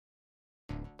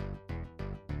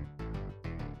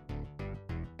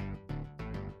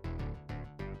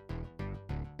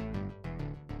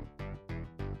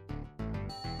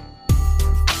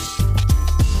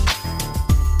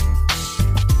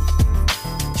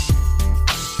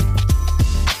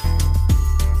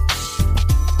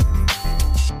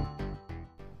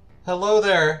Hello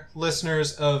there,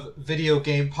 listeners of video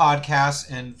game podcasts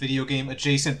and video game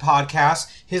adjacent podcasts.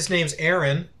 His name's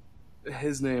Aaron.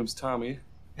 His name's Tommy.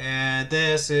 And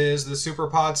this is the Super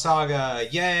Pod Saga.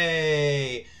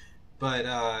 Yay!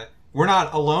 But we're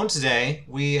not alone today.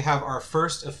 We have our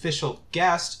first official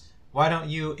guest. Why don't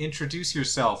you introduce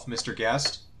yourself, Mr.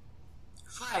 Guest?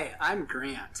 Hi, I'm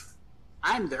Grant.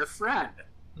 I'm their friend.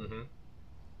 Mm-hmm.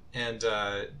 And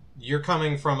you're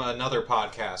coming from another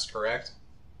podcast, correct?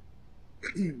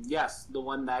 Yes, the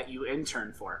one that you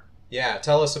intern for. Yeah,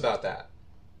 tell us about that.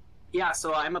 Yeah,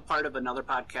 so I'm a part of another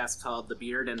podcast called The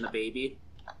Beard and the Baby.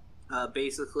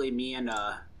 Basically, me and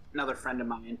another friend of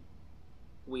mine,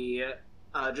 we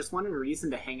just wanted a reason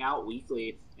to hang out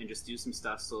weekly and just do some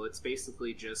stuff. So it's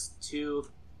basically just two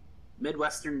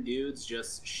Midwestern dudes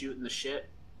just shooting the shit.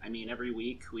 I mean, every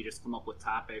week we just come up with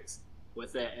topics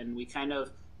with it, and we kind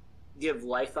of give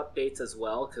life updates as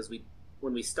well, because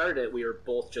when we started, we were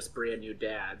both just brand new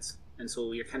dads, and so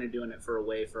we were kind of doing it for a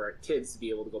way for our kids to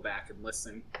be able to go back and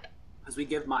listen, because we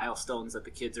give milestones that the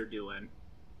kids are doing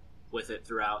with it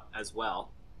throughout as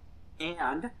well.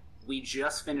 And we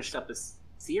just finished up a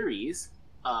series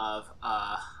of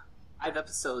 5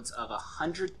 episodes of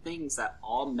 100 things that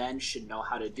all men should know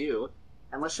how to do,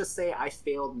 and let's just say I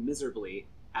failed miserably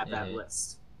at that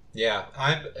list. Yeah,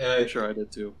 I'm sure I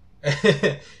did too.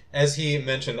 As he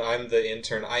mentioned, I'm the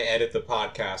intern. I edit the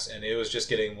podcast, and it was just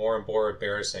getting more and more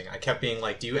embarrassing. I kept being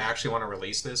like, do you actually want to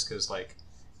release this? Because, like,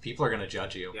 people are going to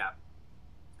judge you. Yeah.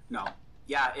 No.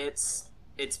 Yeah, it's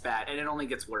bad. And it only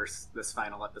gets worse this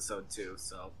final episode, too,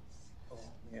 so. Oh,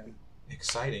 man.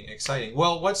 Exciting.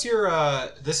 Well, what's your,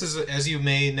 this is, as you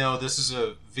may know, this is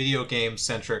a video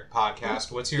game-centric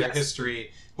podcast. What's your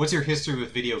history? What's your history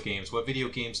with video games? What video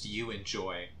games do you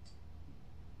enjoy?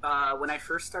 When I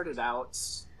first started out,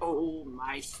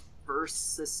 my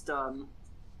first system,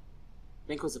 I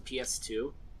think, was a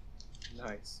PS2.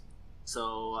 Nice.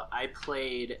 So I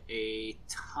played a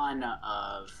ton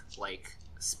of, like,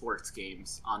 sports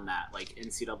games on that, like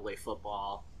NCAA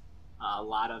football, a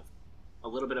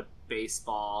little bit of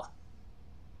baseball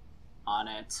on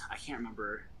it. I can't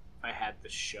remember if I had the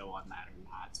show on that or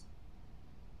not.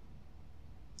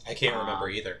 I can't remember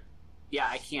either. Yeah,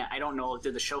 I can't. I don't know.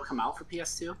 Did the show come out for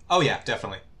PS2? Oh, yeah,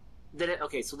 definitely. Did it?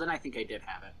 Okay, so then I think I did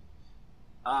have it.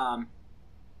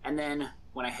 And then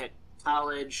when I hit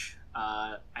college,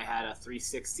 I had a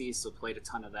 360, so played a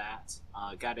ton of that.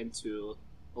 Got into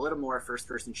a little more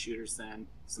first-person shooters then,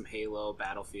 some Halo,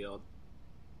 Battlefield.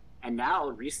 And now,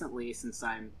 recently, since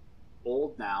I'm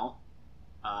old now,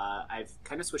 I've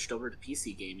kind of switched over to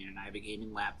PC gaming, and I have a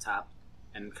gaming laptop,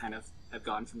 and kind of have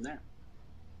gone from there.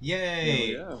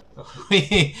 Yay! Oh,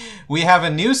 yeah. We have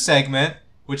a new segment,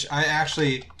 which I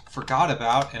actually forgot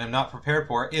about and I'm not prepared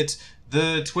for. It's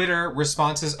the Twitter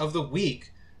responses of the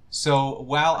week. So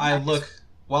while I look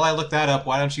that up,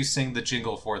 why don't you sing the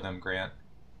jingle for them, Grant?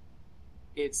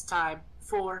 It's time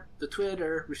for the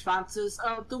Twitter responses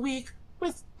of the week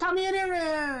with Tommy and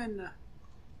Aaron.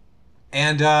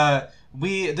 And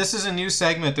this is a new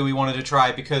segment that we wanted to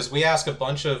try because we ask a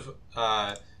bunch of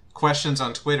questions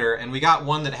on Twitter, and we got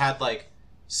one that had, like,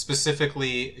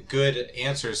 specifically good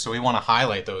answers, so we want to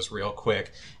highlight those real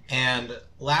quick. And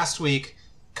last week,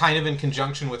 kind of in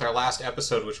conjunction with our last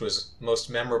episode, which was most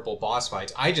memorable boss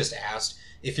fights, I just asked,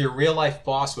 if your real-life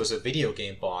boss was a video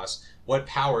game boss, what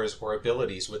powers or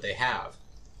abilities would they have?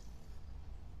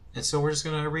 And so we're just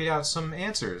going to read out some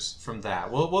answers from that.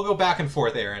 We'll go back and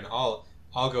forth, Aaron. I'll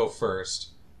go first.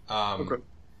 Okay.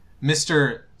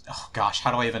 Mr. Oh, gosh,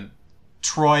 how do I even...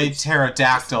 Troy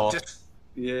Pterodactyl.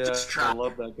 I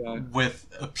love that guy. With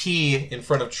a P in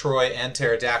front of Troy and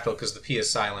Pterodactyl because the P is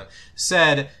silent.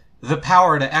 Said, the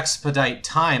power to expedite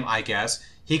time, I guess.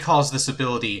 He calls this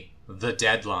ability the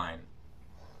deadline.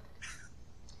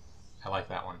 I like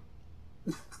that one.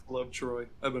 Love Troy.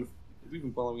 We've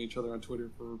been following each other on Twitter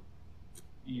for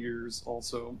years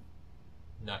also.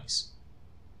 Nice.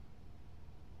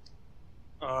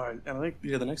 And I think,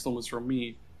 the next one was from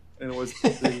me. And it was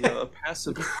the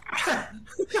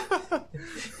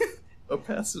a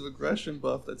passive aggression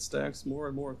buff that stacks more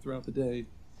and more throughout the day,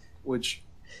 which,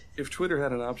 if Twitter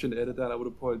had an option to edit that, I would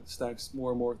have put stacks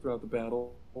more and more throughout the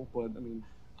battle. But I mean,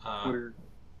 Twitter.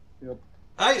 Yep.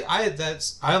 I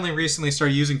only recently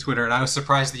started using Twitter, and I was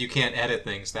surprised that you can't edit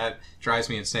things. That drives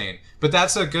me insane. But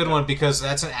that's a good one because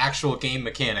that's an actual game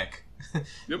mechanic.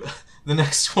 Yep. The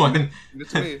next one.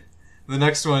 It's me. The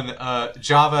next one,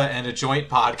 Java and a Joint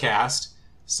podcast,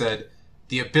 said,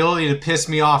 the ability to piss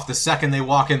me off the second they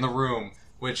walk in the room,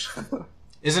 which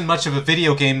isn't much of a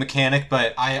video game mechanic,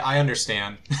 but I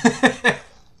understand. I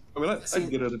mean, I'd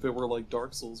get it if it were like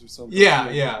Dark Souls or something. Yeah,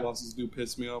 yeah. Bosses do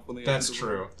piss me off when they. That's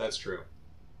true. That's true.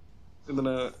 And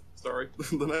then, sorry,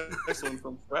 the next one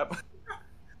from Frap.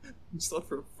 Stuff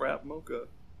for Frap Mocha.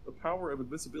 The power of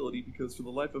invisibility, because for the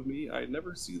life of me, I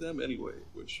never see them anyway.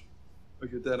 Which, I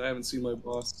get that. I haven't seen my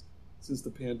boss since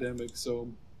the pandemic, so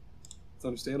it's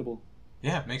understandable.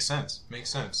 Yeah, makes sense.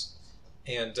 Makes sense.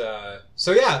 And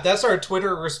so yeah, that's our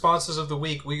Twitter responses of the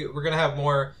week. We're gonna have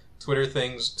more Twitter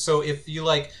things. So if you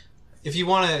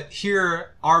want to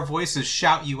hear our voices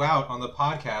shout you out on the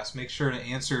podcast, make sure to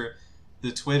answer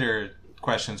the Twitter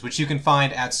questions, which you can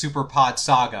find at SuperPod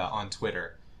Saga on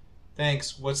Twitter.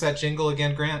 Thanks. What's that jingle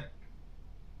again, Grant?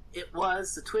 It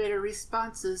was the Twitter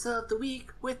responses of the week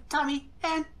with Tommy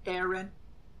and Aaron.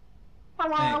 Wah,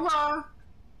 wah, wah.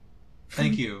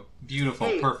 Thank you. Beautiful.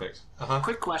 Hey, perfect.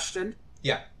 Quick question.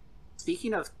 Yeah.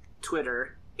 Speaking of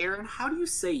Twitter, Aaron, how do you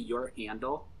say your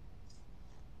handle?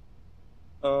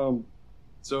 So,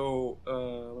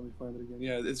 let me find it again.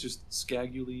 Yeah, it's just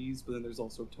Skagules, but then there's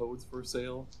also Toads for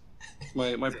sale.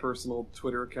 My personal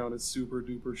Twitter account is super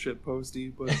duper shit posty,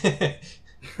 but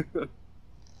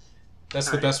that's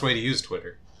the best way to use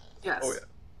Twitter. Yes. Oh yeah.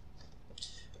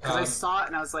 Because I saw it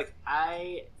and I was like,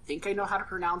 I think I know how to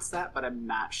pronounce that, but I'm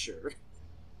not sure.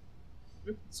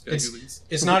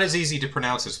 It's not as easy to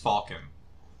pronounce as Falcon.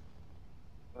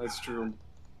 That's true.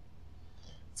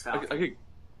 It's I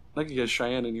could get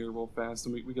Cheyenne in here real fast,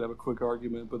 and we could have a quick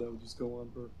argument, but that would just go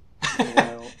on for a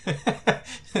while.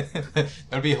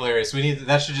 That'd be hilarious.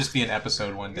 That should just be an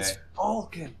episode one day. It's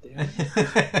Falcon, damn.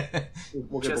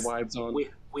 We'll get the wives on.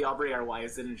 We all bring our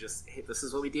wives in and just, hey, this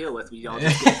is what we deal with. We all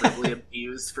just get verbally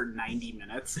abused for 90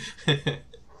 minutes.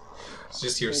 It's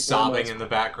just here sobbing in the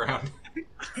background.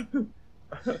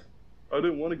 I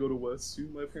didn't want to go to West Sioux.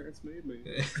 My parents made me.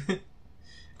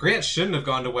 Grant shouldn't have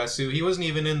gone to West Sioux. He wasn't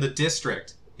even in the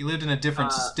district. He lived in a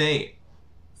different state.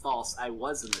 False. I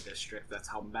was in the district. That's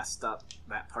how messed up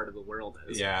that part of the world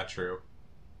is. Yeah, true.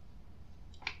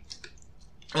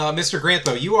 Mr. Grant,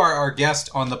 though, you are our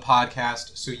guest on the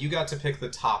podcast, so you got to pick the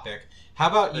topic. How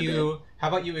about you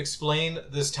explain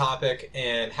this topic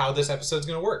and how this episode's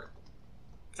going to work?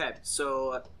 Okay,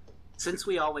 so since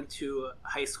we all went to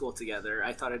high school together,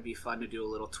 I thought it'd be fun to do a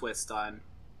little twist on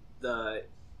the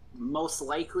most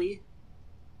likely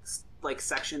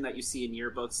section that you see in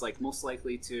yearbooks, like most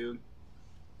likely to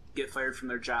get fired from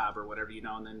their job or whatever,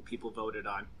 and then people voted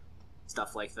on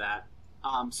stuff like that.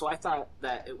 So I thought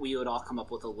that we would all come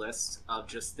up with a list of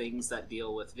just things that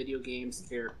deal with video games,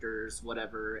 characters,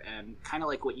 whatever, and kind of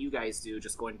like what you guys do,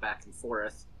 just going back and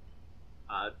forth.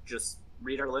 Just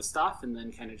read our list off and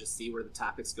then kind of just see where the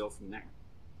topics go from there.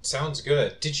 Sounds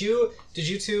good. Did you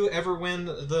two ever win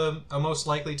the most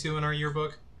likely to in our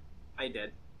yearbook? I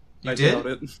did. You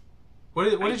did? What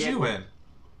did you win?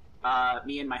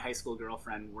 Me and my high school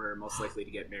girlfriend were most likely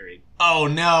to get married. Oh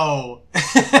no!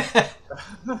 It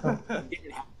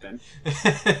didn't happen.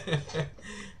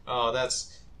 Oh,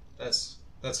 that's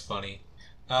funny.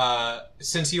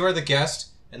 Since you are the guest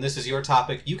and this is your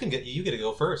topic, you get to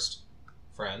go first,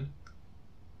 friend.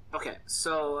 Okay,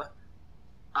 so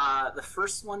the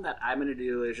first one that I'm going to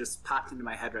do is just popped into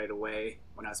my head right away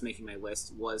when I was making my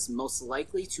list was most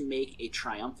likely to make a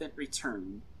triumphant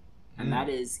return, and that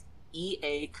is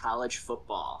EA College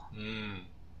Football.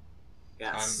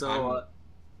 Yeah,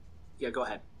 yeah, go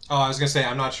ahead. Oh, I was going to say,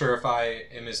 I'm not sure if I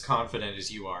am as confident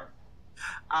as you are.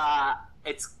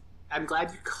 I'm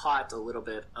glad you caught a little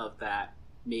bit of that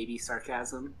maybe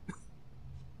sarcasm,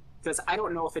 because I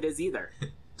don't know if it is either.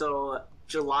 So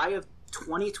July of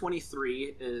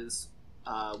 2023 is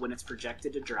when it's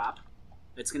projected to drop.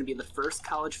 It's going to be the first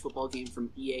college football game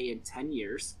from EA in 10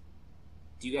 years.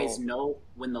 Do you guys know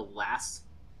when the last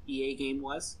EA game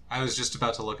was? I was just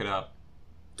about to look it up.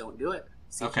 Don't do it.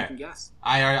 See if you can guess.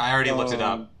 I already looked it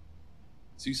up.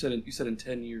 So you said in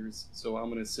 10 years. So I'm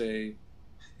going to say,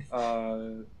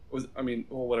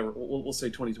 whatever. We'll say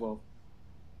 2012.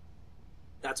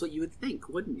 That's what you would think,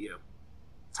 wouldn't you?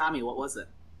 Tommy, what was it?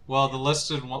 Well, the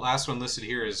last one listed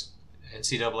here is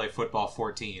NCAA Football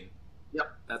 14. Yep,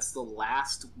 that's the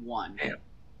last one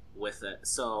with it.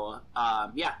 So,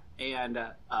 and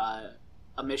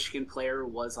a Michigan player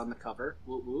was on the cover.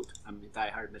 Woot woot. I'm a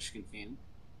diehard Michigan fan.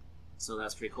 So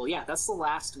that's pretty cool. Yeah, that's the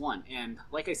last one. And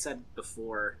like I said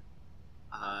before,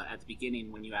 at the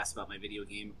beginning when you asked about my video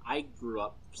game, I grew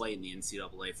up playing the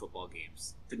NCAA football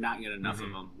games. Did not get enough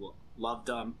of them. Loved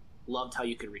them. Loved how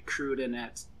you could recruit in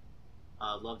it.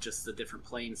 Loved just the different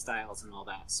playing styles and all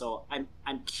that. So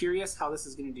I'm curious how this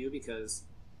is going to do, because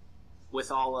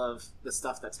with all of the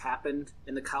stuff that's happened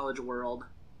in the college world,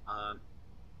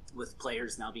 with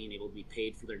players now being able to be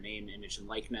paid for their name, image, and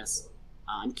likeness,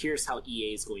 I'm curious how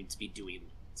EA is going to be doing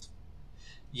it.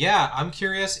 Yeah, I'm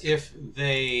curious if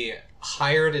they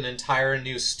hired an entire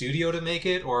new studio to make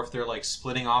it, or if they're like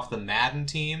splitting off the Madden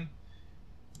team.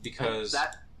 Because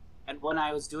and when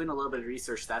I was doing a little bit of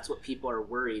research, that's what people are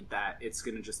worried, that it's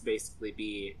going to just basically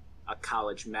be a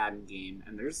college Madden game.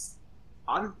 And there's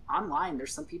online,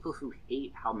 there's some people who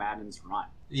hate how Madden's run.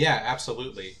 Yeah,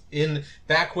 absolutely.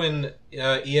 Back when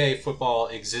EA Football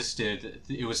existed,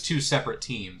 it was two separate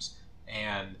teams,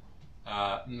 and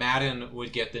Madden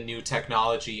would get the new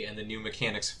technology and the new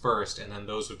mechanics first, and then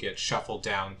those would get shuffled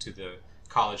down to the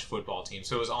college football team.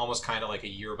 So it was almost kind of like a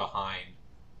year behind.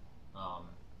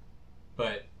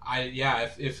 But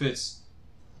if it's,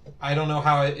 I don't know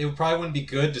how it probably wouldn't be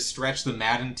good to stretch the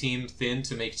Madden team thin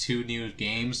to make two new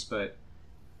games, but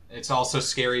it's also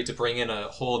scary to bring in a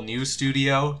whole new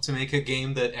studio to make a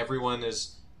game that everyone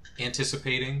is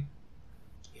anticipating.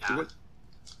 Yeah.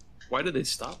 Why did they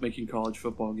stop making college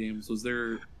football games? Was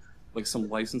there like some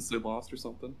license they lost or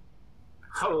something?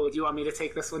 Oh, do you want me to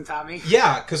take this one, Tommy?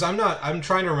 Yeah, because I'm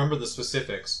trying to remember the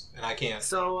specifics, and I can't.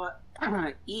 So,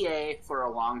 EA for a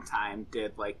long time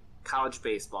did like college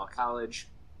baseball, college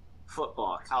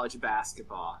football, college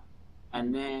basketball.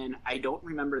 And then, I don't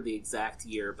remember the exact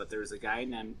year, but there was a guy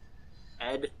named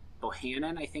Ed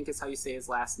Bohannon, I think is how you say his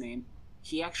last name.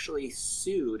 He actually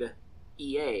sued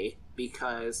EA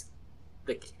because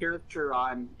the character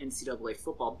on NCAA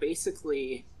football,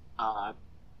 basically,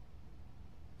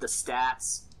 the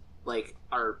stats, like,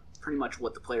 are pretty much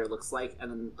what the player looks like. And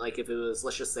then, like, if it was,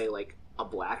 let's just say, like, a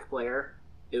black player,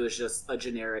 it was just a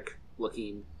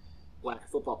generic-looking black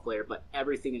football player. But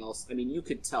everything else, I mean, you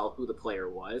could tell who the player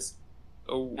was.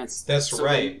 Oh, that's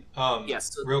right.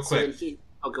 Yes. Real quick.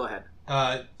 Go ahead.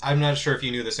 I'm not sure if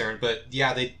you knew this, Aaron, but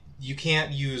yeah, you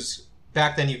can't use.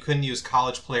 Back then, you couldn't use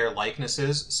college player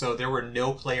likenesses, so there were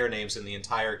no player names in the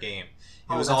entire game.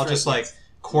 It was all just like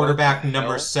quarterback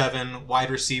number 7, wide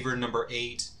receiver number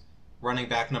 8, running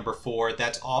back number 4.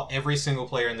 That's all. Every single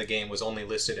player in the game was only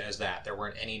listed as that. There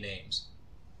weren't any names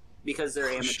because they're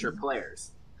amateur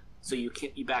players. So you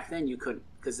can't. Back then, you couldn't,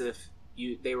 because if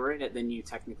they were in it, then you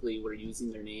technically were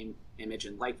using their name, image,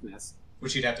 and likeness,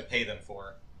 which you'd have to pay them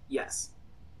for. Yes.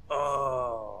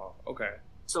 Oh, okay.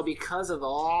 So because of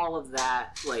all of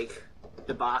that, like,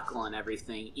 debacle and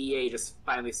everything, EA just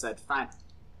finally said, fine,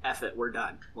 F it, we're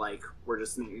done. Like, we're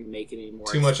just not going to make it anymore.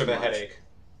 Too much of a headache.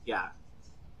 Yeah.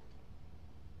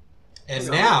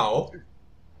 And now...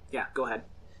 Yeah, go ahead.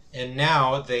 And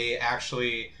now they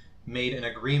actually made an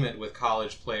agreement with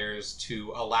college players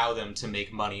to allow them to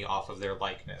make money off of their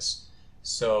likeness.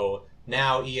 So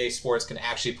now EA Sports can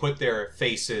actually put their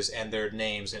faces and their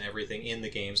names and everything in the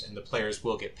games, and the players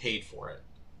will get paid for it.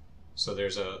 So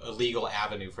there's a legal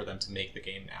avenue for them to make the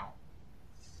game now.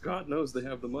 God knows they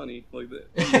have the money. Like,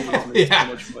 Yeah. they make so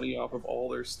much money off of all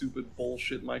their stupid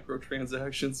bullshit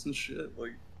microtransactions and shit.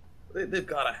 Like, they've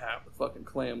got to have the fucking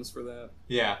clams for that.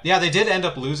 Yeah, they did end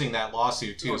up losing that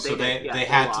lawsuit too. So they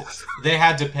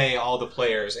had to pay all the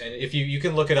players, and if you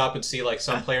can look it up and see, like,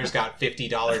 some players got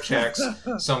 $50 checks,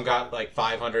 some got like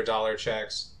 $500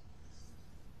 checks.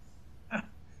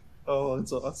 Oh,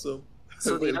 that's awesome!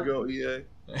 So way to go, EA.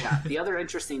 Yeah, the other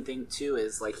interesting thing too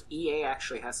is, like, EA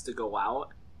actually has to go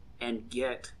out and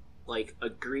get, like,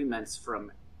 agreements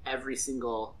from every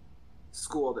single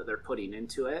school that they're putting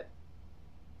into it.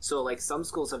 So, like, some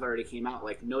schools have already came out.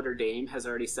 Like, Notre Dame has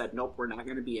already said, nope, we're not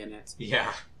going to be in it.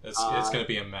 Yeah, it's going to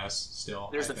be a mess still.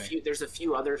 There's a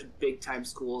few other big-time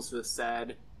schools who have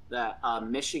said that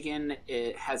Michigan,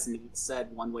 it hasn't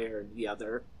said one way or the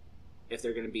other if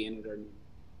they're going to be in it or not.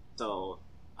 So,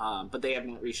 but they have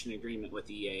not reached an agreement with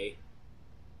EA.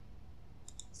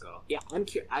 So, yeah, I'm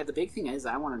curious. The big thing is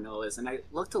I want to know is, and I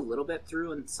looked a little bit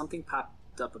through, and something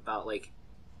popped up about, like,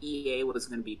 EA was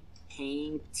going to be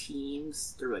paying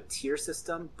teams through a tier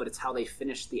system, but it's how they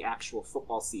finish the actual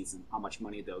football season, how much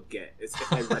money they'll get. If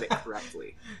I read it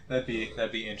correctly. That'd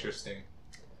be interesting.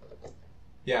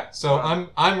 Yeah, so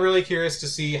I'm really curious to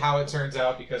see how it turns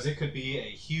out, because it could be a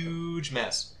huge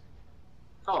mess.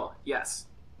 Oh, yes.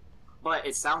 But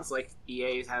it sounds like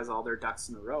EA has all their ducks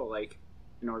in a row. Like,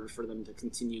 in order for them to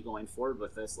continue going forward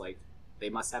with this, like, they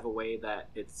must have a way that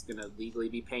it's going to legally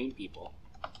be paying people.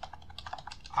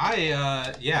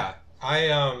 I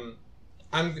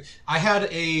had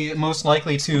a most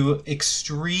likely to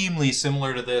extremely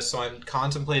similar to this, so I'm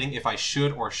contemplating if I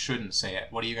should or shouldn't say it.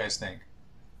 What do you guys think?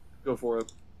 Go for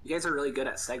it. You guys are really good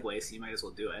at segues, so you might as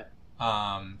well do it.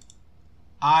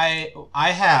 I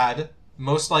had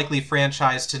most likely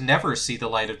franchise to never see the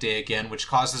light of day again, which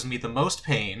causes me the most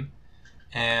pain,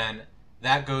 and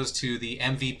that goes to the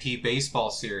MVP baseball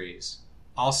series.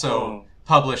 Also,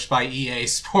 published by EA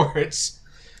Sports.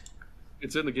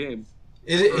 It's in the game.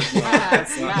 It's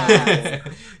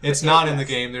not in the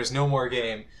game. There's no more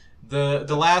game.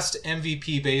 The last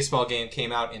MVP baseball game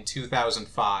came out in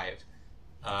 2005.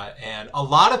 And a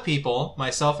lot of people,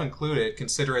 myself included,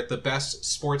 consider it the best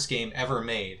sports game ever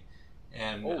made.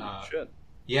 And shit.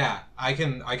 Yeah, I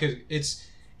could.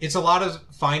 It's a lot of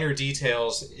finer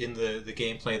details in the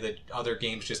gameplay that other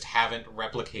games just haven't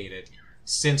replicated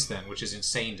since then, which is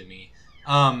insane to me.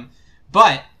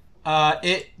 But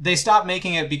they stopped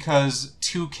making it because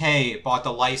 2K bought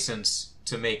the license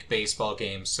to make baseball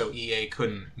games, so EA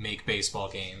couldn't make baseball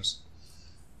games.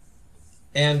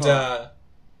 And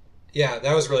yeah,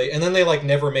 that was really. And then they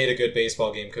never made a good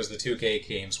baseball game because the 2K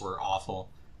games were awful.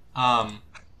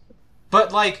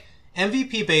 But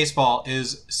MVP Baseball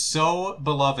is so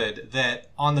beloved that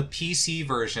on the PC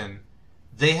version,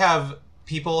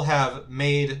 people have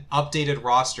made updated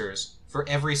rosters for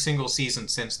every single season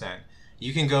since then.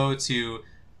 You can go to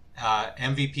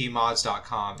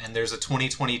mvpmods.com and there's a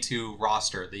 2022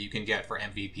 roster that you can get for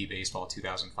MVP Baseball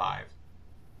 2005.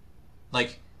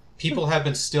 People have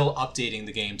been still updating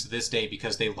the game to this day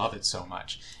because they love it so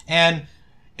much. And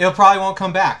it probably won't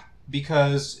come back.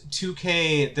 Because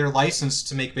 2K, their license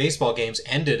to make baseball games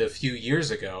ended a few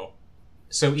years ago.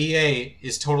 So EA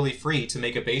is totally free to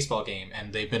make a baseball game,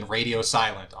 and they've been radio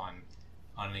silent on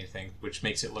anything, which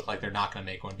makes it look like they're not going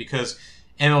to make one. Because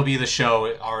MLB The Show,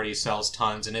 it already sells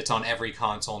tons, and it's on every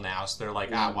console now, so they're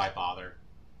like, why bother?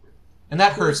 And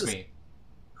that hurts me.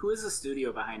 Who is the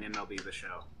studio behind MLB The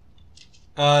Show?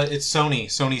 It's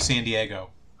Sony San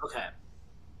Diego. Okay.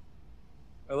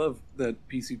 I love that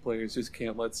PC players just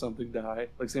can't let something die.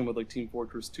 Same with Team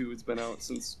Fortress 2. It's been out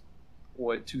since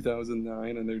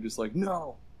 2009, and they're just like,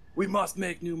 no, we must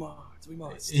make new mods. We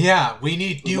must. Yeah, we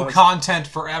need new content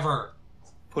forever.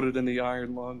 Put it in the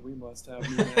Iron Lung. We must have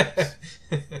new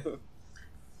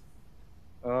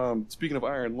mods. Speaking of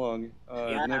Iron Lung,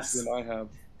 the next one I have.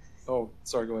 Oh,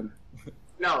 sorry. Go ahead.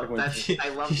 No, I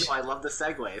love the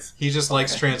segues. He just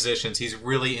likes transitions. He's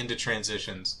really into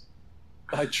transitions.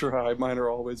 I try. Mine are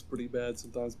always pretty bad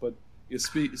sometimes, but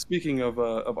speaking of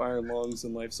Iron Lungs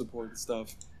and life support and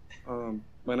stuff,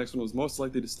 my next one was most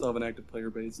likely to still have an active player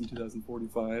base in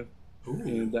 2045,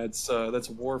 and that's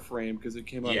Warframe because it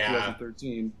came out in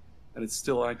 2013, and it's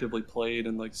still actively played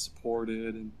and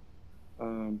supported,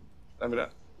 and I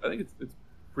think it's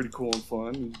pretty cool and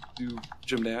fun. You do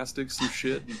gymnastics and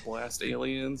shit, and blast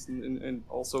aliens and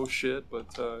also shit,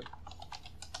 but.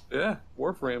 Yeah,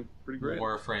 Warframe, pretty great.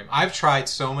 Warframe. I've tried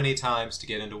so many times to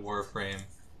get into Warframe.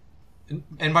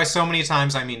 And by so many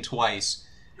times, I mean twice.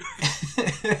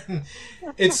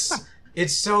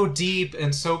 It's so deep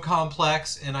and so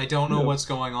complex, and I don't know what's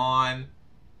going on.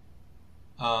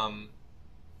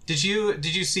 Did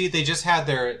you see they just had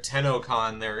their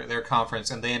TennoCon, their conference,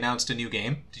 and they announced a new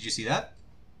game? Did you see that?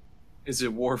 Is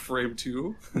it Warframe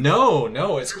 2?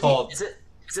 No, it's called... Is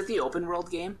it the open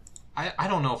world game? I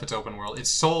don't know if it's open world. It's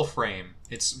Soulframe.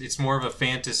 It's more of a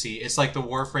fantasy. It's like the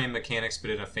Warframe mechanics, but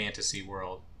in a fantasy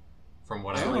world, from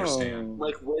what I understand.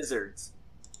 Like Wizards.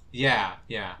 Yeah.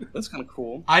 That's kind of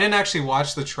cool. I didn't actually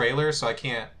watch the trailer, so I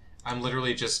can't... I'm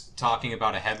literally just talking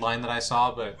about a headline that I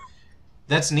saw, but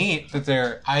that's neat that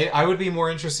they're... I would be more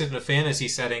interested in a fantasy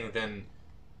setting than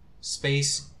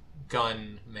Space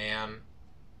Gun Man.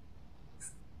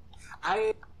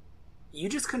 You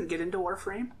just couldn't get into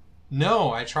Warframe?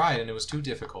 No, I tried, and it was too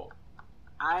difficult.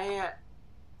 I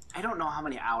don't know how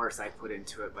many hours I put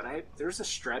into it, but there's a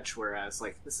stretch where I was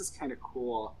like, this is kind of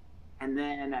cool. And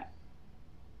then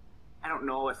I don't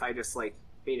know if I just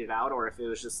faded out or if it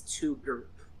was just too...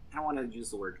 I don't want to use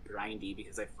the word grindy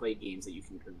because I've played games that you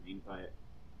can grind, but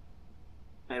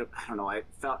I don't know.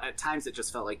 At times it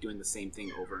just felt like doing the same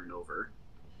thing over and over.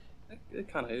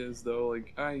 It kind of is, though.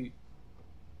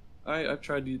 I've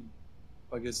tried to...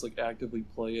 I guess actively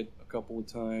play it a couple of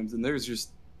times, and there's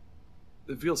just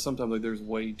it feels sometimes like there's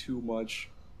way too much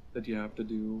that you have to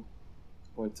do.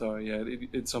 But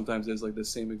it sometimes is the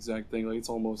same exact thing. It's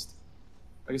almost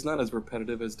I guess not as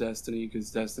repetitive as Destiny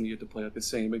because Destiny you have to play the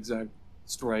same exact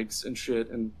strikes and shit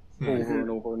and over and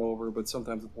over and over. But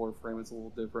sometimes with Warframe it's a little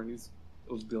different.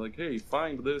 It'll just be like, hey,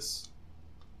 find this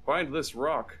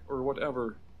rock or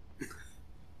whatever.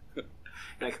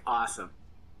 Awesome.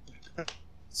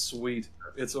 Sweet.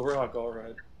 It's a rock, all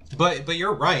right. But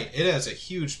you're right. It has a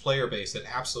huge player base that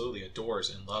absolutely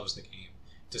adores and loves the game,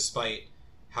 despite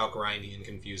how grindy and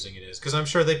confusing it is. Because I'm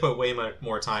sure they put way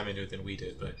more time into it than we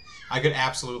did, but I could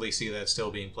absolutely see that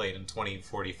still being played in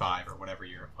 2045 or whatever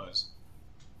year it was.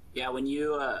 Yeah, when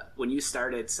you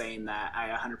started saying that, I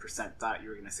 100% thought you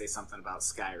were going to say something about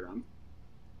Skyrim.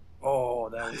 Oh,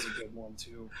 that was a good one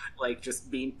too. Like just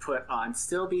being put on,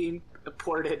 still being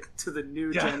ported to the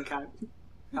new gen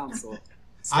console.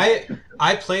 So,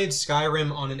 I played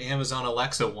Skyrim on an Amazon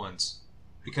Alexa once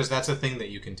because that's a thing that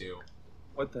you can do.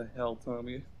 What the hell,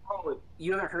 Tommy? oh,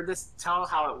 you haven't heard this? Tell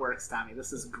how it works, Tommy.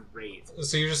 This is great.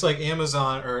 So you're just like,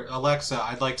 Amazon or Alexa,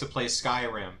 I'd like to play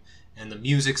Skyrim, and the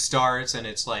music starts, and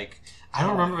it's like, I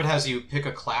don't remember if it has you pick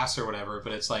a class or whatever,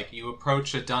 but it's like you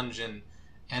approach a dungeon,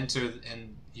 enter,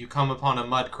 and you come upon a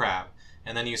mud crab,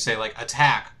 and then you say like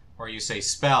attack, or you say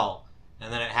spell,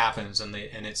 and then it happens, and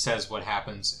it says what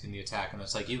happens in the attack, and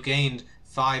it's like, you gained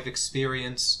 5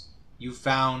 experience, you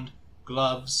found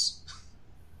gloves,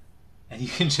 and you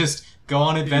can just go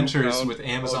on adventures with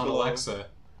Amazon Alexa.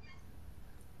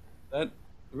 That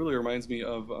really reminds me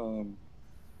of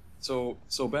so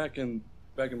back in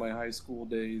my high school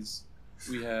days,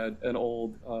 we had an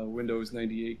old Windows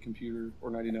 98 computer,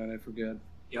 or 99, I forget.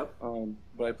 Yep.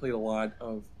 But I played a lot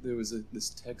of, there was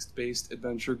this text-based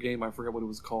adventure game, I forget what it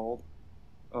was called.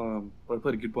 But I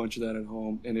played a good bunch of that at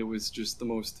home, and it was just the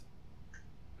most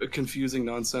confusing,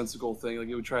 nonsensical thing. Like,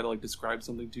 it would try to like describe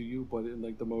something to you, but in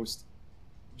like the most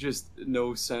just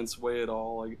no sense way at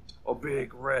all. Like, a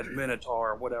big red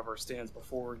minotaur, whatever, stands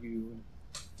before you.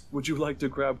 Would you like to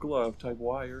grab glove? Type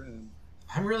wire, and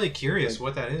I'm really curious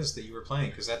what that is that you were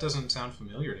playing, because that doesn't sound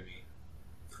familiar to me.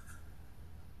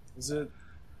 is it?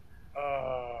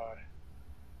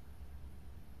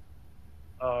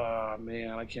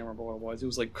 Man, I can't remember what it was. It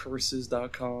was like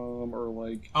curses.com or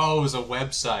like... Oh, it was a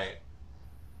website.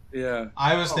 Yeah.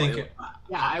 I was thinking...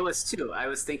 Yeah, I was too. I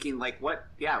was thinking, like, what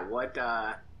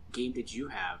game did you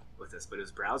have with this? But it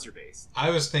was browser-based. I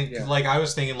was thinking Yeah. like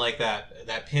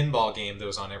that pinball game that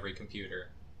was on every computer.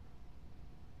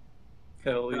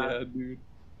 Hell yeah, dude.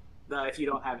 If you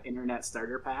don't have Internet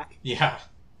Starter Pack. Yeah.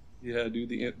 Yeah, dude,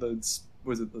 the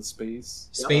was it the space?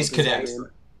 Space Yep. Cadet.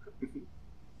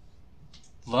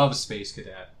 Love Space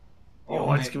Cadet. Oh,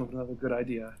 I just came up with another good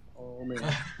idea. Oh, man.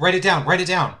 Write it down,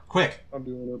 quick. I'm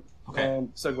doing it. Okay.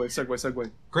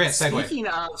 Segue. Grant, segue. Speaking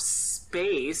of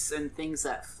space and things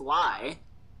that fly,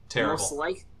 Terrible.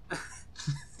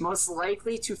 most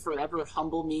likely to forever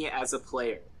humble me as a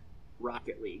player,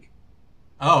 Rocket League.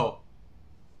 Oh.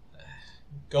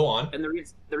 Go on. And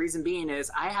the reason being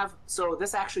is so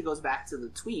this actually goes back to the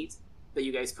tweet that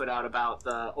you guys put out about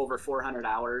the over 400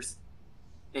 hours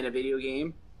in a video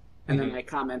game. And then I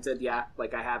commented, I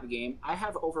have a game. I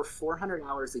have over 400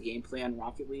 hours of gameplay on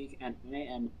Rocket League, and I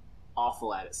am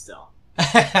awful at it still.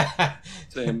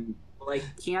 Same. Like,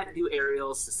 can't do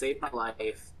aerials to save my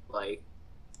life. Like,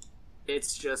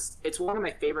 it's one of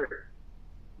my favorite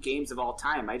games of all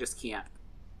time. I just can't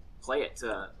play it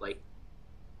to, like,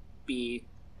 be,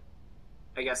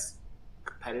 I guess,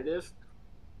 competitive.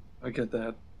 I get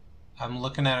that. I'm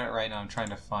looking at it right now. I'm trying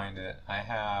to find it. I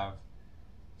have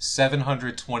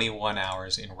 721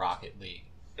 hours in Rocket League.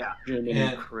 Yeah.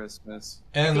 Jiminy Christmas.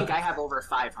 I And think I have over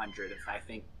 500 if I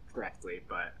think correctly,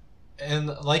 but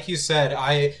like you said,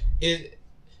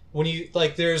 when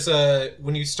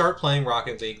you start playing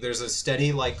Rocket League, there's a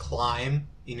steady like climb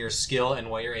in your skill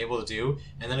and what you're able to do,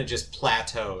 and then it just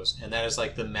plateaus, and that is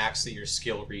like the max that your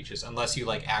skill reaches, unless you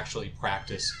like actually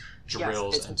practice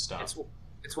drills and stuff.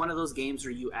 It's one of those games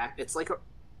where you act. It's like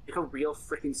a real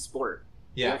freaking sport.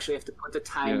 Yeah. You actually have to put the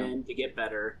time in to get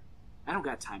better. I don't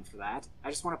got time for that. I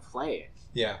just want to play it.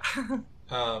 Yeah.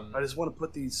 I just want to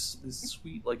put these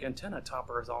sweet like antenna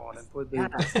toppers on and put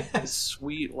this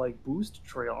sweet like boost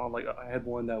trail on. Like, I had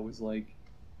one that was like,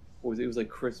 what was it? It was like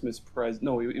Christmas present.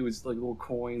 No, it was like little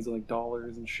coins and like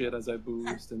dollars and shit as I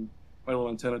boost, and my little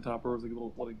antenna topper was like a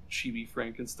little like chibi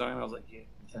Frankenstein. I was like, yeah,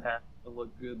 I look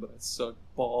good, but I suck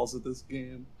balls at this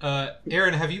game.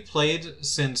 Aaron, have you played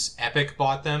since Epic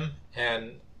bought them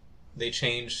and they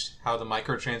changed how the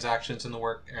microtransactions in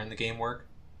the game work?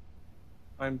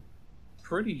 I'm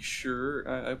pretty sure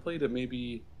I played it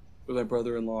maybe with my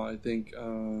brother-in-law. I think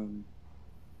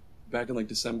back in like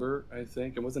December. I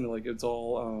think it wasn't like it's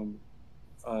all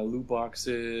loot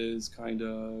boxes kind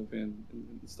of and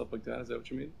stuff like that. Is that what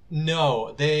you mean?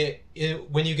 No,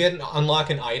 when you unlock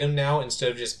an item now, instead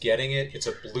of just getting it, it's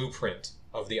a blueprint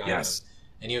of the item. Yes.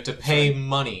 And you have to pay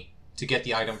money to get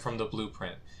the item from the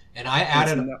blueprint. And I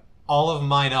added all of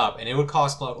mine up, and it would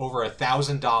cost over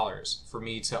 $1,000 for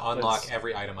me to unlock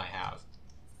every item I have.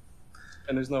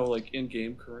 And there's no like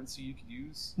in-game currency you could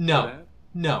use? No. For that?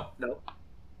 No. Nope.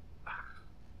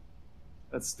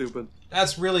 That's stupid.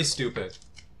 That's really stupid.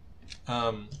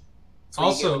 So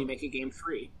Also, you make a game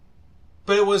free.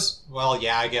 but it was, well,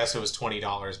 yeah, I guess it was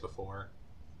 $20 before.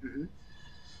 Mm-hmm.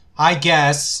 I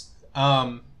guess.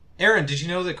 Aaron, did you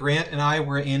know that Grant and I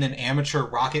were in an amateur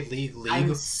Rocket League league?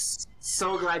 I'm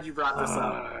So glad you brought this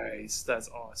up. Nice. That's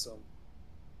awesome.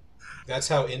 That's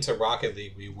how into Rocket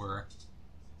League we were.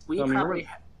 We probably.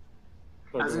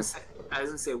 I was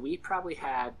gonna say we probably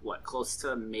had close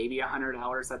to maybe 100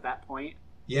 hours at that point.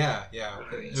 Yeah.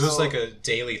 It was like a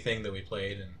daily thing that we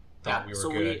played and thought we were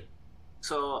good.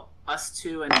 So us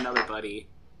two and another buddy,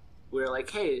 we were like,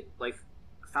 hey,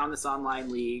 found this online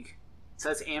league. It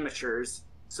says amateurs,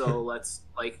 so let's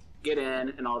get in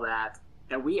and all that.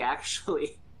 And we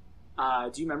actually,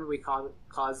 do you remember we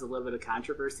caused a little bit of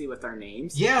controversy with our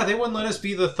names? Yeah, they wouldn't let us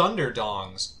be the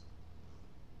Thunderdongs.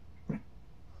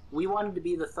 We wanted to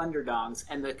be the Thunderdongs,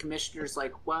 and the commissioner's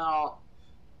like, well,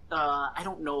 I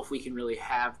don't know if we can really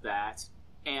have that.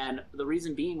 And the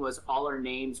reason being was all our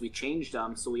names, we changed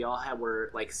them, so we all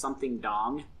were something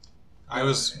Dong. I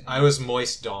was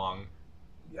Moist Dong.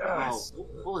 Yes. Oh,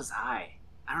 what was I?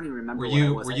 I don't even remember.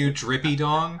 Were you Drippy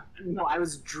Dong? No, I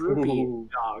was Droopy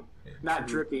Dog, not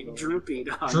Drippy. Droopy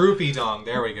Dong. Droopy Dong.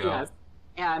 There we go. Yes.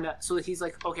 And so he's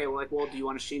like, okay, well, do you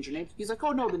want to change your name? He's like,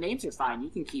 oh no, the names are fine. You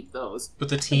can keep those. But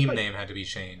the team name had to be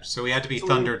changed, so we had to be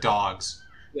Thunder Dogs.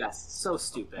 Yes, so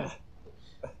stupid.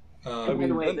 By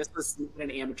the way, this was not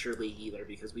an amateur league either,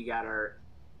 because we got our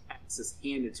asses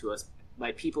handed to us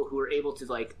by people who were able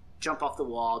to jump off the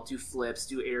wall, do flips,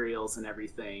 do aerials, and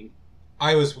everything.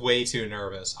 I was way too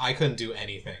nervous. I couldn't do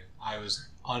anything. I was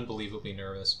unbelievably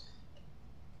nervous.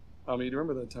 You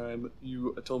remember that time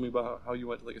you told me about how you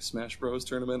went to a Smash Bros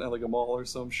tournament at a mall or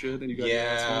some shit, and you got your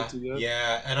ass handed to you?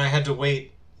 Yeah, and I had to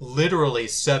wait literally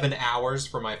 7 hours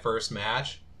for my first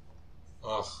match.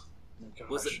 Ugh. Oh my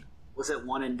gosh. Was it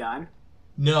one and done?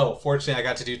 No, fortunately I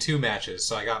got to do 2 matches,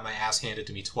 so I got my ass handed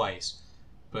to me twice.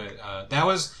 But that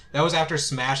was after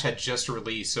Smash had just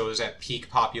released, so it was at peak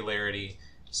popularity.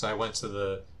 So I went to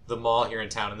the mall here in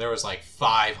town, and there was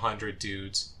 500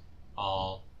 dudes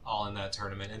all in that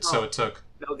tournament, and so it took...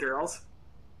 No girls?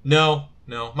 No.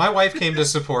 My wife came to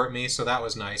support me, so that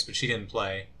was nice, but she didn't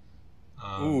play.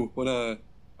 When I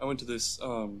went to this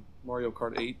Mario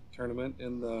Kart 8 tournament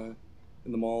in the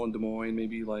mall in Des Moines,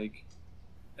 maybe I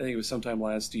think it was sometime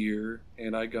last year,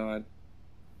 and I got...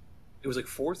 It was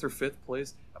 4th or 5th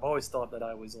place. I've always thought that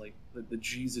I was the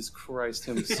Jesus Christ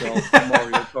himself in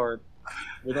Mario Kart.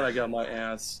 But then I got my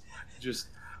ass just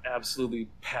absolutely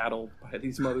paddled by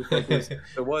these motherfuckers.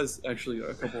 There was actually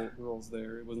a couple girls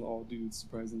there. It wasn't all dudes,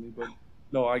 surprisingly. But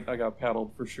no, I got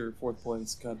paddled for sure. 4th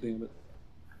place. God damn it.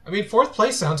 I mean, 4th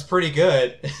place sounds pretty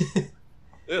good. Yeah,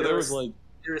 there was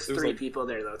There was 3 people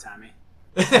there, though, Tommy.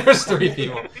 There was 3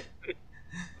 people.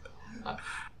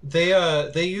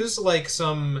 They used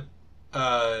some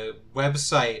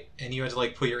website, and you had to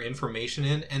put your information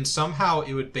in, and somehow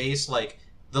it would base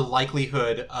the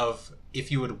likelihood of if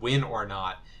you would win or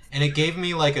not. And it gave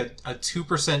me a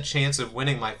 2% chance of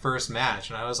winning my first match,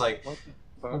 and I was like,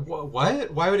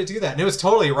 what? Why would it do that? And it was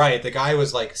totally right. The guy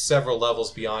was several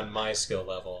levels beyond my skill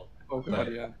level. Oh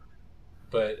god, yeah.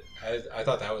 But I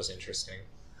thought that was interesting.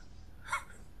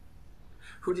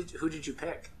 Who did you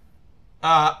pick?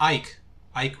 Ike.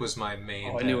 Ike was my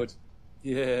main. Oh, I knew it.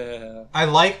 Yeah. I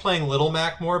like playing Little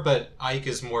Mac more, but Ike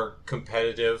is more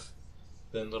competitive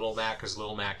than Little Mac because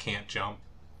Little Mac can't jump.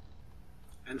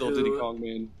 And Diddy Kong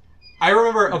man. I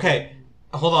remember. Okay,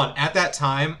 hold on. At that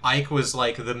time, Ike was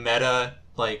the meta.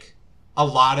 A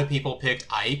lot of people picked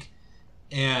Ike,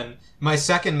 and my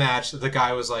second match, the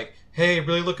guy was like, "Hey,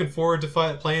 really looking forward to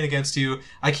playing against you.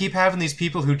 I keep having these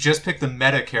people who just pick the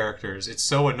meta characters. It's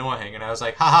so annoying." And I was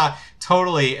like, "Haha,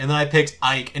 totally." And then I picked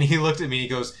Ike, and he looked at me and he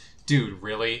goes, "Dude,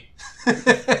 really?"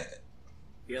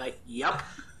 You're like, "Yep."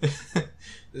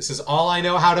 This is all I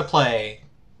know how to play.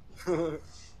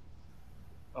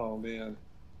 Oh man.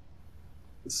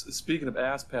 Speaking of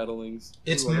ass paddlings,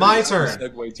 it's my turn.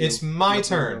 It's my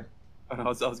turn. I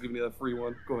was giving you that free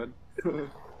one. Go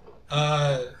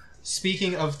ahead.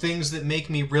 Speaking of things that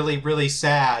make me really, really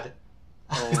sad.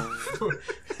 Oh,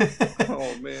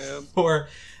 oh man. Or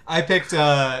I picked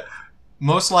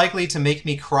most likely to make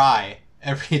me cry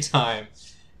every time,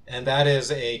 and that is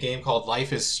a game called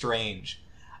Life is Strange.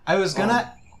 I was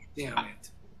gonna. Damn it.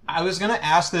 I was gonna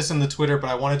ask this in the Twitter, but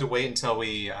I wanted to wait until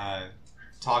we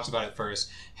talked about it first.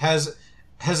 Has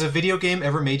a video game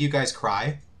ever made you guys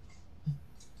cry?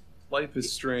 Life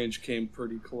is Strange came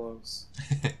pretty close.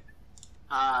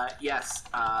 Yes.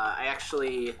 I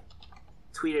actually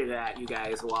tweeted it at you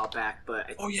guys a while back, but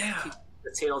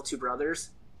The Tale of Two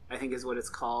Brothers, I think is what it's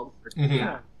called.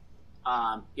 Mm-hmm.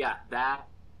 Yeah. That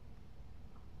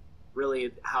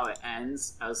really how it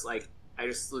ends. I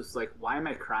just was like, why am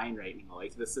I crying right now?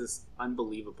 This is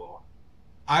unbelievable.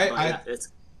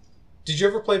 Did you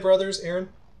ever play Brothers, Aaron?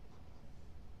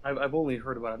 I've only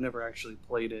heard about it. I've never actually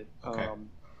played it. Okay.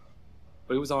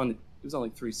 But it was on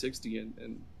like 360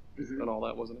 and all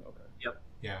that, wasn't it? Okay. Yep.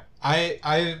 Yeah.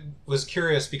 I was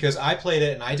curious because I played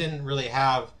it and I didn't really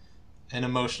have an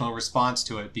emotional response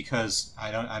to it because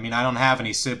I don't have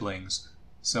any siblings.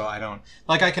 So I don't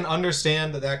I can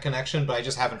understand that connection, but I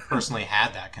just haven't personally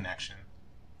had that connection.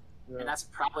 Yeah. And that's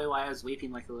probably why I was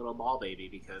weeping like a little ball baby,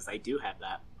 because I do have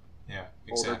that Yeah,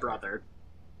 exactly. older brother.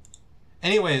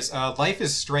 Anyways, Life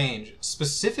is Strange.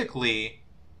 Specifically,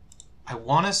 I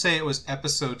want to say it was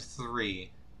episode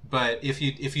 3. But if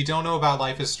you don't know about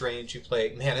Life is Strange, you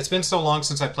play... Man, it's been so long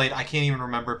since I played, I can't even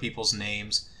remember people's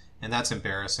names, and that's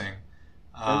embarrassing.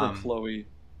 I remember Chloe.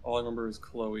 All I remember is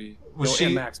Chloe. Was she...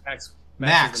 And Max.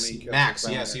 Max, Max,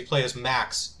 yes. You play as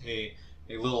Max, a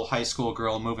little high school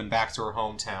girl moving back to her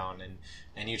hometown,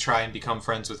 and you try and become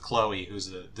friends with Chloe, who's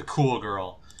the cool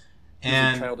girl.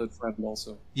 And a childhood friend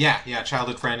also. Yeah,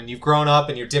 childhood friend, and you've grown up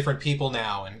and you're different people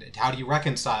now, and how do you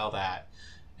reconcile that?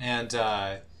 And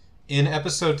in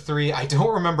episode 3, I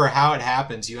don't remember how it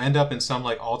happens. You end up in some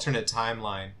alternate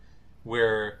timeline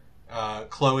where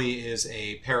Chloe is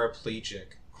a quadriplegic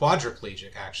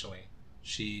actually.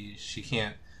 She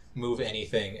can't move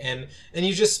anything, and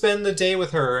you just spend the day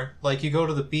with her. You go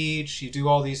to the beach, you do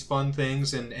all these fun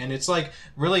things, and it's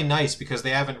really nice because they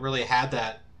haven't really had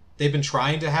that. They've been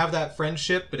trying to have that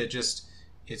friendship, but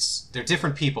they're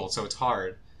different people, so it's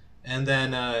hard. And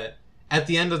then at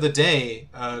the end of the day,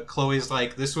 Chloe's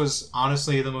like, this was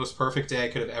honestly the most perfect day I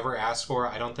could have ever asked for.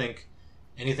 I don't think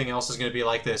anything else is going to be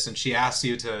like this. And she asks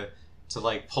you to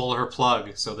pull her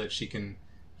plug so that she can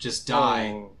just die.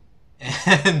 Oh.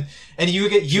 And you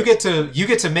get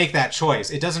to make that choice.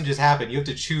 It doesn't just happen. You have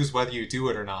to choose whether you do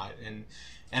it or not.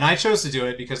 And I chose to do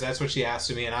it because that's what she asked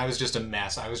of me, and I was just a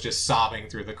mess. I was just sobbing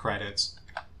through the credits.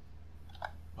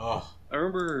 Oh. I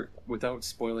remember, without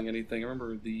spoiling anything, I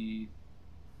remember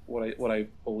what I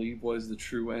believe was the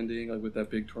true ending, with that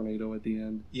big tornado at the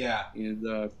end. Yeah. And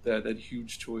that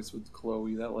huge choice with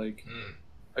Chloe, that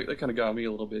that kind of got me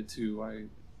a little bit too. I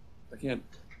can't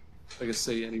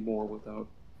say any more without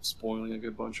spoiling a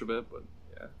good bunch of it, but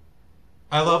yeah.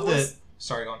 I love that.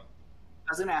 Sorry, go on.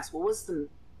 I was gonna ask, what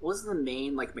was the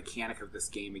main mechanic of this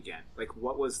game again?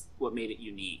 What made it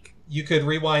unique? You could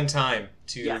rewind time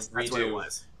to yes, that's redo. what it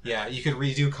was. Yeah, you could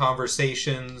redo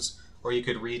conversations, or you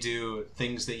could redo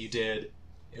things that you did.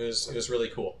 It was really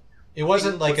cool. It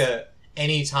wasn't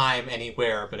any time,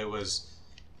 anywhere, but it was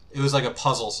like a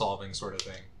puzzle solving sort of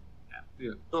thing.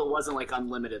 Yeah. So it wasn't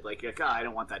unlimited. I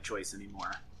don't want that choice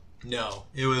anymore. No,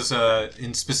 it was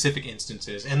in specific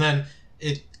instances, and then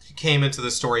it came into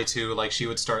the story too. She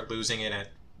would start losing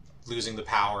the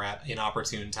power at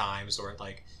inopportune times, or it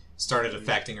started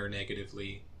affecting her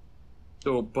negatively.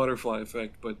 So a butterfly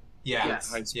effect, but high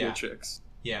school chicks.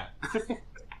 Yeah.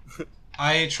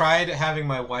 I tried having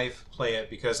my wife play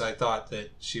it because I thought that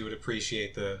she would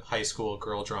appreciate the high school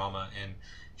girl drama, and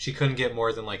she couldn't get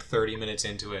more than 30 minutes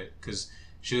into it because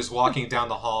she was walking down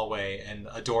the hallway and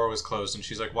a door was closed, and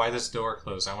she's like, "Why this door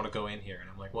closed? I want to go in here." And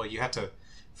I'm like, "Well, you have to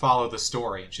follow the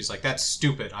story." And she's like, "That's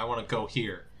stupid. I want to go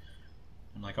here."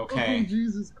 I'm like, "Okay." Oh,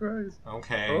 Jesus Christ.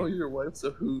 Okay. Oh, your wife's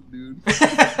a hoot, dude.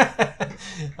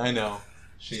 I know.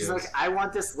 She's like, I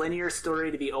want this linear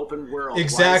story to be open world.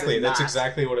 Exactly. That's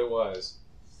exactly what it was.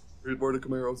 Where the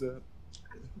Camaros at?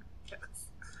 Yes.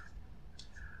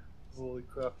 Holy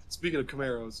crap. Speaking of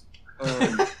Camaros,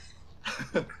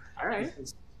 all right.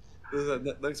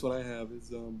 The next one I have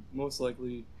is most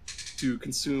likely to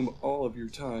consume all of your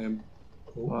time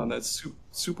on that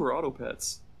Super Auto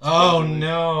Pets. Oh,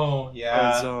 no.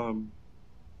 Yeah.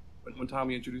 When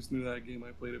Tommy introduced me to that game,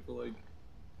 I played it for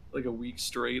a week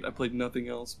straight. I played nothing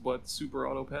else but Super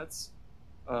Auto Pets.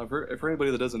 For anybody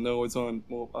that doesn't know, it's on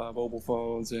mobile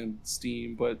phones and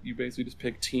Steam, but you basically just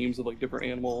pick teams of different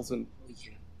animals, and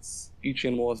each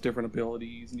animal has different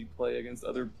abilities, and you play against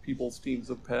other people's teams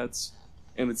of pets.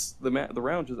 And it's the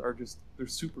rounds they're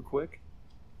super quick,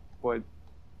 but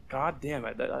god damn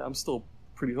it, I'm still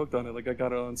pretty hooked on it. I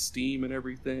got it on Steam and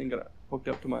everything, got it hooked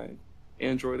up to my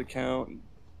Android account, and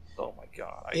oh my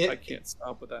god, I can't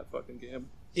stop with that fucking game.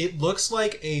 It looks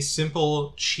like a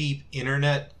simple, cheap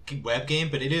internet web game,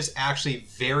 but it is actually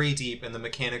very deep, and the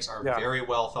mechanics are very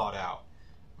well thought out.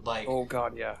 Oh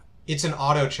god, yeah. It's an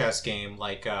auto chess game,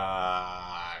 the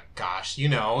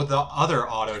other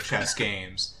auto chess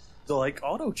games. So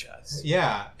auto chess.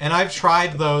 Yeah, and I've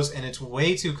tried those, and it's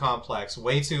way too complex,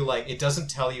 way too, it doesn't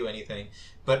tell you anything.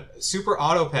 But Super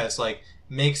Auto Pets,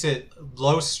 makes it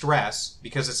low stress,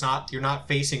 because you're not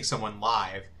facing someone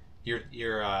live.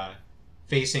 You're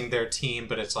facing their team,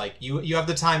 but it's you have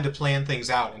the time to plan things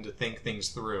out and to think things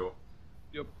through.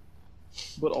 Yep.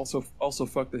 But also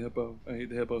fuck the hippo. I hate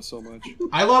the hippo so much.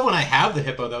 I love when I have the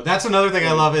hippo though. That's another thing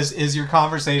I love is your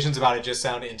conversations about it just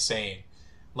sound insane.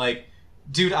 Like,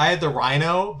 dude, I had the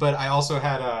rhino, but I also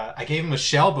had I gave him a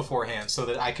shell beforehand so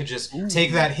that I could just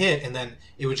take that hit and then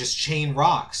it would just chain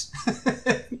rocks.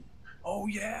 Oh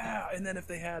yeah, and then if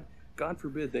they had, God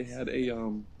forbid, they had a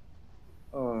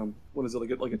what is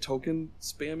it, like a token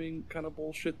spamming kind of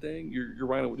bullshit thing? Your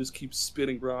rhino would just keep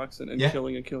spitting rocks and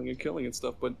killing and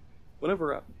stuff. But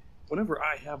whenever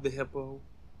I have the hippo,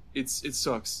 it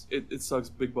sucks. It sucks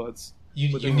big butts. You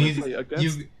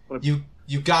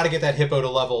got to get that hippo to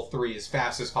level 3 as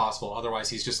fast as possible. Otherwise,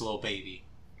 he's just a little baby.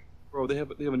 Bro, they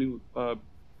have a new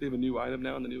item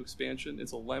now in the new expansion.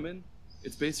 It's a lemon.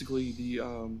 It's basically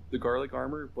the garlic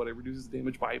armor, but it reduces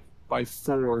damage by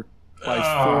 4.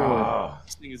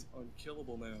 This thing is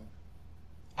unkillable now.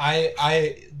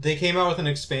 They came out with an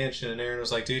expansion, and Aaron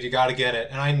was like, "Dude, you got to get it."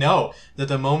 And I know that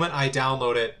the moment I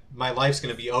download it, my life's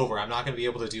going to be over. I'm not going to be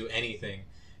able to do anything.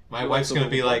 My wife's going to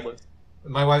be like,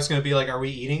 "Are we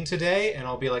eating today?" And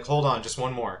I'll be like, "Hold on, just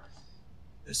one more."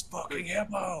 This fucking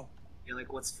hippo. You're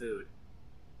like, "What's food?"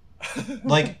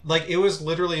 like it was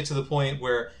literally to the point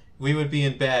where we would be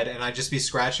in bed, and I'd just be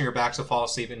scratching her back to fall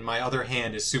asleep, and my other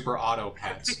hand is super auto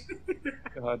pets.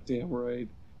 God damn right.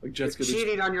 Like Jessica, you're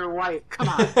cheating on your wife. Come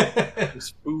on.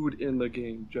 There's food in the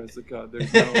game, Jessica.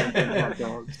 There's no hot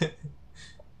dogs.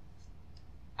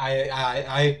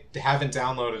 I haven't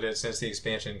downloaded it since the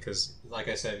expansion because, like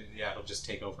I said, it'll just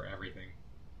take over everything.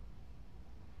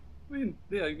 I mean,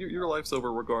 yeah, your life's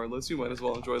over regardless. You might as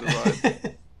well enjoy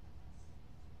the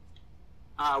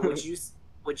ride.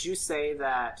 Would you say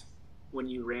that when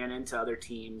you ran into other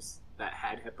teams that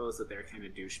had hippos that they're kind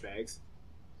of douchebags?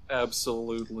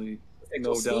 Absolutely.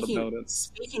 No doubt about it.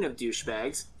 Speaking of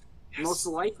douchebags, most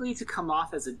likely to come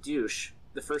off as a douche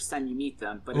the first time you meet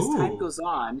them, but as time goes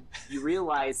on, you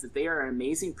realize that they are an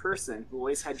amazing person who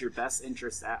always had your best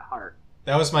interests at heart.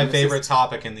 That was my favorite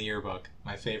topic in the yearbook.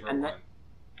 My favorite one.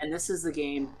 And this is the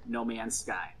game No Man's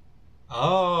Sky.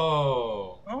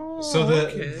 Oh, so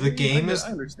the game is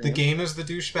the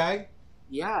douchebag?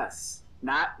 Yes.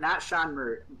 Not Sean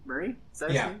Murray? Is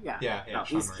that his name? Yeah. No,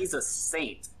 he's a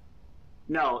saint.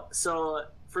 No, so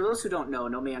for those who don't know,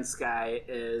 No Man's Sky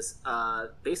is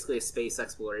basically a space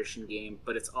exploration game,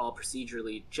 but it's all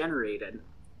procedurally generated,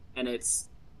 and it's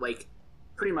like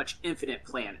pretty much infinite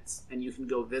planets, and you can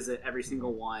go visit every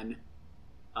single one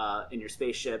in your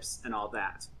spaceships and all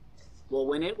that. Well,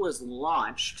 when it was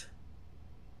launched,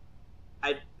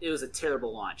 it was a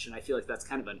terrible launch, and I feel like that's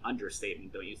kind of an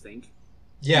understatement, don't you think?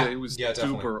 Yeah, it was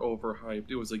super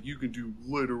overhyped. It was like, you can do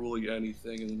literally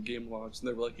anything, and then the game launched, and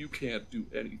they were like, you can't do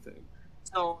anything.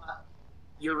 So,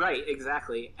 you're right,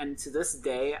 exactly. And to this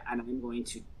day, and I'm going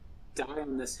to die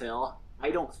on this hill, I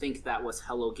don't think that was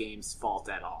Hello Games' fault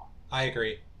at all. I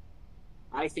agree.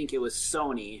 I think it was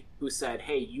Sony who said,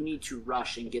 hey, you need to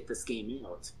rush and get this game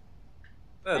out.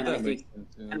 And I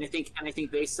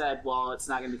think they said, well, it's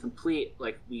not going to be complete.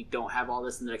 Like, we don't have all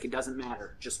this, and like, it doesn't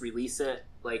matter. Just release it.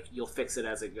 Like, you'll fix it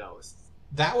as it goes.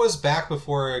 That was back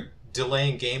before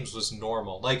delaying games was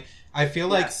normal. Like, I feel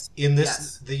like in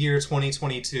the year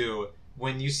 2022,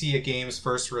 when you see a game's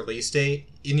first release date,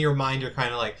 in your mind, you're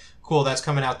kind of like, cool, that's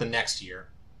coming out the next year.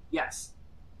 Yes.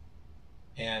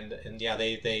 And yeah,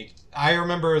 I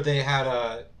remember they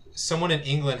had someone in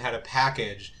England had a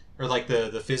package, or like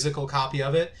the physical copy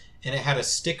of it, and it had a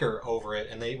sticker over it,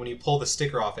 and when you pull the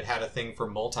sticker off, it had a thing for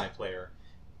multiplayer.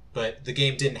 But the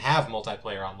game didn't have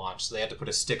multiplayer on launch, so they had to put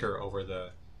a sticker over the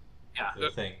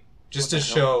thing. Just to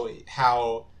show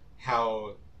how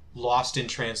lost in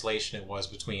translation it was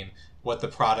between what the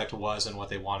product was and what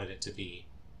they wanted it to be.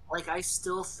 Like, I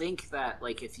still think that,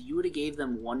 like, if you would have gave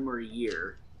them one more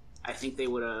year, I think they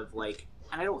would have, like...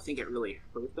 And I don't think it really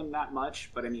hurt them that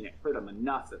much, but I mean, it hurt them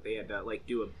enough that they had to like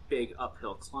do a big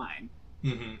uphill climb.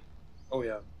 Mm-hmm. Oh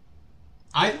yeah.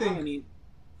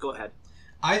 Go ahead.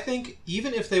 I think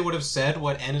even if they would have said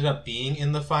what ended up being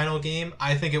in the final game,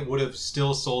 I think it would have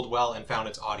still sold well and found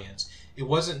its audience. It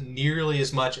wasn't nearly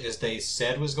as much as they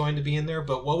said was going to be in there,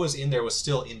 but what was in there was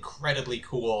still incredibly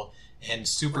cool and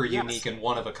super unique and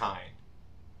one of a kind.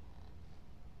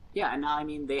 Yeah, and now, I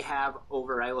mean, they have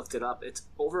I looked it up, it's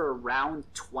over around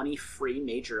 20 free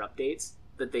major updates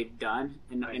that they've done.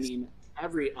 And nice. I mean,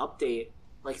 every update,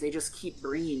 like, they just keep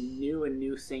bringing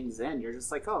new things in. You're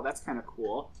just like, oh, that's kind of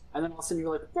cool. And then all of a sudden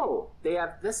you're like, whoa, they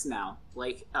have this now.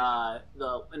 Like,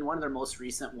 in one of their most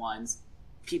recent ones,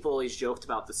 people always joked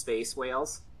about the space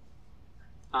whales.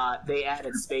 They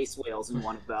added space whales in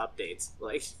one of the updates.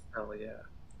 Like, oh, yeah.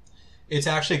 it's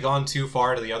actually gone too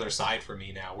far to the other side for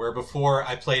me now. Where before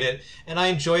I played it and I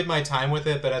enjoyed my time with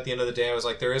it, but at the end of the day I was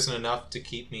like, there isn't enough to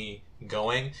keep me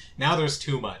going. Now there's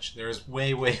too much. There's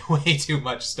way, way, way too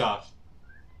much stuff.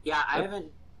 Yeah, I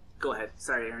haven't... Go ahead.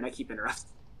 Sorry, Aaron, I keep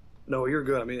interrupting. No, you're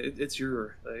good. I mean, it's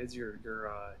your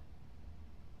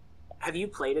Have you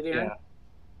played it, Aaron?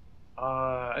 Yeah.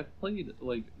 I've played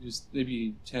like just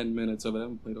maybe 10 minutes of it. I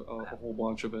haven't played a whole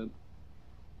bunch of it.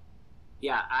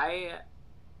 Yeah, I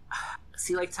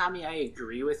see. Like Tommy, I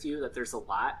agree with you that there's a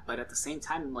lot, but at the same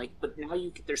time, like, but now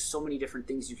there's so many different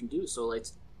things you can do. So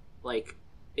it's like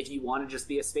if you want to just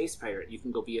be a space pirate, you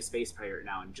can go be a space pirate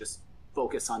now and just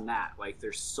focus on that. Like,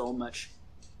 there's so much.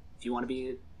 If you want to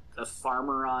be a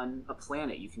farmer on a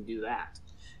planet, you can do that.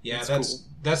 Yeah,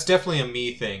 that's definitely a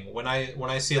me thing. When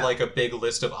I see like a big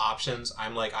list of options,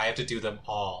 I'm like, I have to do them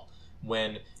all.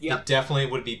 When it definitely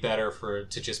would be better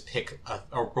to just pick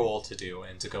a role to do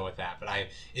and to go with that. But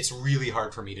it's really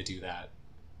hard for me to do that.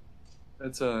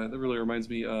 That really reminds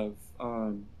me of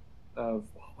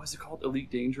what's it called? Elite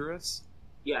Dangerous.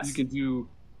 Yes. You can do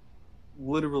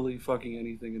literally fucking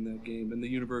anything in that game, and the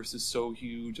universe is so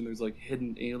huge, and there's like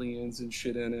hidden aliens and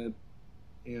shit in it,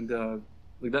 and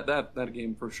like that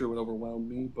game for sure would overwhelm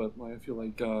me. But I feel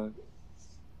like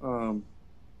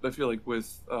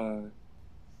with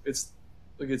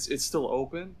it's still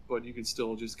open, but you can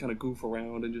still just kind of goof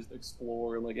around and just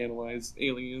explore and like analyze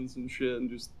aliens and shit and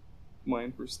just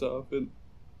mine for stuff. And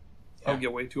I would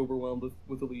get way too overwhelmed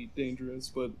with Elite Dangerous,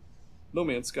 but No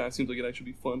Man's Sky seems like it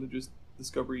actually be fun to just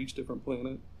discover each different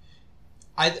planet.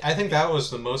 I think that was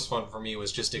the most fun for me,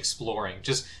 was just exploring,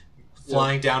 just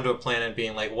flying down to a planet and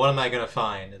being like, what am I going to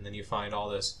find? And then you find all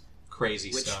this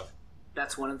crazy stuff.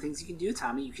 That's one of the things you can do,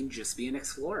 Tommy. You can just be an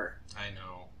explorer. I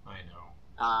know.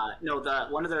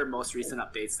 One of their most recent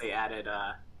updates, they added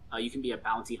you can be a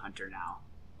bounty hunter now.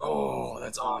 Oh,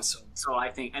 that's awesome. So I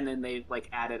think, and then they like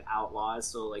added outlaws,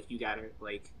 so like you gotta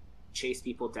like chase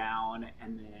people down,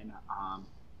 and then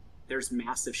there's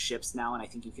massive ships now, and I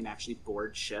think you can actually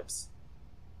board ships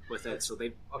with it. So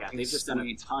they've just done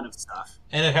a ton of stuff.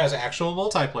 And it has actual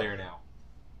multiplayer now.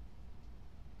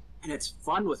 And it's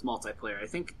fun with multiplayer. I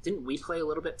think, didn't we play a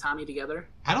little bit, Tommy, together?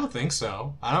 I don't think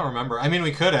so. I don't remember. I mean,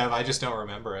 we could have. I just don't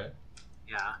remember it.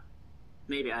 Yeah.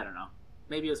 Maybe, I don't know.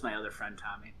 Maybe it was my other friend,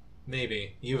 Tommy.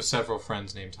 Maybe. You have several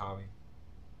friends named Tommy.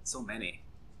 So many.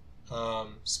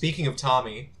 Speaking of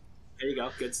Tommy... There you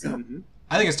go. Good stuff. Mm-hmm.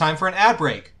 I think it's time for an ad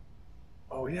break.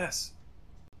 Oh, yes.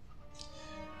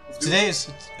 Today's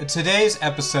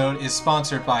episode is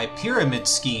sponsored by Pyramid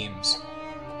Schemes.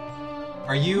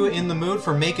 Are you in the mood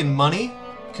for making money?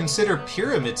 Consider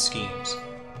Pyramid Schemes.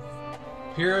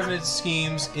 Pyramid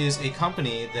Schemes is a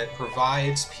company that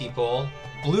provides people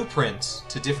blueprints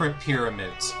to different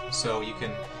pyramids. So you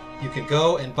can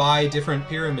go and buy different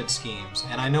pyramid schemes.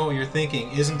 And I know what you're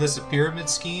thinking, isn't this a pyramid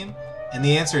scheme? And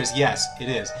the answer is yes, it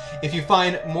is. If you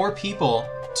find more people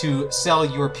to sell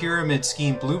your pyramid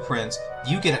scheme blueprints,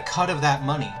 you get a cut of that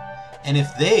money. And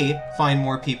if they find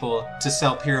more people to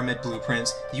sell pyramid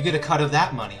blueprints, you get a cut of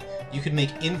that money. You could make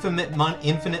infinite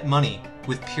money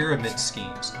with pyramid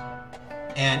schemes.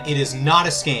 And it is not a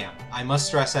scam. I must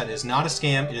stress that it is not a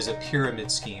scam. It is a pyramid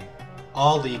scheme.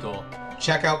 All legal.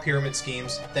 Check out Pyramid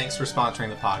Schemes. Thanks for sponsoring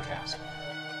the podcast.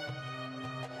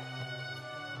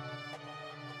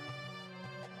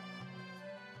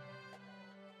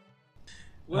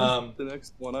 What's the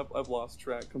next one? I've lost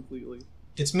track completely.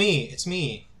 It's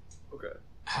me. Okay.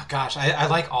 Oh, gosh, I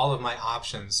like all of my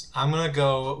options. I'm going to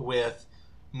go with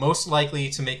most likely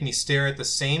to make me stare at the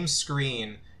same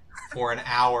screen for an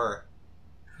hour.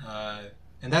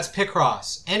 And that's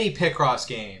Picross. Any Picross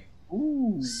game.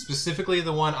 Ooh. Specifically,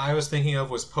 the one I was thinking of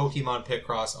was Pokemon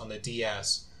Picross on the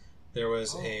DS. There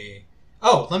was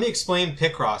let me explain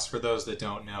Picross for those that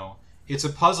don't know. It's a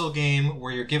puzzle game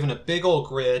where you're given a big old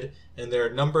grid, and there are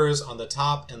numbers on the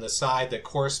top and the side that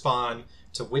correspond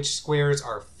to which squares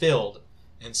are filled.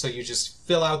 And so you just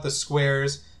fill out the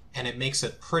squares, and it makes a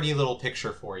pretty little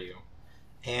picture for you.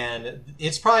 And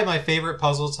it's probably my favorite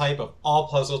puzzle type of all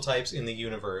puzzle types in the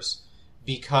universe,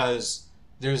 because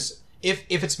if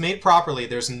it's made properly,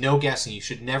 there's no guessing. You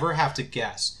should never have to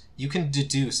guess. You can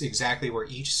deduce exactly where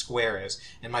each square is,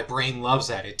 and my brain loves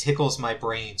that. It tickles my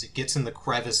brains. It gets in the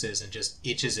crevices and just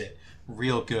itches it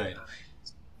real good.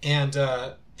 And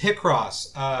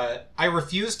Picross, I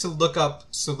refuse to look up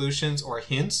solutions or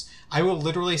hints. I will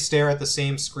literally stare at the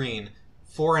same screen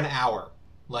for an hour.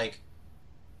 Like,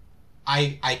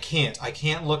 I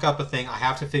can't look up a thing. I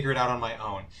have to figure it out on my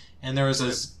own. And there was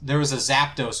a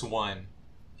Zapdos one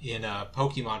in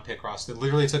Pokemon Picross that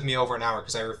literally took me over an hour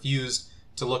because I refused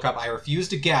to look up. I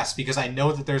refused to guess because I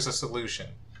know that there's a solution.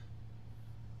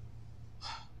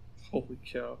 Holy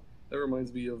cow. That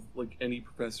reminds me of like any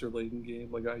Professor Layton game.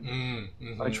 Like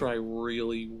I try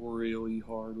really, really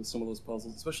hard with some of those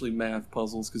puzzles, especially math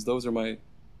puzzles, because those are my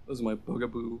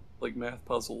bugaboo. Like math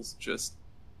puzzles just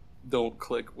don't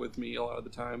click with me a lot of the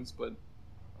times. But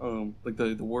like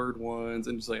the word ones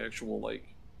and just like actual like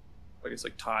I guess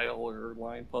like tile or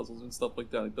line puzzles and stuff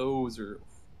like that. Like those are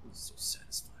so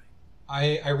satisfying.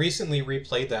 I recently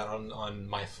replayed that on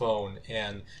my phone,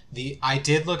 and I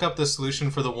did look up the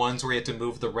solution for the ones where you had to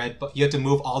move you had to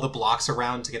move all the blocks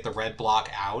around to get the red block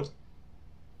out.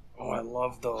 Oh, I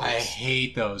love those. I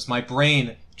hate those. My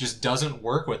brain just doesn't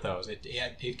work with those.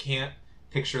 It can't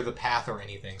picture the path or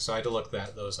anything, so I had to look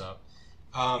those up.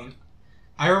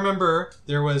 I remember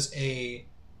there was a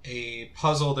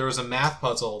puzzle. There was a math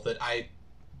puzzle that I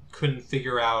couldn't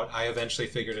figure out. I eventually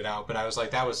figured it out, but I was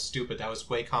like, that was stupid. That was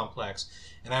way complex.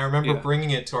 And I remember bringing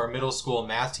it to our middle school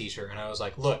math teacher, and I was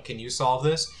like, look, can you solve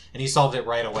this? And he solved it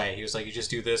right away. He was like, you just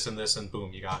do this, and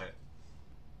boom, you got it.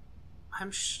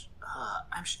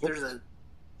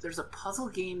 There's a puzzle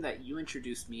game that you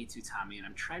introduced me to, Tommy, and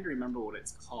I'm trying to remember what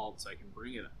it's called so I can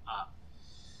bring it up.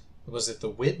 Was it The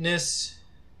Witness?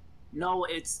 No,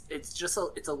 it's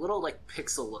a little like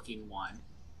pixel looking one.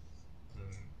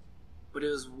 But it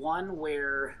was one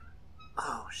where,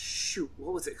 oh shoot,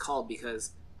 what was it called?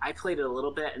 Because I played it a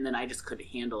little bit and then I just couldn't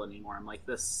handle it anymore. I'm like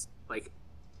this. I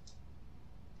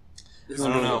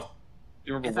don't know.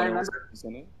 You remember what it was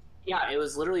in it? Yeah, it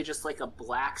was literally just like a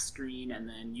black screen, and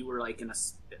then you were like and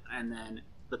then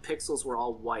the pixels were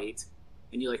all white,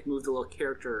 and you like moved the little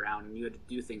character around, and you had to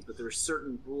do things, but there were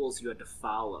certain rules you had to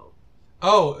follow.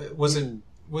 Oh, was it?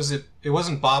 It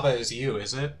wasn't Baba Is You,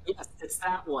 is it? Yes, it's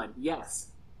that one. Yes.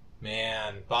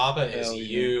 Man, Baba Is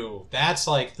You. That's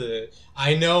like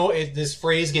I know this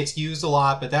phrase gets used a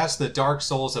lot, but that's the Dark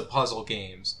Souls of puzzle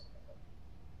games.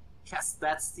 Yes,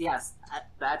 that's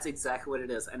exactly what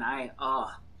it is. And I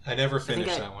never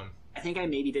finished that one. I think I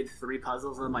maybe did 3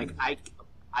 puzzles, and I'm like,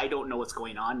 I don't know what's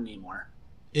going on anymore.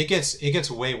 It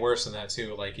gets way worse than that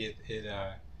too. Like it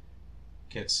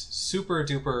gets super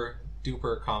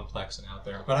duper complex and out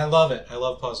there. But I love it. I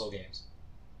love puzzle games.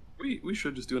 We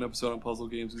should just do an episode on puzzle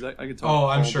games, because I could talk. Oh,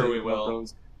 I'm sure we will.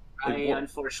 Those. I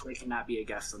unfortunately cannot be a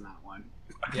guest on that one.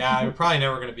 Yeah, I'm probably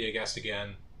never going to be a guest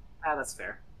again. That's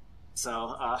fair.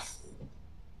 So, oh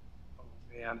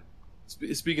man.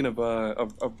 Speaking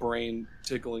of brain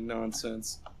tickling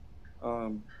nonsense, I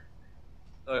mean,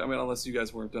 unless you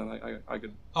guys weren't done, I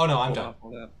could. Oh no, I'm done.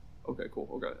 On that. Okay, cool.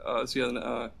 Okay. So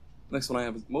yeah, next one I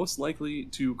have is most likely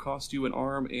to cost you an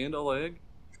arm and a leg,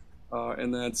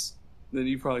 and that's. Then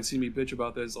you've probably seen me bitch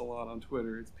about this a lot on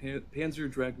Twitter. It's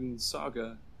Panzer Dragoon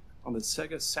Saga on the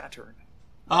Sega Saturn.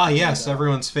 Ah, yes,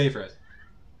 everyone's favorite.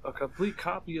 A complete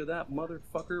copy of that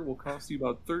motherfucker will cost you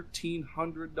about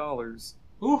 $1,300.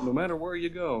 Ooh. No matter where you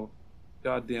go.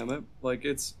 God damn it! Like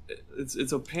it's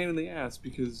a pain in the ass,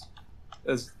 because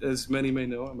as many may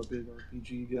know, I'm a big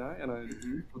RPG guy, and I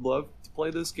would love to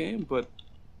play this game, but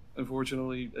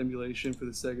unfortunately, emulation for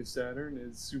the Sega Saturn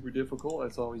is super difficult.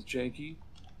 It's always janky.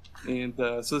 And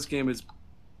so this game is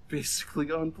basically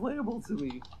unplayable to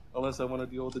me unless I want to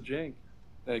deal with the jank.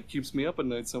 It keeps me up at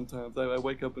night sometimes. I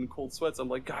wake up in cold sweats. I'm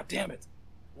like, God damn it!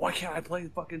 Why can't I play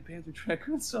fucking Panzer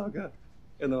Dragoon Saga?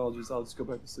 And then I'll just go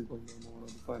back to sleep like normal and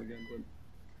I'll be fine again. But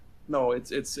no,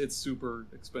 it's super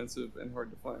expensive and hard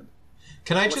to find.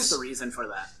 What's the reason for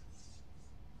that?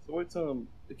 So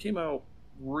it came out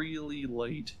really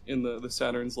late in the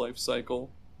Saturn's life cycle.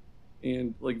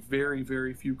 And like very,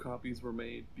 very few copies were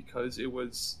made because it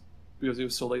was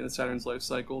so late in the Saturn's life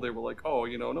cycle. They were like, oh,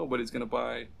 nobody's gonna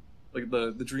buy. Like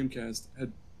the Dreamcast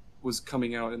was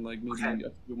coming out in like maybe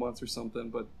a few months or something.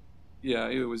 But yeah,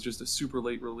 it was just a super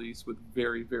late release with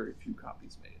very, very few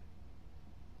copies made.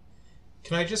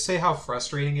 Can I just say how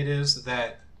frustrating it is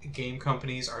that game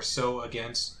companies are so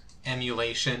against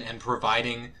emulation and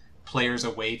providing players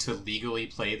a way to legally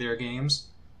play their games?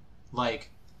 Like,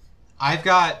 I've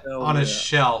got on a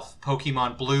shelf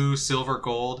Pokemon Blue, Silver,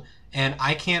 Gold, and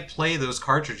I can't play those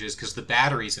cartridges because the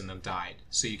batteries in them died,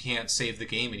 so you can't save the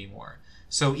game anymore.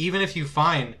 So even if you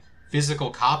find physical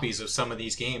copies of some of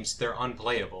these games, they're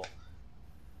unplayable.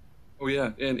 Oh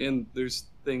yeah, and there's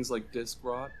things like disc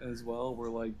rot as well, where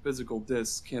like physical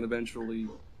discs can eventually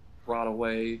rot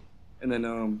away, and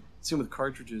then same with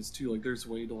cartridges too. Like there's a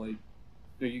way to like,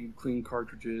 you can clean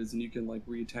cartridges and you can like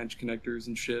reattach connectors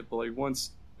and shit, but like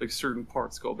once like certain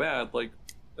parts go bad, like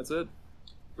that's it,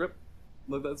 rip.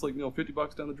 Like that's like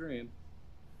 $50 down the drain.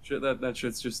 Shit, that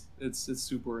shit's just it's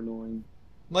super annoying.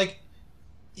 Like,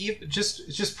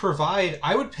 just provide.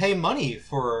 I would pay money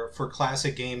for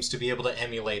classic games to be able to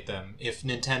emulate them. If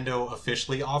Nintendo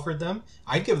officially offered them,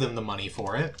 I'd give them the money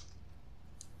for it.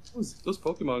 Those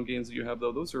Pokemon games that you have,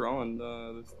 though, those are on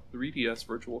the 3DS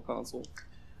Virtual Console.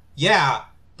 Yeah,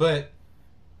 but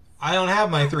I don't have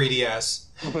my 3DS.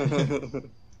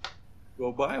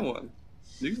 Go buy one.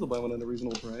 You can still buy one at a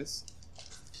reasonable price.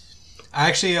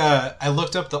 Actually, I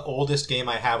looked up the oldest game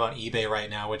I have on eBay right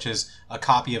now, which is a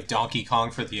copy of Donkey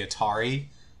Kong for the Atari.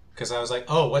 Because I was like,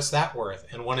 oh, what's that worth?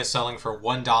 And one is selling for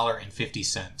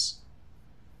 $1.50.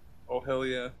 Oh, hell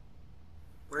yeah.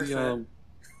 Where's that?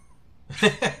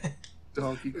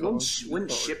 Donkey Kong.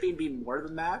 Wouldn't shipping be more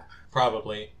than that?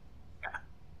 Probably. Yeah.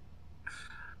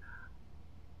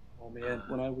 Oh man,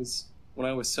 when I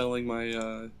was selling my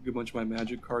a good bunch of my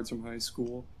Magic cards from high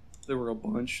school, there were a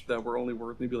bunch that were only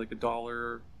worth maybe like $1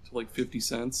 to like 50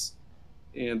 cents,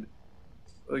 and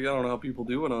like I don't know how people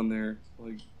do it on there.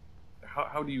 Like,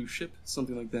 how do you ship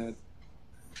something like that?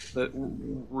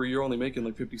 Where you're only making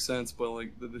like 50 cents, but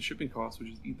like the shipping cost would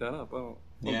just eat that up. I don't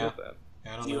get that.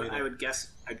 I don't know either.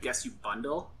 I'd guess you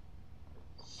bundle.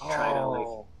 Oh. Try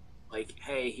to like,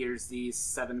 hey, here's these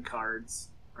 7 cards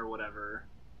or whatever.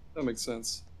 That makes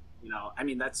sense. You know, I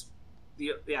mean that's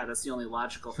the only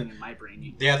logical thing in my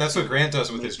brain. Yeah, that's what Grant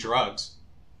does with his drugs.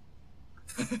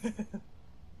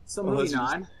 So moving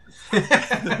on.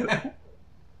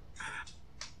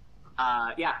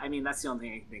 Yeah, I mean that's the only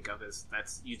thing I can think of is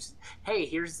that's you. Hey,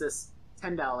 here's this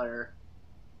 $10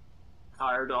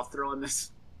 card. I'll throw in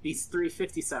these 3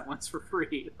 50-cent ones for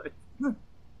free. Like,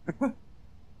 Oh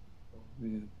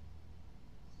man.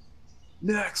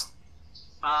 Next.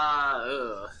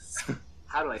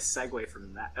 how do I segue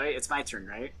from that? Wait, it's my turn,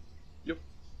 right? Yep.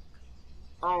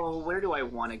 Oh, where do I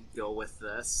want to go with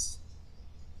this?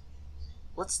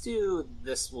 Let's do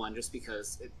this one just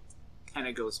because it kind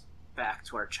of goes back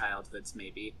to our childhoods,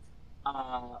 maybe.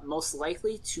 Most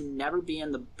likely to never be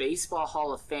in the Baseball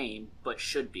Hall of Fame, but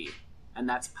should be. And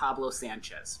that's Pablo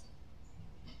Sanchez.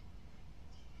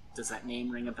 Does that name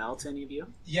ring a bell to any of you?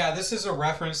 Yeah, this is a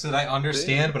reference that I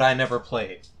understand, but I never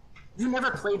played. You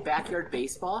never played backyard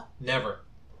baseball? Never.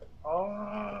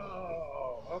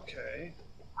 Oh, okay.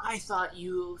 I thought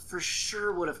you for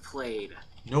sure would have played.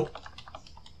 Nope.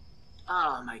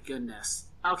 Oh my goodness.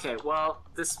 Okay, well,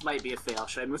 this might be a fail.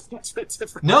 Should I move to a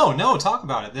different? No, talk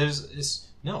about it.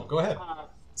 No, go ahead.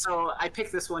 So I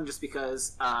picked this one just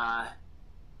because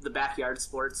the backyard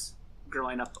sports.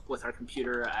 Growing up with our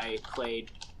computer, I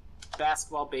played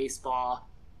basketball, baseball,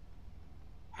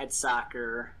 had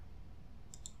soccer,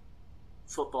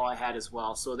 football I had as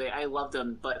well. So I loved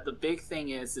them. But the big thing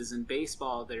is in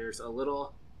baseball, there's a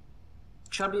little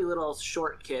chubby little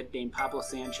short kid named Pablo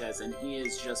Sanchez, and he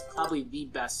is just probably the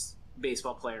best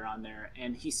baseball player on there.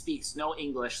 And he speaks no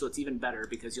English, so it's even better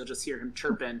because you'll just hear him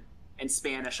chirping in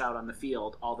Spanish out on the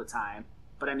field all the time.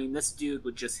 But I mean, this dude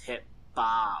would just hit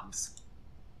bombs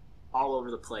all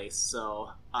over the place.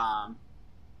 So,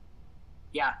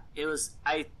 yeah, it was.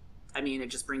 I mean, it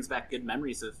just brings back good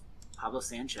memories of Pablo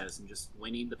Sanchez and just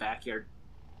winning the backyard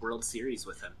World Series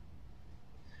with him.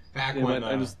 Back Yeah, when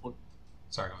man,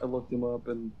 I looked him up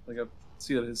and like I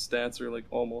see that his stats are like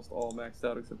almost all maxed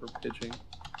out except for pitching.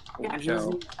 Yeah,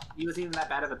 he was even that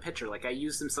bad of a pitcher. Like I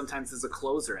used him sometimes as a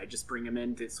closer. I just bring him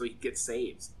in so he could get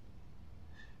saves.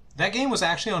 That game was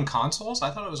actually on consoles?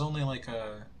 I thought it was only like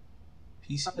a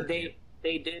PC.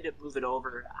 They did move it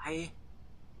over. I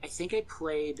think I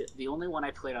played the only one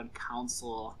I played on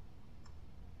console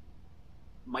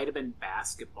might have been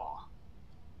basketball.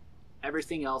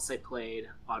 Everything else I played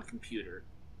on computer.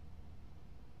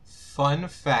 Fun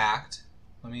fact.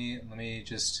 Let me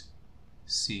just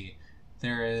see.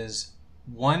 There is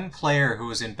one player who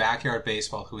was in backyard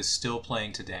baseball who is still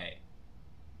playing today,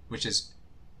 which is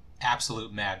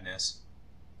absolute madness.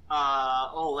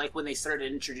 Like when they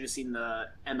started introducing the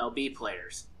MLB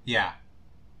players. Yeah.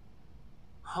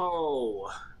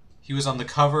 Oh. He was on the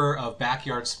cover of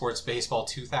Backyard Sports Baseball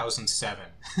 2007.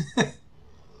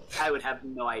 I would have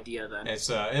no idea then. It's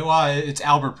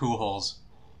Albert Pujols.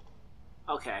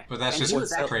 Okay. But that's just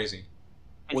crazy.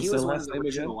 And he was one of the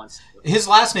original ones. His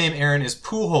last name, Aaron, is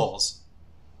Pujols.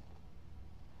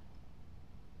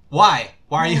 Why?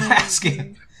 Why are you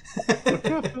asking?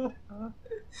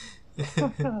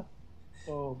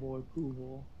 Oh boy,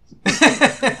 Pujol.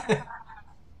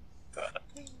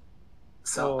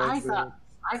 So I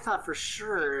thought for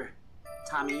sure,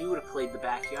 Tommy, you would have played the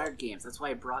backyard games. That's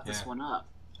why I brought this one up.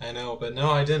 I know, but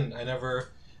no, I didn't.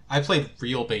 I played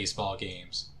real baseball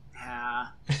games. Yeah.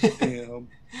 Damn.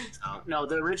 No,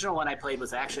 the original one I played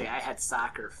was actually I had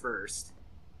soccer first,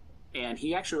 and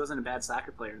he actually wasn't a bad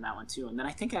soccer player in that one too. And then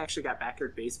I think I actually got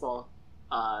backyard baseball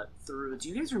through. Do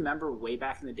you guys remember way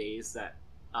back in the days that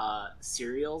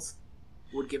cereals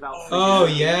would give out? Oh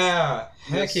yeah,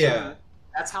 heck yeah!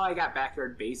 That's how I got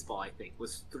backyard baseball. I think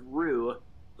was through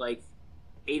like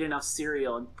ate enough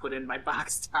cereal and put in my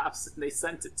box tops, and they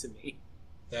sent it to me.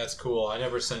 That's cool. I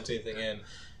never sent anything in.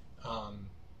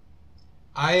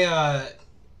 I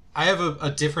have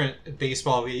a different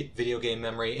baseball video game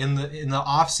memory. In the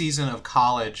off season of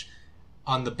college,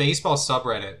 on the baseball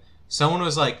subreddit, someone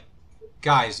was like,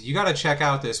 "Guys, you got to check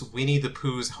out this Winnie the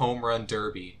Pooh's Home Run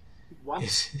Derby." What?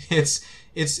 It's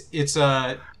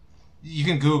you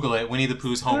can Google it, Winnie the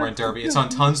Pooh's Home Run Derby. It's on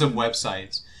tons of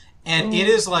websites, and it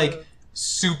is like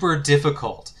super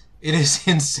difficult. It is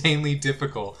insanely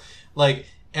difficult. Like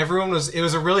it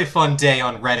was a really fun day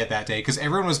on Reddit that day because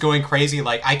everyone was going crazy.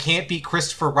 Like, I can't beat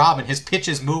Christopher Robin. His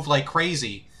pitches move like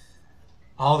crazy.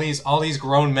 All these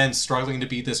grown men struggling to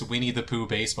beat this Winnie the Pooh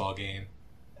baseball game.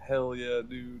 Hell yeah,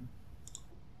 dude.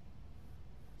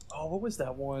 Oh, what was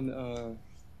that one?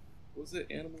 Was it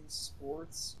Animal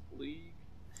Sports League?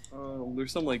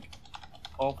 There's some like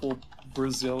awful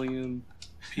Brazilian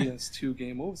PS2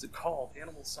 game. What was it called?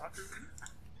 Animal Soccer League?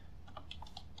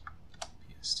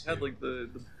 PS2. Had like the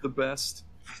best.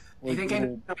 Like, I think I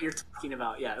know what you're talking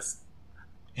about. Yes.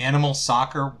 Animal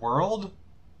Soccer World?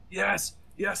 Yes,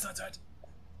 that's it.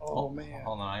 Oh man.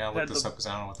 Hold on, I gotta look this up because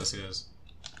I don't know what this is.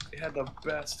 It had the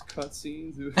best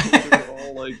cutscenes. They were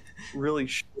all like really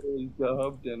shittily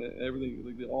dubbed, and everything.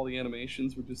 Like all the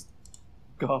animations were just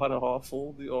god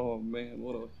awful. Oh man,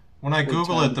 what a. When I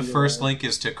Google it, the first link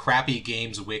is to Crappy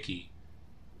Games Wiki.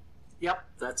 Yep,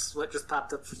 that's what just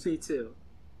popped up for me too.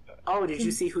 Oh, did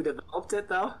you see who developed it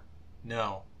though?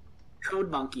 No.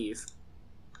 Code Monkeys.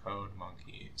 Code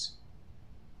Monkeys.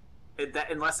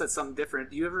 Unless that's something different.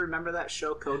 Do you ever remember that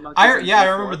show, Code Monkeys? I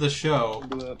remember the show.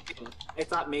 I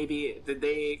thought maybe did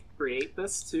they create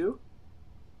this too?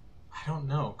 I don't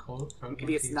know. Code maybe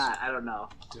Monkeys it's not. I don't know.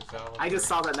 Developer. I just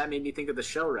saw that made me think of the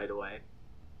show right away.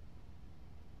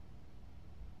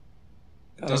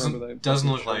 Doesn't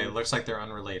look like it. It looks like they're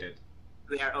unrelated.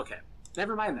 They are okay.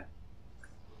 Never mind then.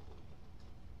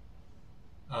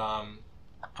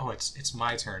 Oh, it's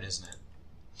my turn, isn't it?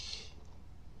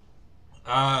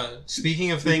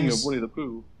 Speaking of things. Winnie the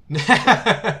Pooh.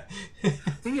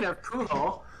 Speaking of Pooh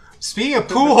Hole. Speaking of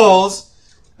Pooh Holes,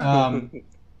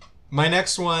 my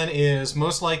next one is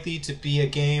most likely to be a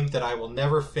game that I will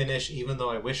never finish, even though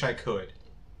I wish I could.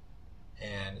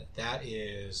 And that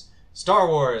is Star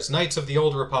Wars: Knights of the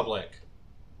Old Republic.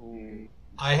 Ooh.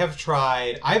 I've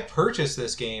purchased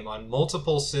this game on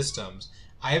multiple systems.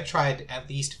 I have tried at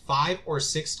least 5 or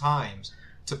 6 times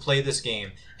to play this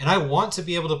game, and I want to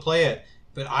be able to play it,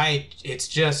 but it's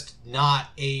just not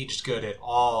aged good at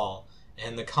all,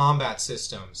 and the combat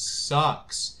system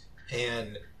sucks,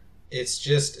 and it's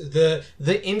just the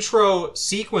intro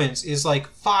sequence is like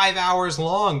 5 hours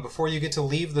long before you get to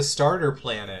leave the starter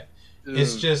planet.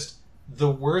 It's just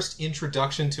the worst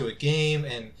introduction to a game,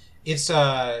 and its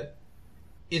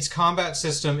combat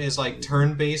system is like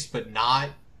turn-based but not.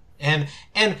 And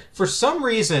for some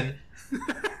reason,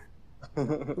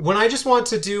 when I just want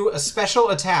to do a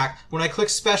special attack, when I click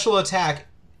special attack,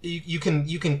 you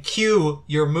can queue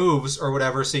your moves or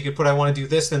whatever, so you can put I want to do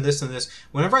this, then this, and this.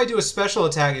 Whenever I do a special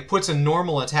attack, it puts a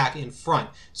normal attack in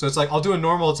front. So it's like, I'll do a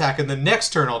normal attack, and the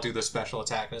next turn I'll do the special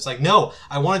attack. And it's like, no,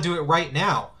 I want to do it right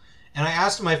now. And I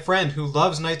asked my friend who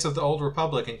loves Knights of the Old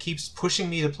Republic and keeps pushing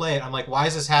me to play it. I'm like, why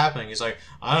is this happening? He's like,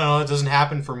 I don't know, it doesn't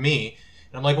happen for me.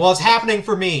 And I'm like, well, it's happening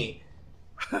for me.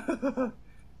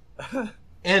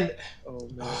 And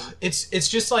it's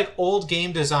just like old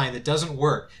game design that doesn't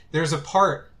work. There's a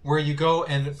part where you go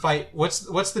and fight.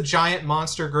 What's the giant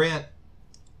monster, Grant?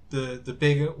 The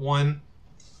big one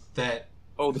that.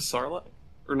 Oh, the Sarlacc?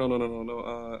 Or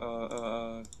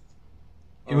no.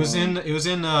 It was in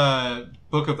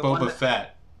Book of Boba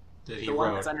Fett that he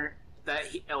wrote. That's under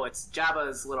it's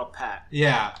Jabba's little pet.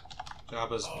 Yeah.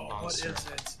 Jabba's monster. What is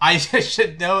it? I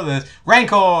should know this.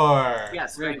 Rancor!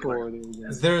 Yes, Rancor.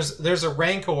 There's a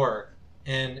Rancor,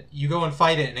 and you go and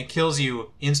fight it, and it kills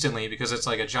you instantly because it's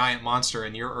like a giant monster,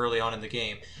 and you're early on in the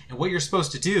game. And what you're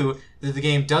supposed to do, that the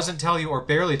game doesn't tell you or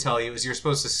barely tell you, is you're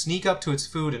supposed to sneak up to its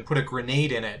food and put a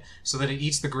grenade in it so that it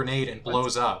eats the grenade and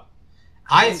blows up.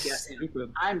 I'm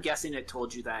guessing it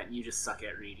told you that, and you just suck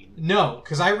at reading. No,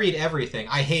 because I read everything.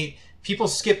 I hate... People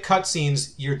skip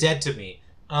cutscenes, you're dead to me.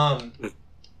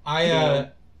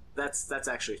 That's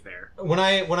actually fair. When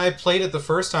I played it the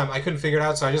first time, I couldn't figure it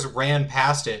out, so I just ran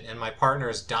past it, and my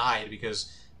partners died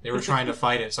because they were trying to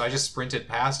fight it. So I just sprinted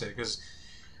past it because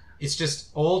It's just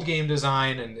old game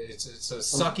design, and it's a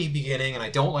sucky beginning, and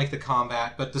I don't like the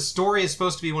combat, but the story is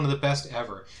supposed to be one of the best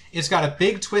ever. It's got a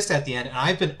big twist at the end, and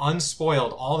I've been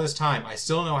unspoiled all this time. I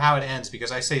still know how it ends,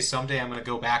 because I say someday I'm going to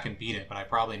go back and beat it, but I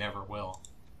probably never will.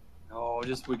 Oh,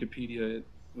 just Wikipedia it,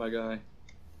 my guy.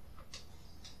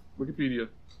 Wikipedia.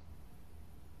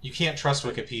 You can't trust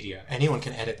Wikipedia. Anyone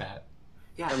can edit that.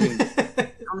 Yeah, I mean,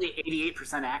 only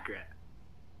 88% accurate.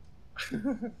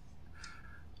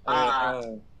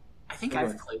 I think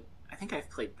I've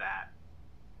played that.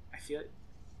 I feel,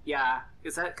 yeah.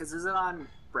 Is it on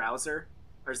browser,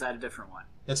 or is that a different one?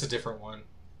 That's a different one.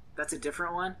 That's a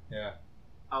different one. Yeah.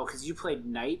 Oh, because you played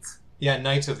Knights. Yeah,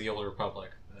 Knights of the Old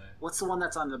Republic. What's the one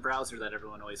that's on the browser that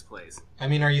everyone always plays? I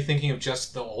mean, are you thinking of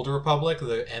just the Old Republic,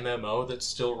 the MMO that's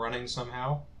still running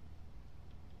somehow?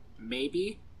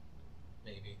 Maybe.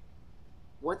 Maybe.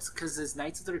 Because this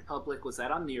Knights of the Republic, was that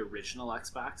on the original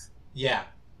Xbox? Yeah.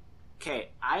 Okay,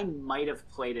 I might have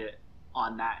played it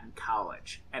on that in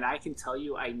college, and I can tell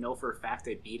you, I know for a fact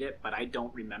I beat it, but I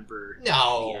don't remember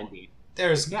the ending.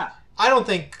 Yeah. I don't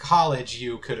think college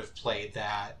you could have played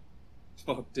that.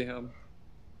 Oh, damn.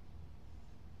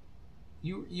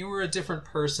 You were a different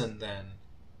person then.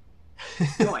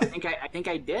 No, I think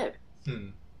I did.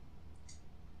 Because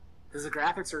the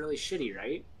graphics are really shitty,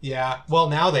 right? Yeah. Well,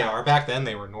 now they are. Back then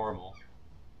they were normal.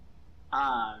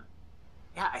 Yeah,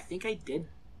 I think I did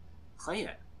play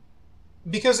it.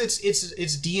 Because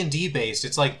it's D&D based.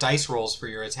 It's like dice rolls for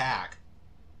your attack.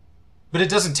 But it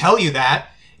doesn't tell you that.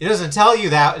 It doesn't tell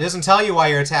you that. It doesn't tell you why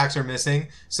your attacks are missing.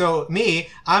 So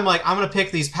I'm like, I'm going to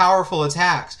pick these powerful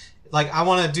attacks. Like, I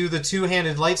want to do the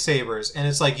two-handed lightsabers. And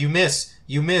it's like, you miss.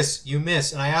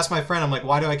 And I asked my friend, I'm like,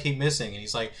 why do I keep missing? And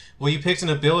he's like, well, you picked an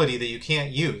ability that you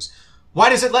can't use. Why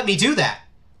does it let me do that?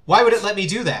 Why would it let me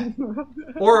do that?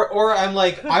 Or I'm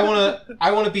like, I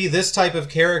want to be this type of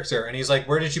character. And he's like,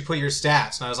 where did you put your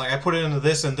stats? And I was like, I put it into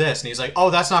this and this. And he's like, oh,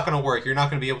 that's not going to work. You're not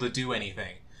going to be able to do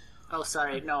anything. Oh,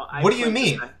 sorry. No. What do you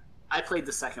mean? I played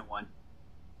the second one.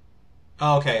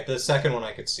 Oh, okay. The second one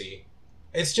I could see.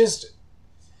 It's just...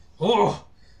 Oh,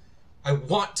 I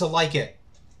want to like it.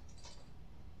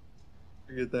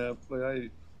 I get that.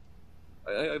 Like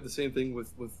I have the same thing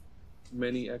with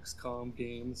many XCOM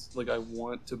games. Like, I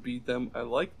want to beat them. I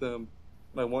like them.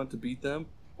 I want to beat them.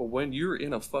 But when you're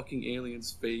in a fucking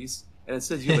alien's face and it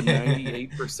says you have a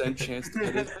 98% chance to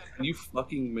hit it and you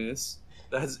fucking miss,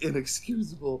 that's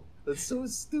inexcusable. That's so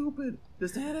stupid.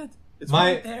 Just hit it. It's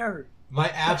right there. My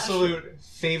absolute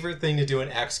favorite thing to do in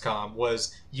XCOM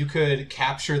was you could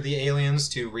capture the aliens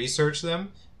to research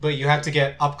them, but you have to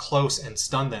get up close and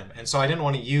stun them. And so I didn't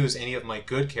want to use any of my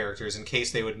good characters in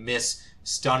case they would miss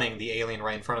stunning the alien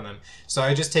right in front of them. So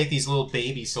I just take these little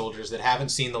baby soldiers that haven't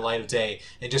seen the light of day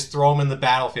and just throw them in the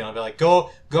battlefield and be like,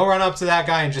 go run up to that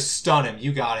guy and just stun him.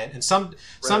 You got it. And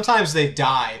sometimes they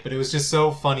die, but it was just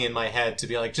so funny in my head to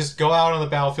be like, just go out on the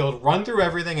battlefield, run through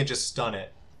everything, and just stun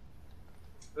it.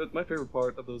 My favorite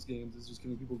part of those games is just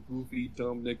giving people goofy,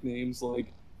 dumb nicknames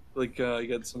like you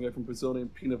got some guy from Brazil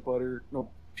named Peanut Butter, no,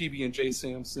 PB&J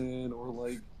Samson, or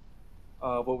like,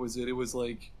 what was it? It was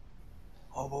like,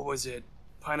 what was it?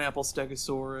 Pineapple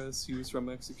Stegosaurus. He was from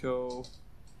Mexico.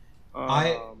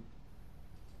 I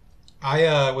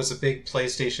was a big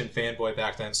PlayStation fanboy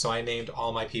back then, so I named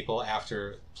all my people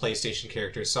after PlayStation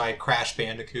characters. So I had Crash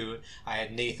Bandicoot. I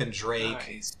had Nathan Drake.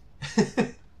 Nice.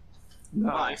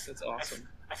 Nice. That's awesome.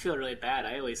 I feel really bad.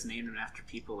 I always named them after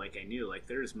people like I knew. Like,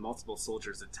 there's multiple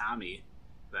soldiers of Tommy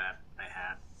that I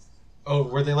had. Oh,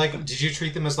 were they like? Did you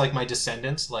treat them as like my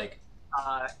descendants? Like,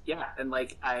 yeah, and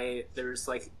like there's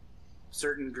like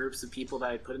certain groups of people that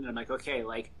I put in there. I'm like, okay,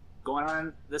 like going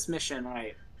on this mission,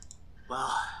 right?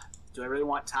 Well, do I really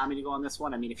want Tommy to go on this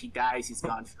one? I mean, if he dies, he's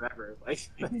gone forever. Like,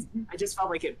 I just felt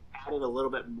like it added a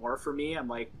little bit more for me. I'm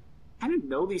like, I didn't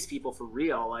know these people for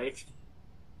real. Like,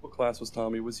 what class was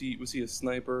Tommy? Was he a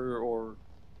sniper or?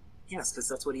 Yes, because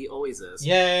that's what he always is.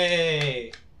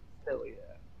 Yay! Hell yeah!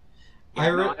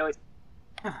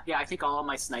 I think all of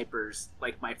my snipers,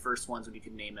 like my first ones, when you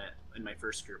could name it, in my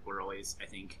first group, were always, I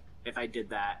think, if I did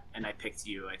that and I picked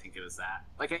you, I think it was that.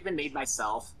 Like, I even made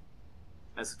myself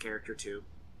as a character too.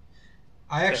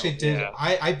 I actually did. Yeah.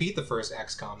 I beat the first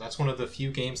XCOM. That's one of the few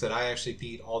games that I actually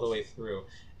beat all the way through.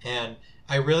 And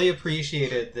I really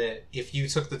appreciated that if you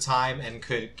took the time and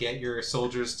could get your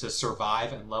soldiers to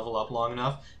survive and level up long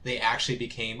enough, they actually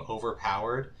became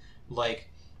overpowered. Like,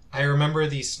 I remember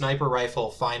the sniper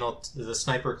rifle the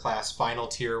sniper class final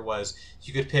tier was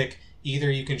you could pick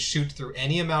either you can shoot through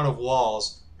any amount of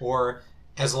walls, or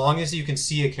as long as you can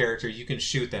see a character, you can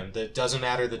shoot them. That doesn't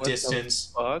matter distance.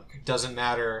 The fuck? Doesn't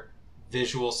matter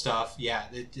visual stuff. Yeah,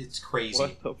 it's crazy.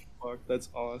 What the fuck? That's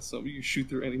awesome. You can shoot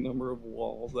through any number of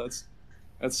walls. That's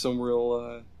some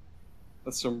real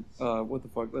that's some what the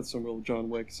fuck? That's some real John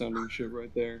Wick sounding shit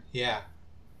right there. Yeah.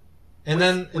 And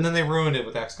then they ruined it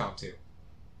with XCOM 2.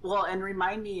 Well, and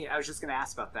remind me, I was just going to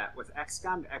ask about that. With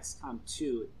XCOM to XCOM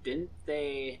 2, didn't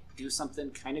they do something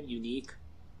kind of unique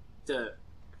to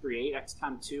create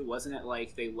XCOM 2? Wasn't it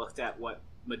like they looked at what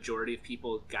majority of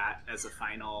people got as a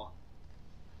final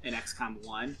in XCOM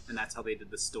 1, and that's how they did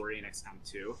the story in XCOM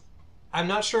 2? I'm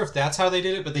not sure if that's how they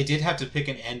did it, but they did have to pick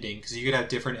an ending, because you could have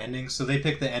different endings. So they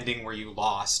picked the ending where you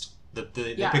lost. They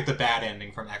picked the bad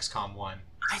ending from XCOM 1.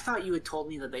 I thought you had told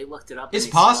me that they looked it up. It's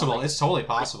possible. It's totally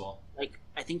possible. Like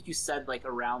I think you said like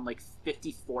around like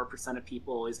 54% of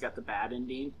people always got the bad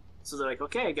ending. So they're like,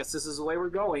 okay, I guess this is the way we're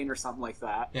going, or something like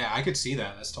that. Yeah, I could see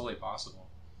that. That's totally possible.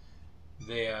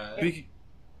 They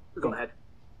Go ahead.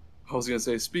 I was gonna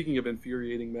say, speaking of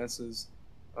infuriating messes,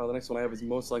 the next one I have is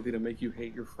most likely to make you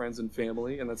hate your friends and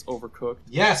family, and that's Overcooked.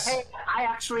 Yes. Hey, I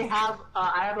actually have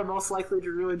a most likely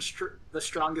to ruin the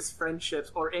strongest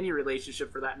friendships or any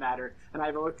relationship for that matter, and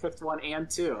I've Overcooked 1 and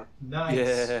 2. Nice.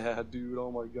 Yeah, dude. Oh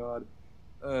my god.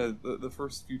 The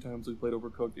first few times we played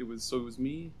Overcooked, it was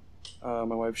me, my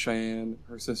wife Cheyenne,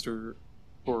 her sister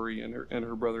Tori, and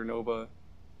her brother Nova,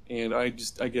 and I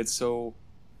get so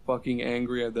fucking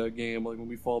angry at that game, like when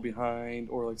we fall behind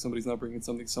or like somebody's not bringing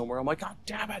something somewhere. I'm like, God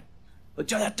damn it! Like,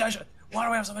 do that dishes. Why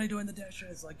do we have somebody doing the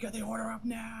dishes? Like, get the order up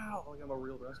now! Like, I'm a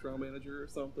real restaurant manager or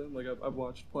something. Like, I've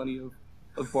watched plenty of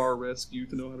Bar Rescue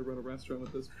to know how to run a restaurant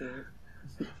at this point.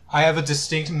 I have a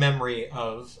distinct memory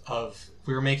of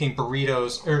we were making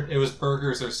burritos, or it was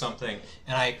burgers or something,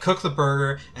 and I cooked the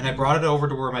burger and I brought it over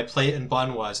to where my plate and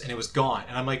bun was, and it was gone.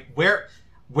 And I'm like,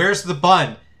 where's the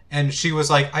bun? And she was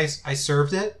like, I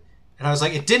served it. And I was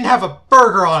like, it didn't have a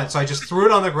burger on it. So I just threw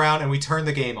it on the ground and we turned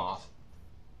the game off.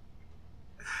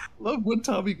 Love when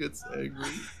Tommy gets angry.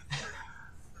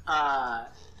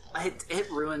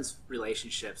 It ruins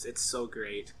relationships. It's so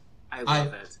great. I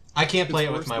love it. I can't play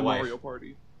it with my wife. Mario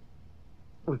Party.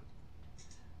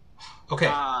 Okay.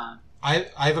 I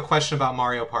have a question about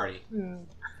Mario Party. Yeah.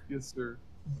 Yes, sir.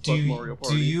 Do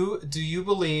you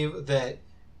believe that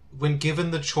when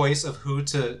given the choice of who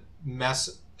to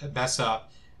mess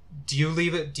up, do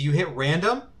you hit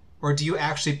random, or do you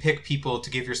actually pick people to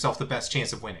give yourself the best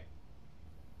chance of winning?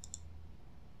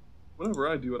 Whenever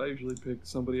I do it, I usually pick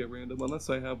somebody at random, unless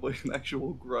I have like an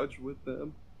actual grudge with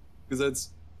them.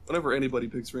 Because whenever anybody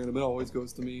picks random, it always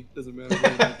goes to me. Doesn't matter.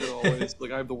 It always,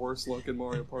 like, I have the worst luck in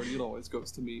Mario Party. It always goes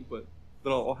to me. But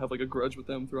then I'll have like a grudge with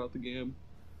them throughout the game.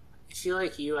 I feel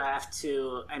like you have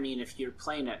to. I mean, if you're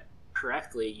playing it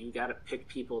correctly, you got to pick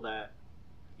people that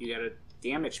you got to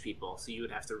damage people. So you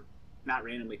would have to not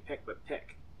randomly pick, but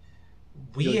pick.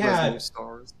 We had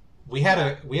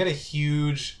a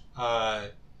huge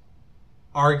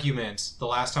argument the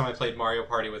last time I played Mario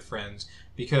Party with friends,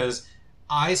 because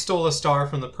I stole a star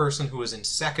from the person who was in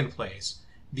second place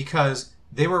because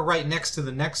they were right next to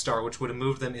the next star, which would have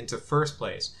moved them into first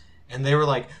place. And they were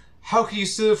like, how can you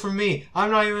steal it from me?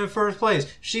 I'm not even in first place.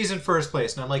 She's in first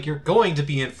place. And I'm like, you're going to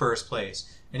be in first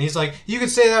place. And he's like, you could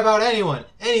say that about anyone.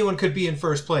 Anyone could be in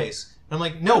first place. And I'm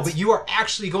like, no, but you are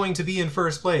actually going to be in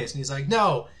first place. And he's like,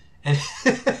 no. And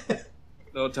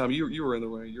no, Tom, you were in the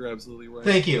right. You're absolutely right.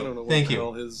 Thank you. I don't know what Thank the you.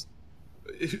 hell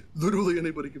literally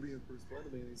anybody could be in first place. That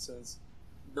doesn't make any sense.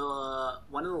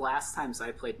 One of the last times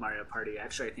I played Mario Party,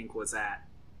 actually, I think was at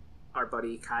our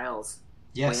buddy Kyle's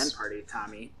LAN party,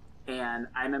 Tommy. And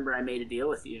I remember I made a deal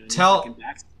with you. And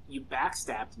you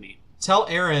backstabbed me. Tell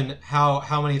Aaron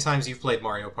how many times you've played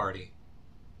Mario Party.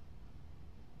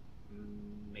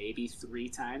 Maybe 3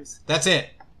 times. That's it.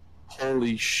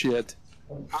 Holy shit.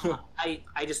 I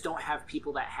just don't have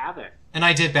people that have it. And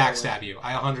I did backstab you.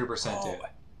 I 100% did.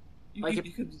 You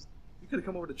could have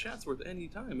come over to Chatsworth any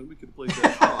time and we could have played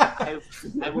that.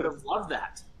 I would have loved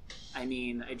that. I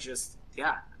mean, I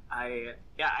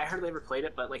hardly ever played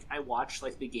it, but like I watched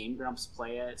like the Game Grumps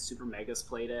play it, Super Megas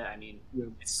played it. I mean,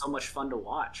 It's so much fun to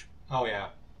watch. Oh yeah.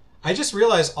 I just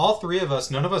realized all 3 of us,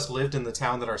 none of us lived in the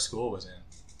town that our school was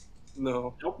in.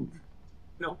 No.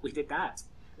 Nope, we did not.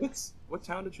 What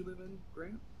town did you live in,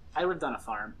 Grant? I lived on a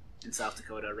farm in South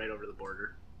Dakota, right over the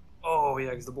border. Oh yeah,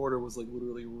 because the border was like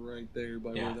literally right there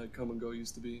by where that Come and Go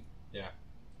used to be. Yeah,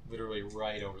 literally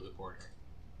right over the border.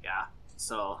 Yeah.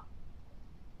 So.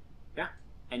 Yeah,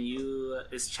 and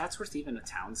is Chatsworth even a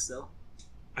town still?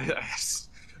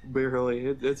 Barely.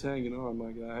 It's hanging on,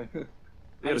 my guy.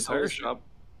 They had a tire shop.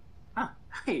 Huh,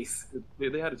 nice.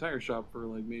 They had a tire shop for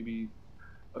like maybe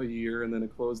a year, and then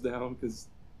it closed down because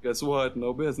guess what?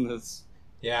 No business.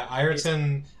 Yeah,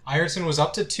 Ireton was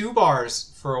up to 2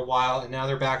 bars for a while, and now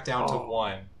they're back down to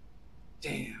 1.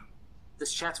 Damn.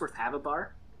 Does Chatsworth have a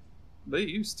bar? They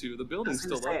used to. The building's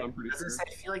still up, I'm pretty sure.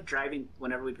 I feel like driving,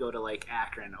 whenever we'd go to, like,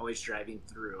 Akron, always driving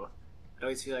through, I'd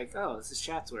always feel like, oh, this is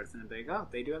Chatsworth. And I'd be like, oh,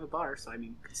 they do have a bar, so, I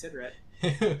mean, consider it.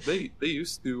 They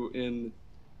used to in,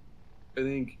 I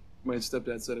think my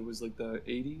stepdad said it was, like, the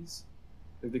 80s.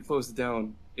 Like, they closed it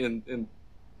down in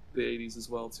the 80s as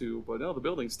well, too. But no, the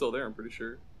building's still there, I'm pretty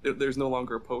sure. There's no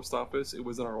longer a post office. It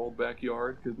was in our old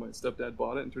backyard because my stepdad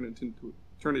bought it and turned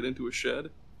it into a shed.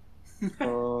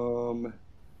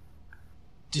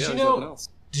 Did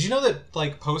you know that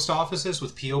like post offices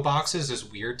with PO boxes is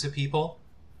weird to people?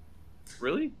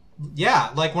 Really? Yeah,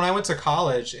 like when I went to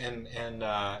college and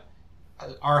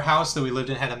our house that we lived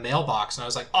in had a mailbox, and I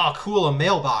was like, "Oh, cool, a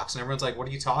mailbox!" And everyone's like, "What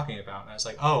are you talking about?" And I was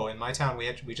like, "Oh, in my town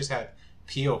we just had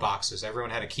PO boxes.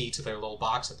 Everyone had a key to their little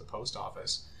box at the post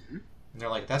office." Mm-hmm. And they're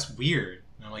like, "That's weird."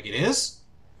 And I'm like, "It is?"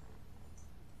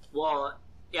 Well,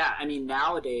 yeah. I mean,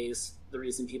 nowadays, the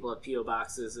reason people have P.O.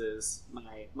 boxes is,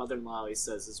 my mother-in-law always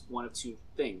says, is one of two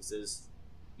things. Is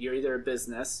you're either a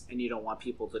business and you don't want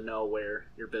people to know where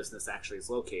your business actually is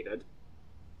located,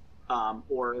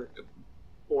 or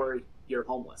you're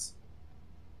homeless.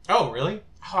 Oh, really?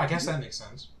 Oh, I guess that makes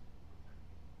sense.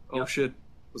 Oh, yep. Shit.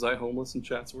 Was I homeless in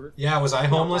Chatsworth? Yeah, was I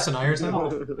homeless in Ireton? No,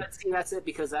 but see, that's it,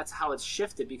 because that's how it's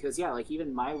shifted. Because, yeah, like,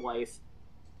 even my wife,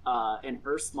 in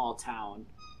her small town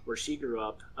where she grew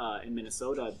up in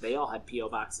Minnesota, they all had P.O.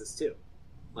 boxes too,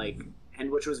 like,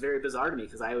 and which was very bizarre to me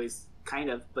because I always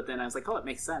but then I was like, oh, it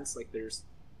makes sense. Like,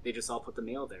 they just all put the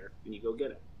mail there and you go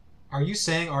get it. Are you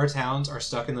saying our towns are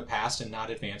stuck in the past and not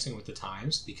advancing with the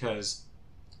times? Because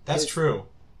that's true.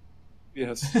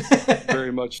 Yes,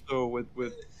 very much so. With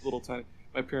little tiny,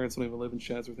 my parents don't even live in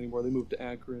Chatsworth anymore. They moved to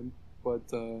Akron, but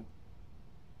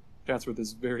Chatsworth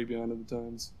is very behind the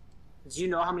times. Do you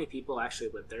know how many people actually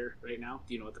live there right now?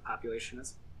 Do you know what the population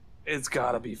is? It's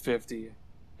gotta be 50.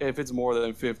 If it's more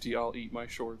than 50, I'll eat my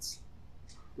shorts.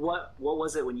 What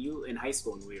was it when you in high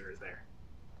school when we were there?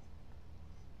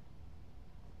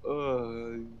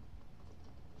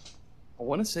 I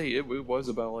want to say it was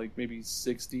about like maybe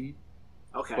 60.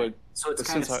 Okay, but so it's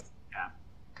kind of yeah.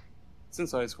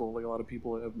 Since high school, like a lot of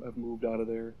people have moved out of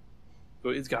there, so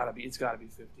it's gotta be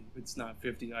 50. If it's not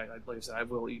 50, like I said, I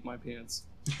will eat my pants.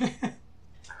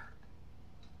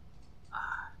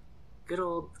 Good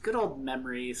old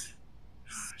memories.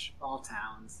 Small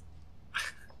towns.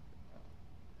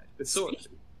 It's so.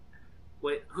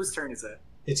 Wait, whose turn is it?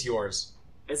 It's yours.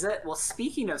 Is it? Well,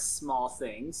 speaking of small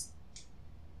things,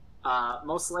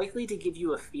 most likely to give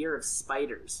you a fear of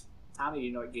spiders. Tommy, do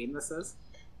you know what game this is?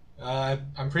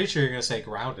 I'm pretty sure you're gonna say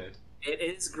Grounded. It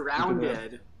is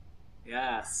Grounded.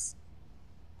 Yes.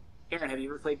 Aaron, have you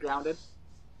ever played Grounded?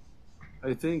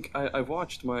 I think I've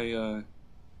watched my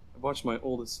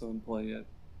oldest son play it,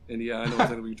 and yeah, I know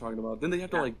exactly what you're talking about. Then they have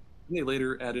to they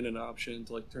later add in an option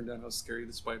to like turn down how scary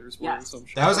the spiders were. Yes. So I'm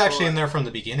sure. That was actually in there from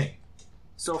the beginning.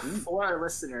 So for our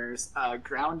listeners,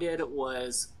 Grounded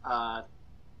was I'm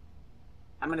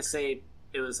gonna say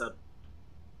it was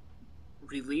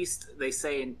released. They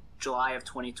say in July of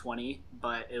 2020,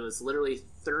 but it was literally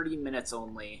 30 minutes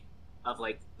only of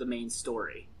like the main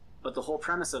story. But the whole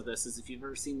premise of this is, if you've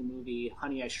ever seen the movie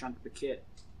Honey, I Shrunk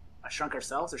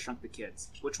Ourselves or Shrunk the Kids?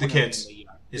 Which one? The kids.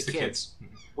 It's the kids.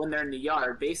 When they're in the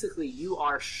yard, basically you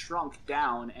are shrunk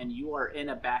down and you are in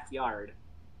a backyard.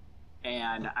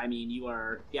 And I mean,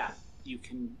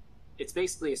 it's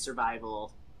basically a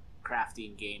survival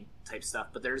crafting game type stuff,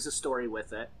 but there's a story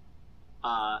with it.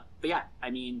 But yeah, I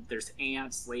mean, there's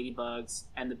ants, ladybugs,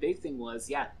 and the big thing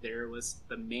was, there was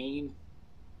the main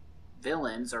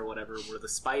villains or whatever were the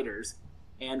spiders,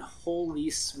 and holy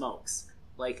smokes,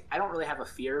 like, I don't really have a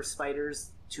fear of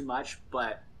spiders too much,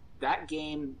 but that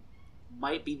game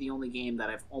might be the only game that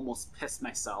I've almost pissed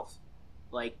myself,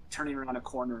 like turning around a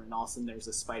corner and all of a sudden there's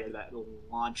a spider that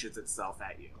launches itself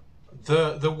at you.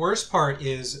 The worst part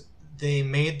is they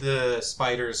made the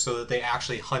spiders so that they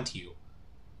actually hunt you.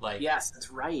 Like, yes, that's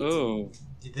right. Oh.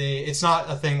 It's not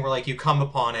a thing where like you come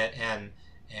upon it and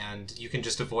you can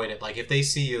just avoid it. Like, if they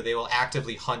see you, they will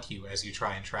actively hunt you as you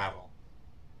try and travel.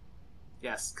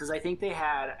 Yes, because I think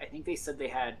they said they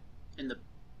had, in the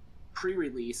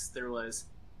pre-release, there was,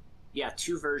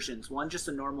 two versions. One, just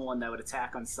a normal one that would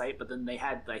attack on sight, but then they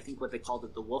had, I think what they called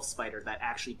it, the wolf spider that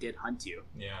actually did hunt you.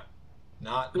 Yeah.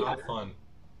 Not fun.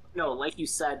 No, like you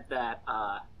said, that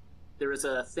there was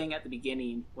a thing at the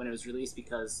beginning when it was released,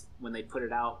 because when they put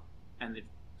it out and they're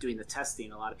doing the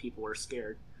testing, a lot of people were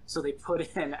scared. So they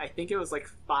put in, I think it was like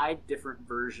 5 different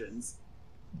versions.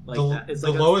 Like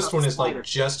the lowest one is like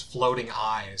just floating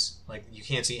eyes. Like, you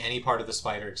can't see any part of the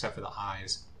spider except for the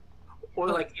eyes. Or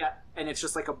like, yeah, and it's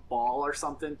just like a ball or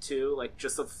something too, like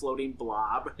just a floating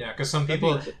blob. Yeah, because some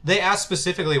people, they asked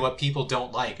specifically what people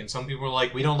don't like, and some people were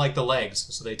like, we don't like the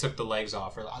legs, so they took the legs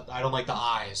off, or I don't like the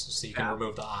eyes, so you can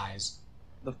remove the eyes.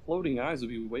 The floating eyes would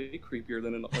be way creepier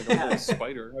than like a whole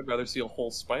spider. I'd rather see a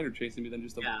whole spider chasing me than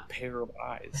just a pair of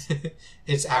eyes.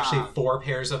 It's actually 4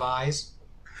 pairs of eyes.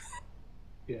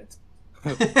 Yeah.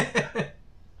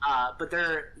 But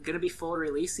they're going to be full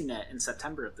releasing it in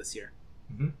September of this year.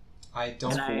 Mm-hmm. I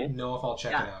don't know if I'll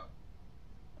check it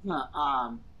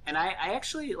out. And I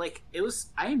actually, like,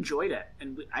 I enjoyed it.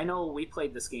 And I know we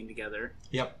played this game together.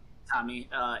 Yep. Tommy,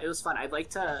 it was fun. I'd like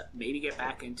to maybe get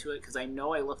back into it because I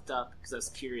know I looked up because I was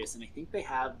curious, and I think they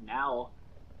have now,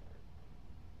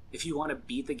 if you want to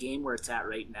beat the game where it's at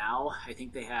right now, I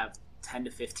think they have 10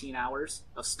 to 15 hours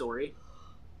of story.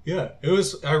 Yeah,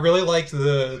 I really liked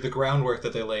the groundwork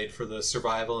that they laid for the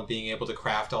survival and being able to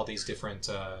craft all these different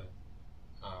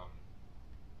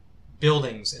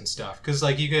buildings and stuff. Because,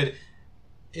 like,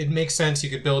 it makes sense you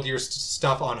could build your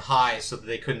stuff on high so that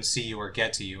they couldn't see you or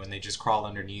get to you, and they just crawl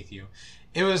underneath you.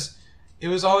 It was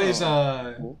always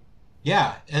cool.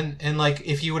 Yeah, and like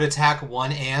if you would attack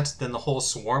one ant, then the whole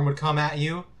swarm would come at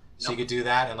you. So you could do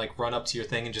that and like run up to your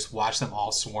thing and just watch them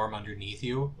all swarm underneath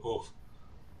you. Oof.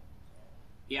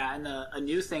 Yeah, and a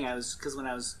new thing because when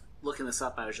I was looking this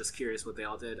up, I was just curious what they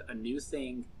all did. A new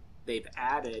thing they've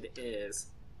added is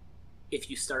if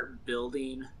you start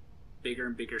building bigger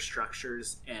and bigger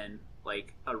structures in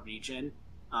like a region,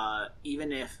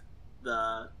 even if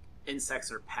the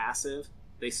insects are passive,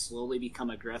 they slowly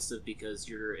become aggressive because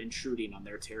you're intruding on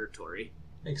their territory.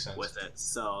 Makes sense with it.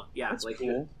 So yeah, that's like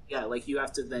cool. Yeah, like you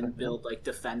have to then build like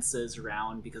defenses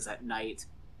around because at night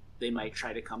they might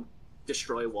try to come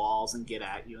destroy walls and get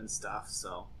at you and stuff.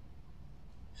 So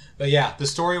but yeah, the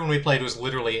story when we played was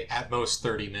literally at most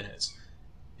 30 minutes.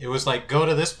 It was like, go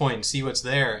to this point and see what's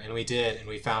there, and we did, and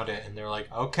we found it, and they're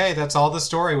like, okay, that's all the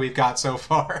story we've got so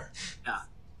far. Yeah.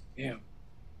 Yeah.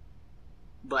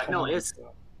 But no, it's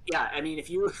yeah, I mean,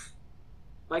 if you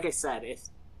like I said, if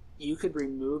you could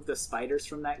remove the spiders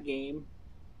from that game,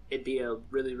 it'd be a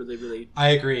really, really, really I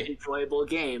agree. enjoyable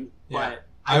game. Yeah. But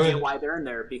I get why they're in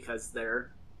there because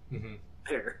they're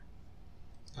there.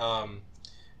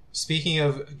 Speaking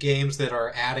of games that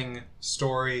are adding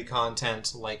story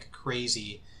content like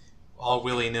crazy, all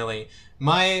willy-nilly,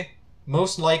 my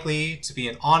most likely to be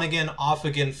an on-again,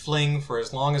 off-again fling for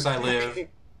as long as I live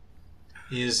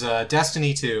is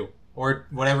Destiny 2, or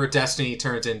whatever Destiny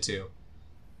turns into.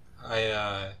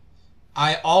 I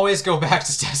always go back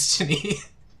to Destiny,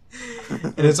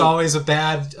 and it's always a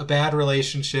bad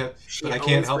relationship, but I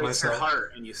can't help myself. Her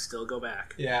heart, and you still go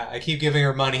back. Yeah, I keep giving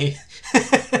her money.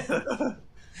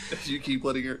 You keep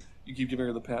giving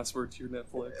her the password to your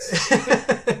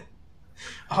Netflix.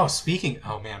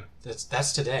 Oh man,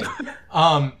 that's today.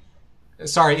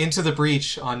 Sorry, Into the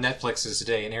Breach on Netflix is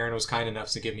today, and Aaron was kind enough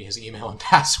to give me his email and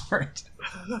password.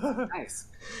 Nice.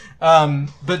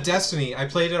 But Destiny, I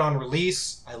played it on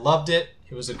release. I loved it.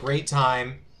 It was a great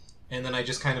time. And then I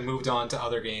just kind of moved on to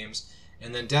other games.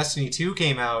 And then Destiny 2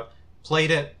 came out,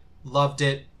 played it, loved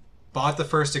it, bought the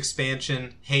first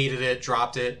expansion, hated it,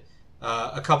 dropped it.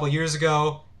 A couple years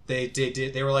ago,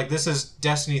 they were like, this is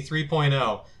Destiny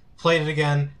 3.0. Played it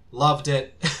again, loved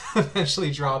it, eventually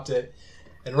dropped it.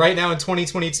 And right now in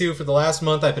 2022, for the last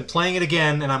month, I've been playing it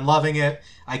again, and I'm loving it.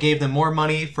 I gave them more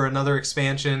money for another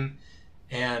expansion,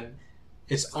 and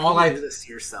it's all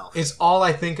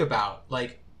I think about.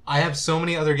 Like, I have so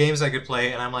many other games I could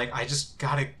play, and I'm like, I just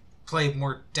gotta play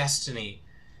more Destiny.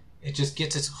 It just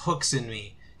gets its hooks in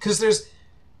me. Because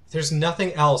there's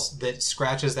nothing else that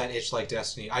scratches that itch like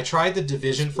Destiny. I tried the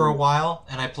Division for a while,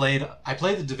 and I played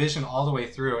the Division all the way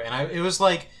through, and it was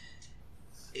like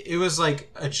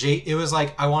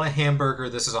I want a hamburger.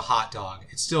 This is a hot dog.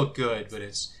 It's still good, but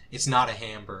it's not a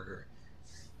hamburger.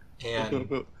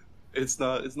 And it's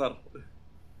not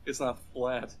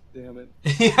flat. Damn it.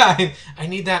 Yeah, I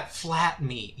need that flat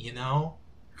meat,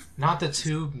 not the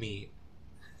tube meat.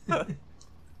 I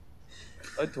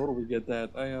totally get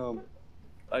that.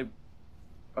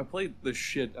 I played the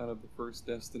shit out of the first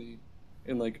Destiny,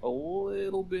 and like a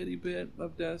little bitty bit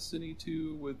of Destiny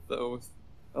 2 with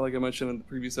like I mentioned in the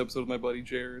previous episode with my buddy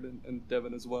Jared and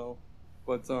Devin as well.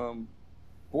 But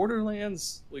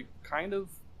Borderlands like kind of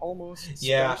almost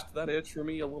scratched that itch for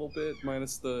me a little bit,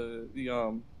 minus the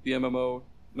MMO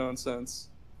nonsense.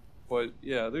 But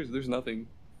yeah, there's nothing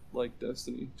like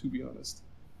Destiny, to be honest.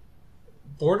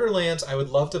 Borderlands I would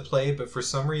love to play, but for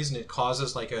some reason it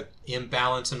causes like an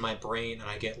imbalance in my brain and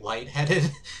I get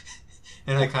lightheaded.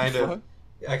 And I kind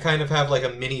of have like a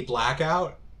mini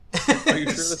blackout. Are you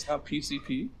sure that's not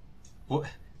PCP? What?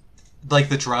 Like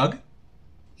the drug?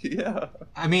 Yeah.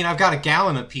 I mean, I've got a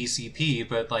gallon of PCP,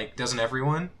 but like, doesn't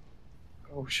everyone?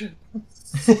 Oh shit.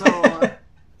 So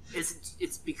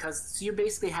it's because so you're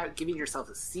basically giving yourself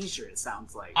a seizure. It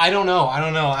sounds like. I don't know.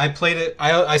 I played it.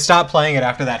 I stopped playing it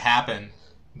after that happened.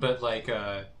 But like,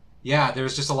 yeah,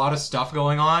 there's just a lot of stuff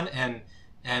going on,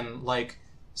 and like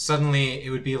suddenly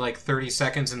it would be like 30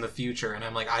 seconds in the future, and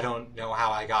I'm like, I don't know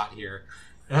how I got here.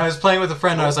 And I was playing with a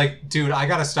friend, and I was like, dude, I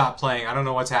gotta stop playing. I don't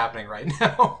know what's happening right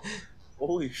now.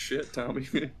 Holy shit, Tommy.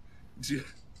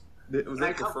 Was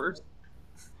that the first?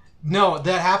 No,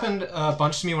 that happened a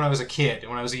bunch to me when I was a kid.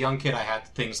 When I was a young kid, I had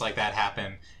things like that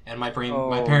happen, and my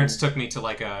parents took me to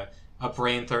like a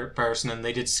brain person, and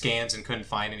they did scans and couldn't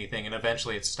find anything, and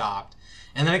eventually it stopped.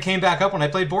 And then it came back up when I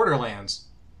played Borderlands.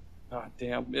 Ah,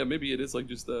 damn. Yeah, maybe it is like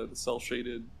just the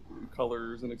cel-shaded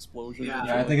colors and explosions.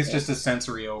 Yeah, I think it's just a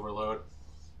sensory overload.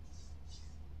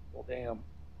 Well, damn.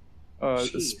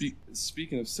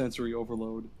 Speaking of sensory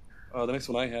overload, the next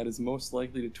one I had is most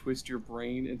likely to twist your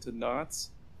brain into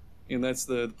knots, and that's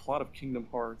the plot of Kingdom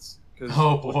Hearts.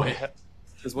 Oh boy!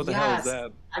 Because what the hell is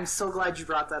that? I'm so glad you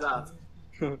brought that up.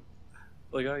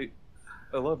 Like I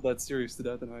loved that series to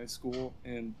death in high school,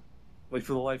 and like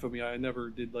for the life of me, I never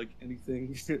did like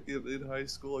anything in high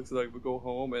school except I would go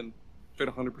home and try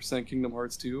 100% Kingdom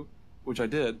Hearts 2, which I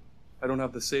did. I don't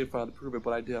have the save file to prove it,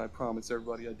 but I did. I promise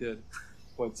everybody I did.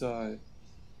 But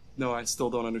no, I still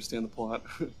don't understand the plot.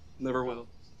 Never will.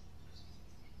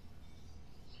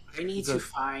 I need to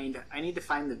find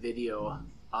the video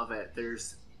of it.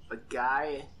 There's a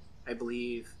guy, I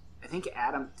think didn't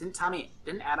Adam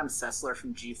Sessler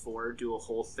from G4 do a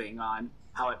whole thing on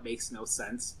how it makes no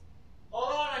sense?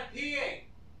 Hold on, I'm peeing.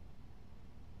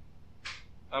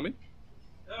 Tommy?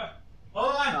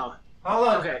 Hold on. No. Hold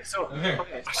on. Okay, so okay.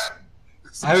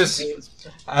 I was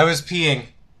peeing.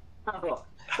 Oh.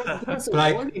 That's a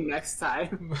But warning next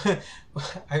time.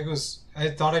 I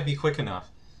thought I'd be quick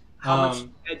enough. How much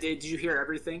did you hear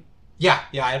everything? Yeah,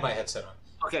 I had my headset on.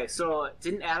 Okay, so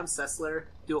didn't Adam Sessler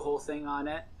do a whole thing on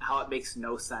it? How it makes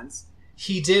no sense?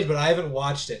 He did, but I haven't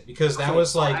watched it because that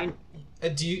was like.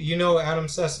 Do you know Adam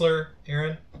Sessler,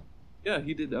 Aaron? Yeah,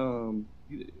 he did. What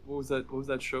was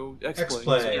that show?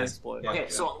 X-Play. X-Play. Okay,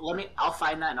 so I'll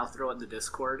find that and I'll throw it in the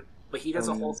Discord. But he does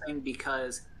a whole thing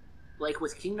because, like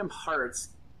with Kingdom Hearts,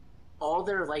 all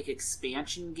their like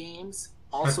expansion games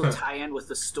also tie in with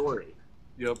the story.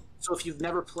 Yep. So if you've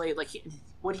never played, like,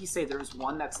 what did he say? There's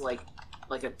one that's like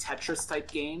a Tetris type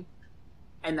game,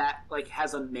 and that like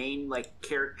has a main like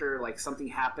character, like something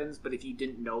happens, but if you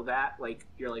didn't know that, like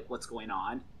you're like, what's going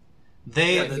on?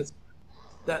 That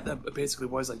basically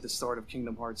was like the start of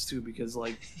Kingdom Hearts 2, because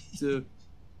like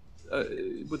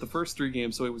with the first 3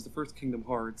 games, so it was the first Kingdom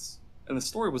Hearts, and the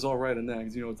story was all right in that,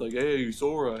 because it's like, hey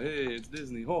Sora, hey it's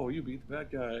Disney, oh you beat the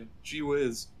bad guy, gee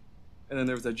whiz, and then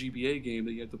there was that GBA game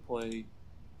that you had to play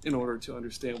in order to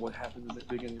understand what happened in the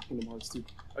beginning of Kingdom Hearts 2.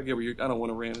 I get where I don't want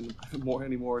to rant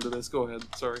any more into this. Go ahead.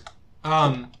 Sorry.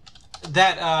 I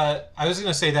was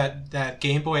gonna say that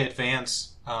Game Boy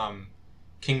Advance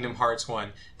Kingdom Hearts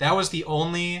one, that was the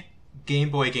only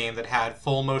Game Boy game that had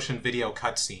full motion video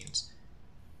cutscenes.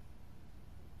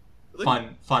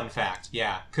 Really? Fun fact,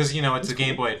 yeah, because it's a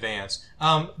Game Boy Advance.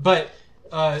 But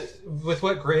with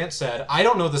what Grant said, I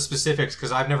don't know the specifics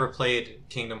because I've never played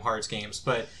Kingdom Hearts games,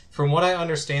 but from what I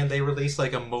understand, they released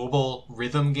like a mobile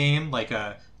rhythm game, like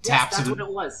a tap to the... That's what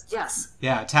it was. Yes.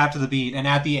 Yeah, tap to the beat, and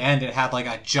at the end, it had like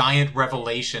a giant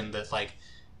revelation that like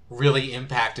really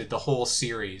impacted the whole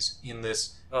series in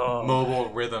this mobile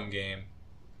rhythm game.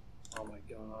 Oh my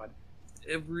god!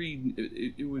 The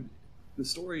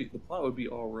plot would be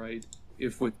all right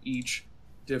if with each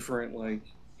different I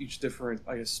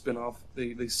guess spin-off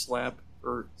they slap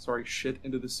shit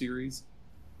into the series.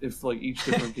 If like each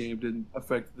different game didn't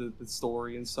affect the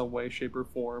story in some way, shape, or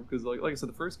form, because like I said,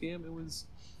 the first game it was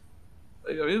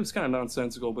kind of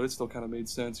nonsensical, but it still kind of made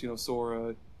sense.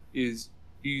 Sora he's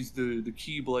the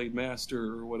Keyblade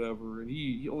master or whatever, and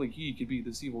he only could be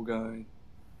this evil guy.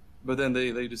 But then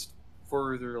they just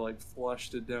further like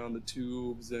flushed it down the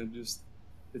tubes, and just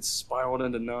it spiraled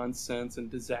into nonsense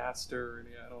and disaster. And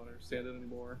I don't understand it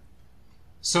anymore.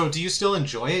 So, do you still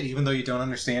enjoy it, even though you don't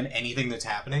understand anything that's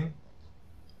happening?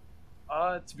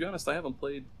 To be honest, I haven't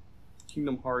played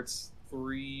Kingdom Hearts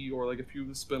 3 or like a few of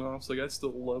the spin-offs. Like I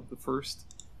still love the first,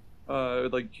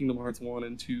 like Kingdom Hearts 1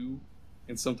 and 2,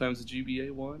 and sometimes the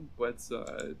GBA 1. But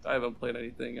I haven't played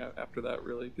anything after that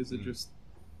really, because it just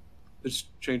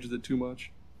changes it too much.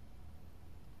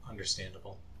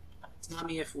 Understandable.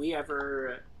 Tommy, if we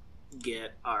ever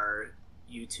get our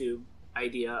YouTube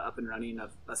idea up and running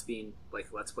of us being like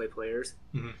Let's Play players,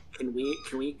 Mm-hmm.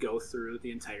 can we go through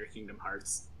the entire Kingdom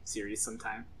Hearts series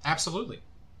sometime? Absolutely.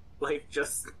 Like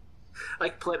just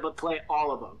like play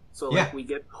all of them. So like Yeah. we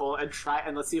get whole and try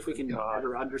and let's see if we can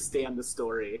better understand the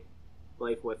story,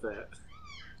 like with it.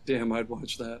 Damn, I'd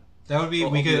watch that. That would be.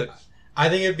 Well, we could. I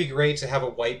think it'd be great to have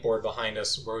a whiteboard behind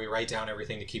us where we write down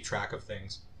everything to keep track of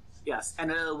things. Yes,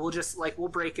 and we'll just like we'll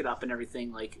break it up and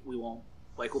everything. Like we won't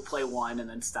like we'll play one and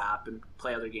then stop and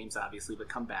play other games, obviously, but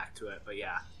come back to it. But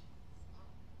yeah,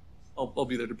 I'll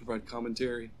be there to provide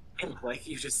commentary. and, like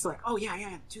you just like oh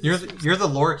yeah. You're the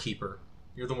lore keeper.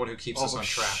 You're the one who keeps us on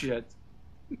track. Shit.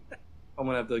 I'm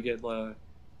gonna have to get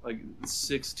like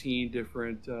 16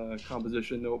 different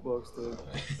composition notebooks to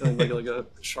and like a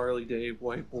Charlie Dave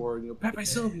whiteboard. You know, Pepe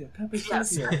Sylvia.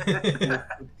 Yes.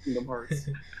 Kingdom Hearts.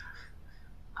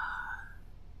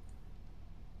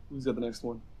 Who's got the next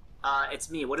one? It's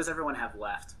me. What does everyone have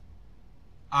left?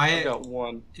 I got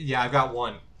one. Yeah, I've got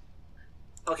one.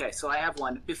 Okay, so I have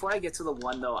one. Before I get to the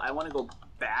one, though, I want to go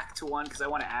back to one because I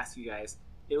want to ask you guys.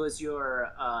 It was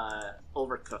your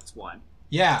Overcooked one.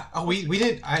 Yeah. Oh, we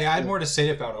did. I had more to say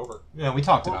about Over. Yeah, we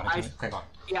talked about it. Okay, go on.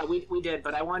 Yeah, we did.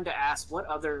 But I wanted to ask, what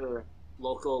other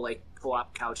local like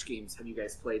co-op couch games have you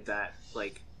guys played that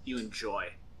like you enjoy?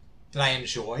 Did I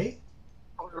enjoy?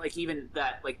 Or like even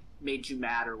that like made you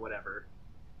mad or whatever?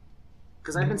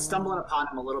 Because I've been stumbling upon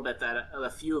them a little bit. That a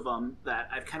few of them that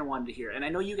I've kind of wanted to hear. And I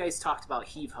know you guys talked about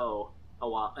Heave Ho a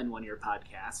while in one of your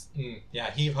podcasts. Yeah,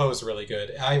 Heave Ho is really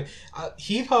good.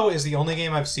 Heave Ho is the only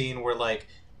game I've seen where like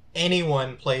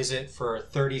anyone plays it for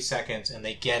 30 seconds and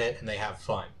they get it and they have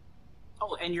fun.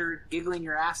 Oh, and you're giggling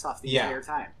your ass off the entire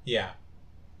time. Yeah.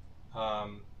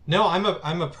 No, I'm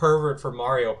a pervert for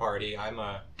Mario Party. I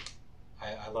love.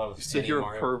 You said you're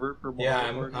a pervert for Mario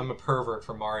Party? Yeah, I'm a pervert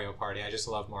for Mario Party. I just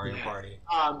love Mario Party.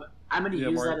 I'm gonna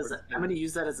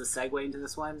use that as a segue into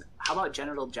this one. How about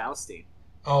genital jousting?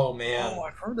 Oh man. Oh,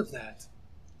 I've heard of that.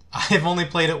 I've only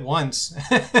played it once.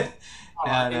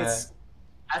 And,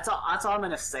 that's all I'm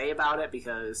gonna say about it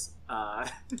because.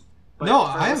 No,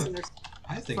 I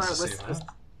have things to say about it.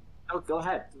 Oh, go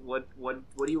ahead. What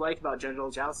do you like about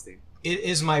genital jousting? It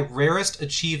is my rarest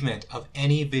achievement of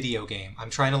any video game. I'm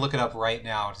trying to look it up right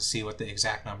now to see what the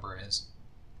exact number is.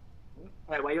 All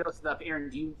right, while you're looking it up,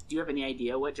 Aaron, do you have any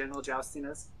idea what genital jousting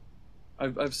is?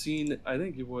 I've seen. I've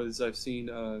seen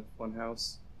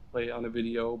Funhouse play on a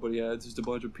video, but yeah, it's just a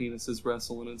bunch of penises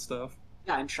wrestling and stuff.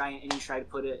 Yeah, and you try to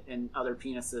put it in other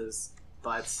penises'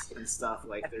 butts and stuff.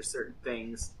 Like there's certain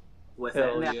things with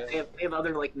it. And they have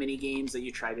other like mini games that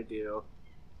you try to do.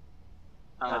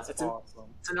 That's awesome.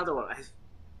 It's another one.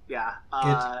 Yeah.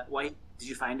 Why did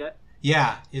you find it?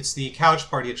 Yeah, it's the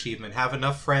Couch Party achievement. Have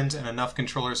enough friends and enough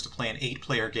controllers to play an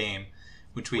 8-player game,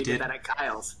 which we did. Did that at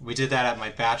Kyle's. We did that at my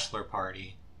bachelor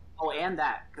party. Oh, and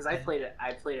that because I played it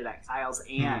at Kyle's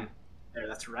and there.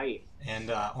 That's right.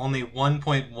 And only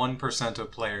 1.1%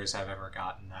 of players have ever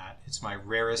gotten that. It's my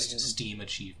rarest Steam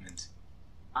achievement.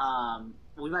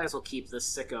 We might as well keep this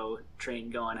sicko train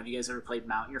going. Have you guys ever played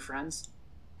Mount Your Friends?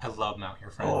 I love Mount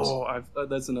Your Friends. Oh,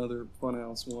 that's another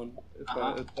Funhouse one.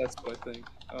 That's what I think.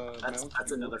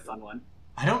 That's another fun one.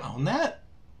 I don't own that.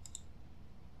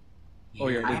 Oh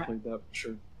yeah, I did play that for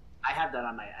sure. I have that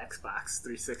on my Xbox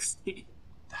 360.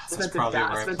 That's probably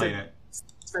where I played it.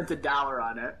 Spent $1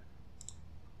 on it.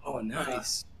 Oh,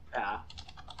 nice. Yeah.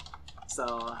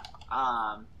 So,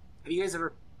 have you guys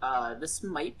ever? This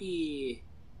might be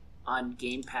on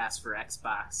Game Pass for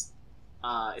Xbox.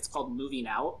 It's called Moving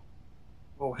Out.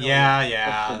 Oh,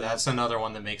 yeah. That's another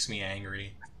one that makes me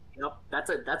angry. Yep,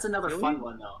 that's another fun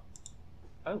one though.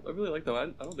 I really like that.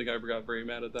 I don't think I ever got very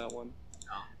mad at that one.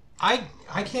 I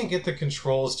can't get the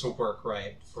controls to work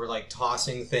right for like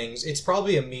tossing things. It's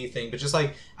probably a me thing, but just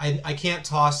like I can't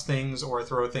toss things or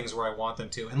throw things where I want them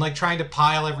to, and like trying to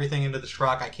pile everything into the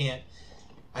truck, I can't.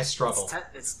 I struggle.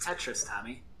 It's Tetris,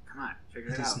 Tommy. Come on,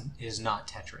 figure it out. It is not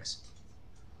Tetris.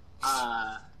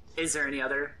 Is there any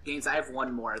other games? I have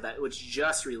one more that was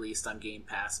just released on Game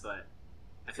Pass, but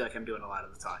I feel like I'm doing a lot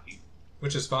of the talking.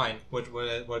 Which is fine.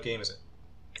 What game is it?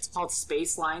 It's called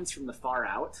Space Lines from the Far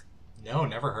Out. No,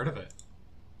 never heard of it.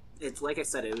 It's like I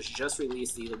said, it was just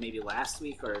released either maybe last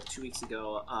week or 2 weeks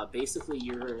ago. Basically,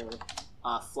 you're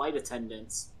flight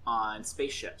attendants on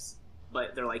spaceships,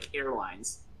 but they're like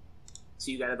airlines.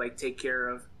 So you gotta like take care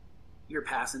of your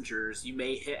passengers. You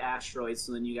may hit asteroids,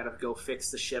 so then you gotta go fix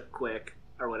the ship quick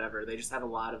or whatever. They just have a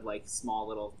lot of like small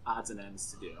little odds and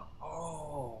ends to do.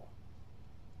 Oh,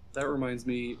 that reminds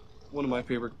me. One of my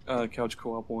favorite couch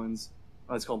co-op ones.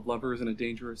 It's called Lovers in a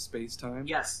Dangerous Space Time.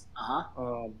 Yes.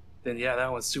 Then yeah,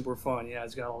 that was super fun. Yeah,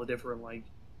 it's got all the different like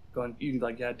gun. You can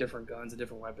like add different guns and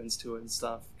different weapons to it and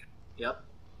stuff. Yep.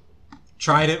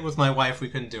 Tried it with my wife. We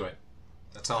couldn't do it.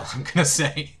 That's all I'm gonna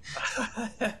say.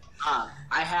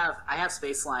 I have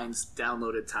Space Lines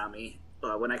downloaded, Tommy.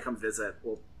 When I come visit,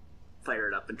 we'll fire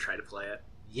it up and try to play it.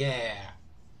 Yeah.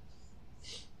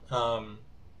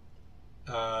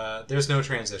 There's no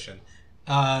transition.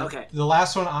 Okay. The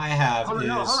last one I have is...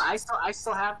 No, hold on. I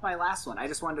still have my last one. I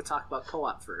just wanted to talk about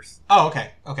co-op first. Oh,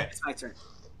 okay. Okay. It's my turn.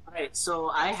 All right, so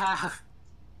I have...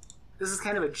 This is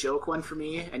kind of a joke one for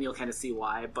me, and you'll kind of see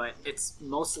why, but it's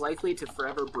most likely to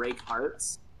forever break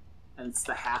hearts, and it's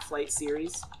the Half-Life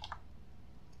series.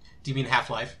 Do you mean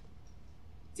Half-Life?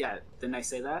 Yeah, didn't I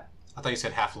say that? I thought you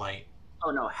said Half-Light. Oh,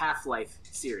 no, Half-Life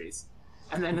series.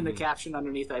 And then in the caption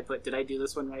underneath I put, did I do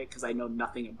this one right? Because I know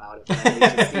nothing about it.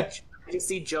 I just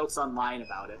see jokes online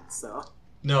about it, so...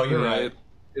 No, you're right.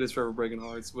 It is forever breaking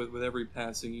hearts with every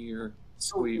passing year.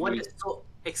 So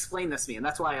explain this to me, and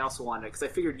that's why I also wanted it, because I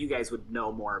figured you guys would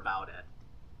know more about it.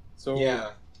 So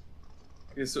yeah.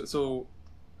 Okay, so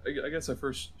I guess I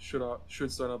first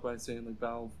should start out by saying like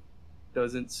Valve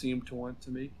doesn't seem to want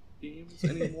to make games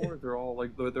anymore. They're all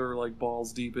like they're like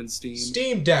balls deep in Steam.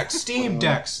 Steam Deck.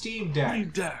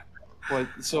 But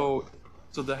so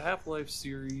the Half-Life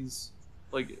series,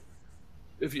 like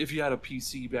if you had a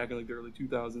PC back in like the early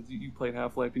 2000s, you played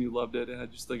Half-Life and you loved it. It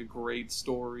had just like a great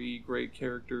story, great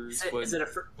characters. What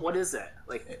is it?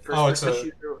 Like first-person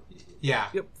shooter? Yeah.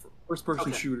 Yep,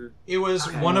 first-person shooter. It was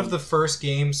one of the first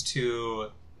games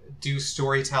to do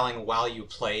storytelling while you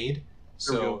played.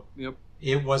 So yep.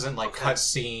 It wasn't like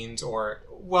cutscenes or...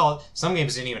 Well, some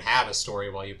games didn't even have a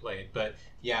story while you played, but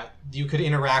yeah, you could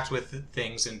interact with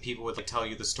things and people would like tell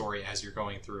you the story as you're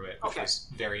going through it, which was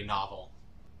very novel.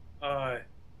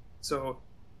 So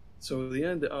the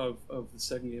end of the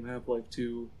second game, Half-Life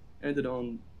 2, ended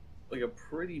on like a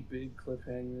pretty big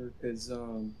cliffhanger because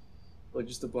like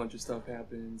just a bunch of stuff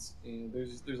happens, and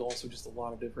there's also just a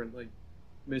lot of different like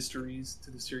mysteries to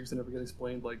the series that never get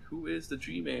explained. Like, who is the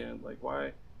G-Man? Like,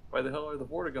 why the hell are the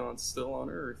Vortigons still on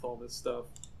Earth? All this stuff,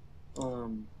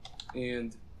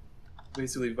 and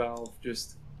basically Valve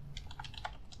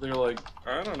they're like,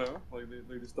 I don't know, like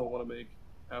they just don't want to make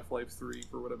Half-Life 3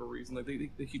 for whatever reason. Like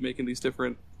they keep making these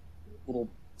different little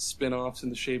spin-offs in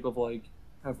the shape of like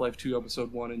Half-Life 2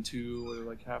 Episode 1 and 2, or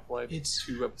like Half-Life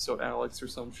 2 Episode Alex or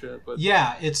some shit. But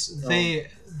yeah, they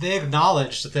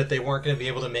acknowledged that they weren't going to be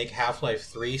able to make Half-Life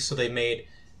 3, so they made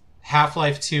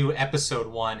Half-Life 2 Episode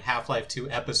 1, Half-Life 2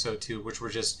 Episode 2, which were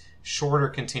just shorter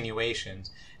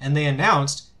continuations. And they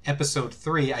announced Episode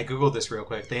 3, I googled this real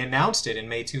quick, they announced it in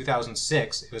May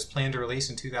 2006, it was planned to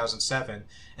release in 2007,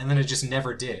 and then it just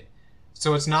never did.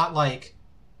 So it's not like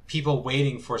people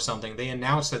waiting for something, they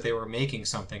announced that they were making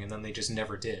something, and then they just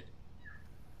never did.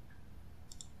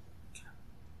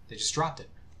 They just dropped it.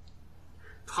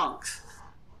 Punks.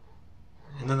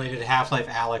 And then they did Half-Life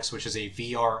Alyx, which is a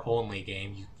VR-only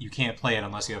game. You can't play it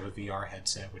unless you have a VR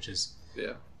headset, which is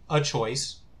a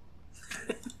choice.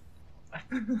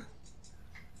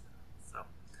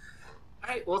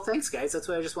 Alright, well, thanks, guys. That's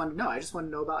what I just wanted to know. I just wanted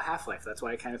to know about Half-Life. That's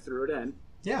why I kind of threw it in.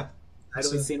 Yeah. I'd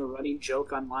always seen a running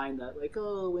joke online that, like,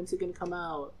 oh, when's it going to come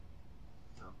out?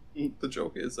 The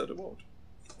joke is that it won't.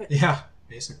 Yeah,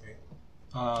 basically.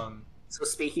 So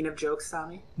speaking of jokes,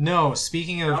 Tommy? No,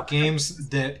 speaking of games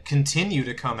that continue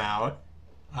to come out,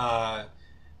 I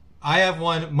have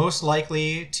one most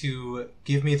likely to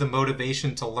give me the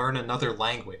motivation to learn another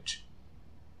language.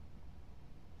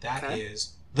 That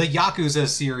is the Yakuza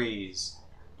series.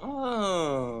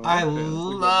 Oh. I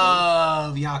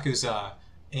love Yakuza.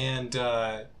 And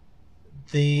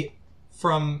the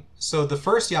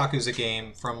first Yakuza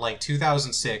game from like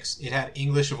 2006, it had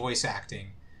English voice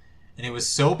acting. And it was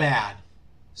so bad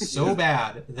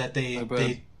that they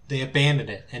abandoned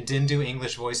it and didn't do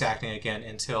English voice acting again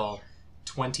until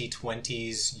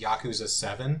 2020's Yakuza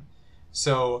 7.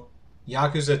 So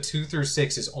Yakuza 2 through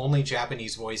 6 is only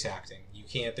Japanese voice acting.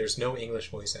 There's no English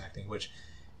voice acting, which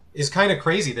is kind of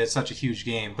crazy that it's such a huge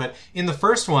game. But in the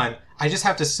first one, I just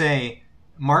have to say,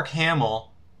 Mark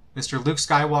Hamill, Mr. Luke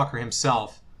Skywalker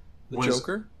himself, was... The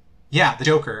Joker? Yeah, the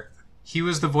Joker. He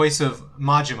was the voice of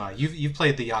Majima. You've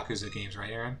played the Yakuza games,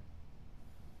 right, Aaron?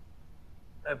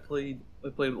 I played a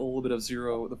little bit of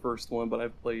Zero, the first one, but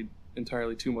I've played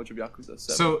entirely too much of Yakuza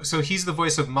 7. So he's the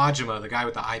voice of Majima, the guy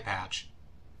with the eye patch.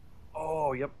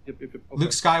 Oh, yep. Okay.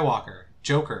 Luke Skywalker,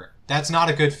 Joker. That's not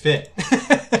a good fit.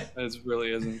 It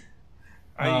really isn't.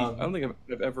 I don't think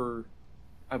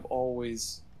I've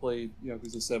always played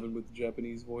Yakuza 7 with the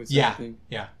Japanese voice acting.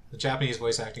 Yeah, the Japanese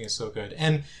voice acting is so good.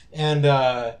 And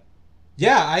I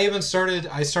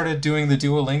started doing the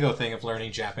Duolingo thing of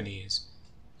learning Japanese.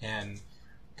 And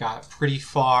got pretty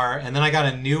far, and then I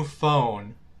got a new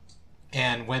phone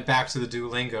and went back to the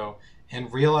Duolingo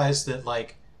and realized that,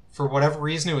 like, for whatever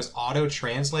reason, it was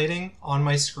auto-translating on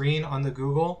my screen on the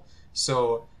Google,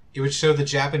 so it would show the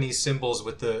Japanese symbols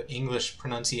with the English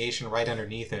pronunciation right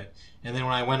underneath it. And then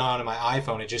when I went on to my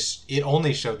iPhone, it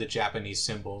only showed the Japanese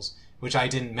symbols, which I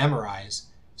didn't memorize.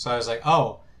 So I was like,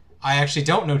 oh, I actually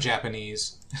don't know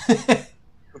Japanese. But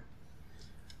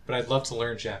I'd love to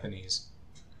learn Japanese.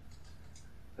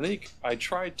 I think I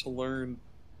tried to learn.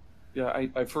 Yeah,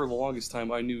 I for the longest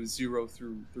time I knew 0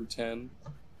 through 10,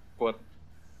 but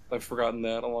I've forgotten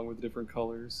that along with the different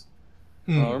colors.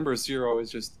 I remember 0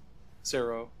 is just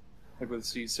Sero, like with a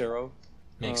C, Sero.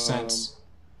 Makes sense.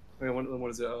 Wait, what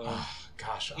is it?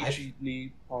 Gosh, Ichi,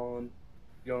 Ni, Pon,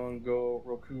 Yon, Go,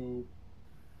 Roku.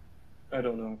 I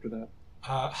don't know after that.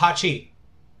 Hachi.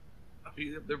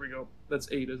 There we go.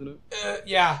 That's 8, isn't it?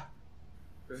 Yeah.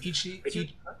 Okay. Ichi.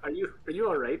 Are you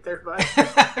all right there, bud?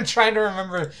 I'm trying to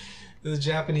remember the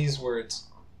Japanese words.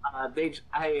 I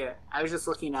was just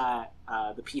looking at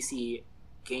the PC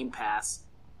Game Pass.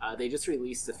 They just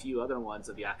released a few other ones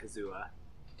of Yakuza.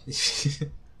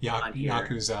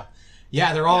 Yakuza.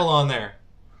 Yeah, they're all on there.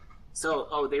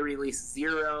 So, they released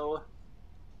 0,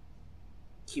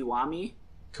 Kiwami.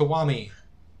 Kiwami.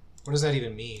 What does that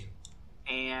even mean?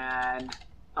 And,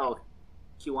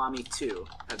 Kiwami 2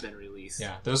 have been released.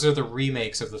 Yeah, those are the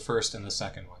remakes of the first and the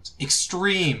second ones.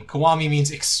 Extreme! Kiwami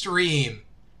means extreme!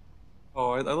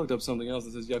 Oh, I looked up something else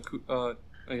that says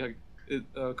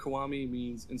Kiwami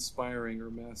means inspiring or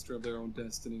master of their own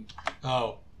destiny.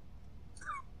 Oh.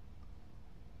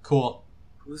 Cool.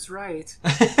 Who's right?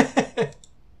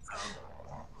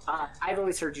 I've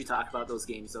always heard you talk about those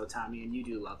games, though, Tommy, and you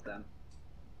do love them.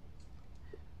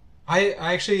 I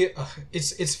actually,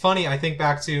 it's funny. I think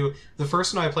back to the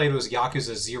first one I played was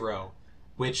Yakuza 0,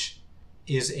 which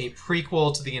is a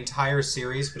prequel to the entire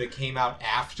series, but it came out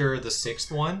after the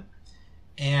 6th one.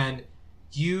 And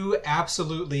you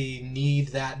absolutely need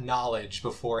that knowledge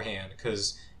beforehand,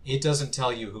 because it doesn't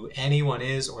tell you who anyone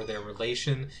is or their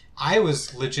relation. I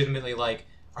was legitimately like,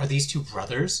 are these two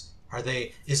brothers?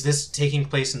 Is this taking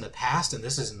place in the past and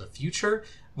this is in the future?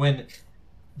 When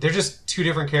they're just two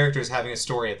different characters having a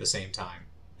story at the same time.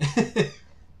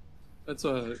 That's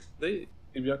they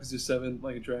in Yakuza 7,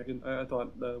 Like a Dragon. I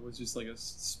thought that was just like a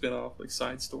spin-off, like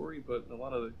side story, but a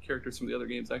lot of the characters from the other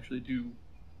games actually do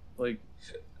like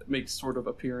make sort of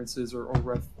appearances or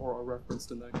are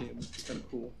referenced in that game, which is kind of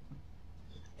cool.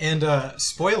 And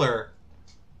spoiler,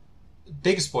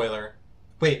 big spoiler.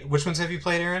 Wait, which ones have you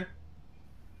played, Aaron?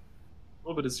 A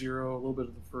little bit of 0, a little bit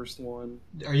of the first one.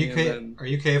 Are you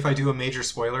okay if I do a major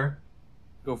spoiler?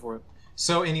 Go for it.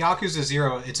 So in Yakuza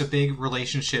 0, it's a big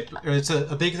relationship. It's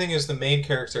a big thing is the main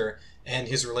character and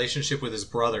his relationship with his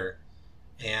brother,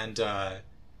 and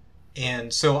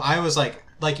so I was like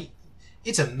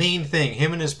it's a main thing,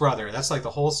 him and his brother. That's like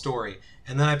the whole story.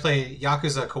 And then I play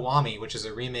Yakuza Kiwami, which is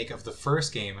a remake of the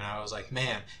first game, and I was like,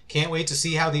 man, can't wait to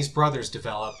see how these brothers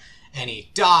develop. And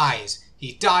he dies.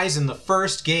 He dies in the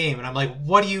first game, and I'm like,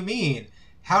 what do you mean?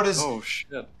 How does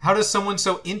someone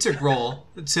so integral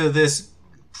to this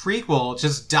prequel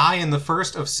just die in the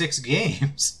first of 6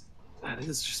 games? That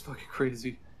is just fucking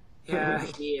crazy. Yeah,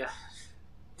 he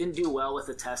didn't do well with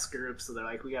the test group, so they're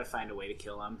like, we gotta find a way to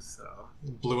kill him, so...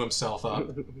 Blew himself up.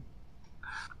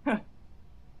 God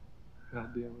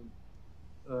damn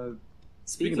it.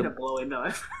 Speaking of blowing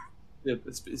up... Yeah,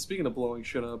 speaking of blowing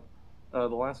shit up, the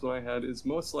last one I had is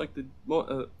most likely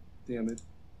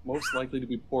to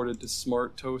be ported to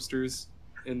smart toasters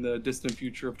in the distant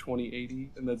future of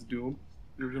 2080, and that's Doom,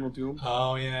 the original Doom.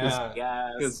 Oh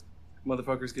yeah, because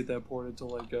motherfuckers get that ported to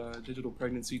like digital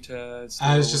pregnancy tests.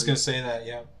 I was just gonna say that,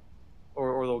 yeah.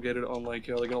 Or they'll get it on like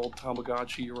an old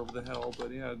Tamagotchi or whatever the hell.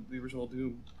 But yeah, the original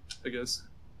Doom, I guess.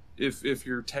 If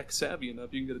you're tech savvy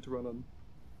enough, you can get it to run on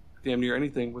damn near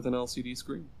anything with an LCD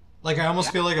screen. Like, I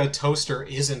almost feel like a toaster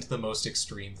isn't the most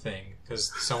extreme thing,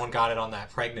 because someone got it on that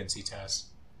pregnancy test.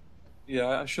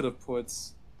 Yeah, I should have put...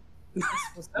 No,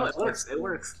 it works. It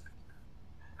works.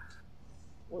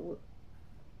 What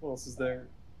else is there?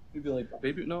 Maybe like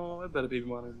baby... No, I bet a baby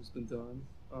monitor's been done.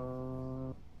 I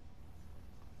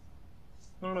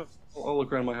don't know. I'll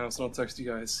look around my house and I'll text you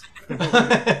guys.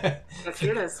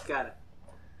 Here it is. Got it.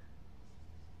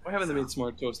 Why haven't they made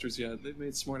smart toasters yet? They've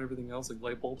made smart everything else, like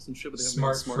light bulbs and shit, but they haven't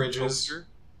smart made smart fridges. Toaster.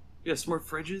 Yeah, smart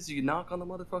fridges. You can knock on the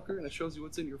motherfucker and it shows you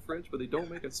what's in your fridge, but they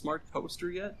don't make a smart toaster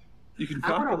yet. You can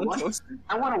knock on the toaster.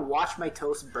 I want to watch my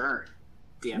toast burn.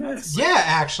 Damn it. Yeah,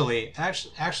 actually,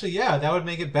 yeah, that would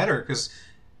make it better, because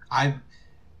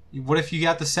what if you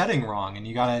got the setting wrong and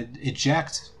you gotta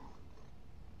eject?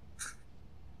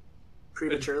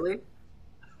 prematurely.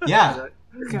 Yeah,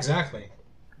 exactly.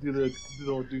 Do the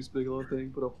old Deuce Bigelow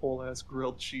thing, put a whole ass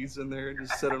grilled cheese in there and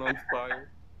just set it on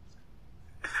fire.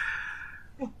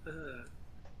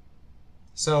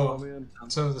 So, Oh, man.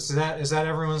 so is that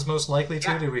everyone's most likely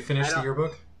to? Yeah, Did we finish the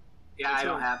yearbook? Yeah, I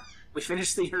don't have. We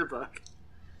finished the yearbook.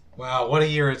 Wow, what a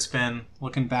year it's been.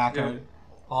 Looking back at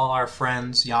all our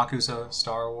friends, Yakuza,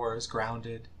 Star Wars,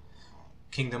 Grounded,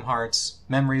 Kingdom Hearts,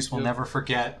 memories we'll never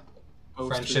forget,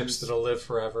 friendships that'll live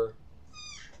forever.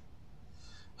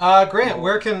 Grant,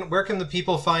 where can the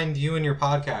people find you and your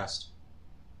podcast?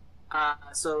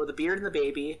 So The Beard and the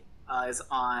Baby is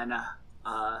on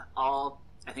all,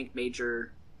 I think,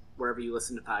 major, wherever you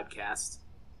listen to podcasts,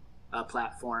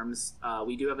 platforms.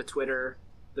 We do have a Twitter,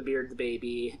 The Beard and the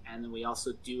Baby, and then we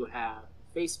also do have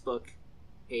a Facebook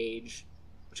page,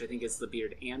 which I think is The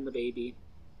Beard and the Baby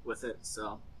with it.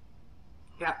 So,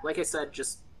 yeah, like I said,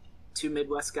 just two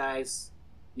Midwest guys,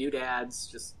 new dads,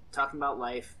 just talking about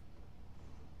life.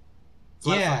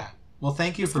 Yeah. Well,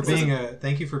 thank you for being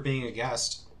a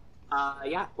guest.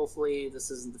 Yeah, hopefully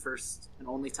this isn't the first and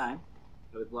only time.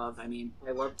 I love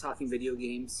talking video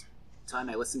games a ton.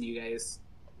 I listen to you guys.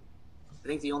 I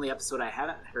think the only episode I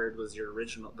haven't heard was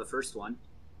the first one.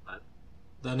 But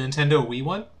the Nintendo Wii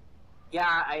one?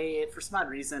 Yeah, for some odd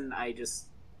reason, I just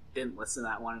didn't listen to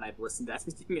that one, and I've listened to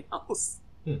everything else.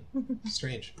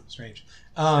 Strange.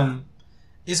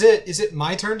 Is it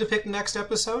my turn to pick the next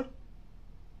episode?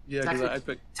 Yeah, because I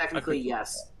picked... Technically,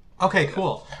 yes. Okay,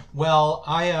 cool. Well,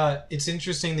 it's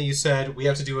interesting that you said we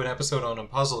have to do an episode on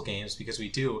puzzle games, because we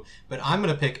do, but I'm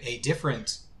going to pick a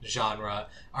different genre.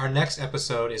 Our next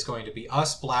episode is going to be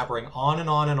us blabbering on and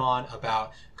on and on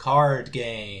about card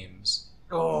games.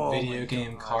 Video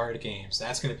game card games.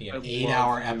 That's going to be an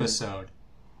 8-hour episode.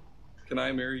 Can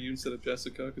I marry you instead of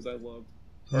Jessica? Because I love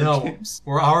card games.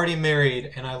 We're already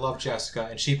married, and I love Jessica,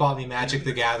 and she bought me Magic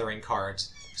the Gathering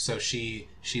cards, so she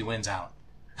wins out.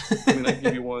 I mean, I can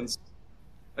give you ones.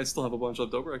 I still have a bunch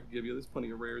left over. I can give you. There's plenty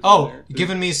of rares. Oh, in there.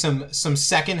 giving me some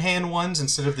secondhand ones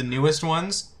instead of the newest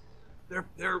ones. They're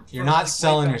You're not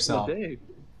selling yourself.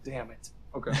 Damn it.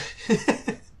 Okay.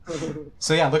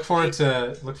 So yeah, look forward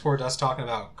to us talking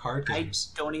about card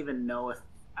games. I don't even know if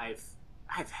I've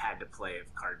had to play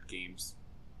card games.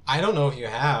 I don't know if you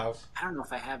have. I don't know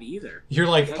if I have either. You're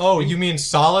like, oh, you mean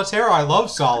solitaire? I love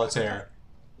solitaire.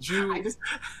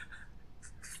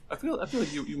 I feel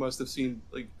like you must have seen,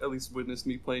 like, at least witnessed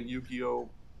me playing Yu-Gi-Oh!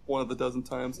 One of the dozen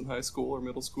times in high school or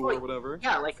middle school or whatever.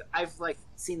 Yeah, like, I've, like,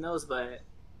 seen those, but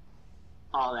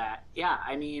all that. Yeah,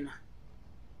 I mean,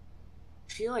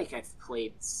 I feel like I've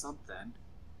played something.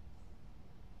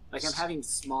 Like, I'm having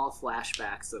small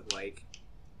flashbacks of, like,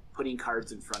 putting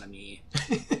cards in front of me,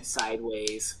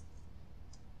 sideways.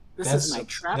 This is my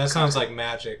trap That sounds card. like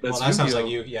Magic. That's well, that sounds like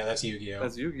Yu-Gi-Oh. Yeah, that's Yu-Gi-Oh.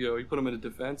 That's Yu-Gi-Oh! You put them into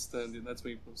defense, then that's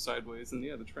when you put them sideways, and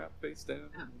the trap face down.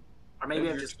 Yeah. Or maybe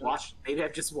I've just watched. Maybe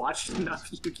I've just watched enough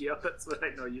Yu-Gi-Oh. That's what I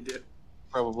know you do.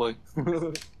 Probably.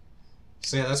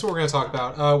 So yeah, that's what we're going to talk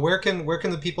about. Where can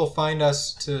the people find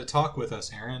us to talk with us,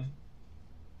 Aaron?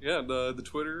 Yeah, the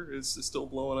Twitter is still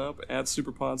blowing up at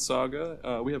Superpod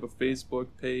Saga. We have a Facebook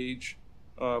page.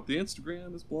 The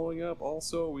Instagram is blowing up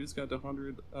also. We just got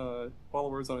 100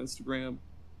 followers on Instagram,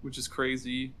 which is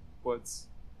crazy. But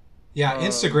yeah,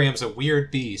 Instagram's a weird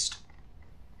beast.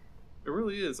 It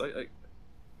really is.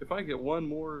 If I get one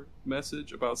more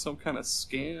message about some kind of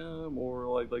scam or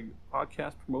like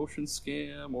podcast promotion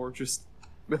scam or just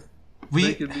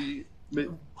making me,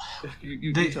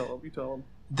 you tell them.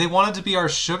 They wanted to be our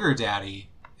sugar daddy,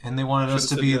 and they wanted us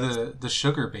to be the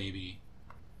sugar baby.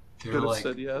 They were like,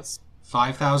 said yes.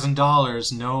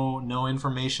 $5,000, no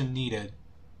information needed.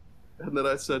 And then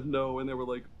I said no, and they were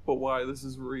like, "But why? This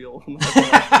is real."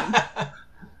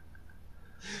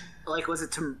 Like, was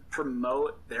it to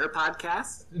promote their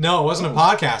podcast? No, it wasn't a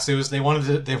podcast. It was they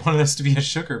wanted us to be a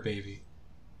sugar baby.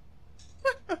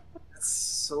 That's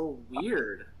so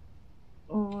weird.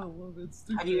 Oh, I love it.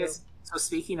 How do you guys? So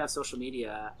speaking of social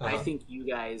media, I think you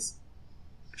guys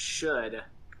should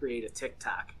create a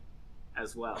TikTok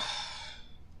as well.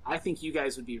 I think you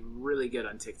guys would be really good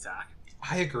on TikTok.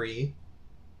 I agree,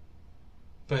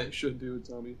 but you should do it,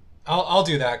 Tommy. I'll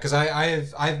do that because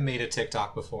I've made a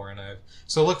TikTok before,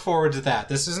 so look forward to that.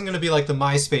 This isn't going to be like the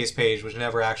MySpace page, which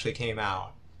never actually came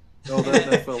out. Oh,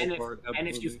 that fell apart. And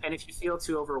if you feel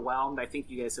too overwhelmed, I think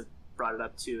you guys have brought it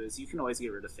up too. Is you can always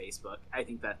get rid of Facebook. I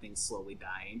think that thing's slowly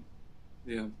dying.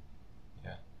 Yeah.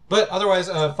 But otherwise,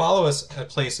 follow us at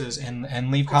places and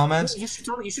leave comments. You should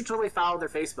totally follow their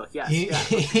Facebook. Yes.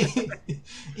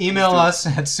 Email us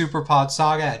at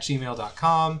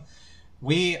superpodsaga@gmail.com.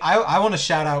 I want to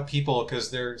shout out people because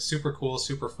they're super cool,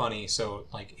 super funny. So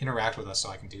like interact with us so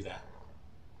I can do that.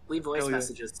 Leave voice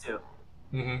messages too.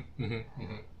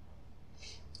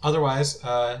 Otherwise,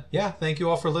 thank you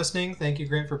all for listening. Thank you,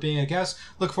 Grant, for being a guest.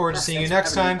 Look forward to seeing you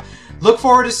next time. Look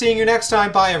forward to seeing you next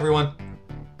time. Bye, everyone.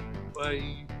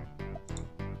 Bye.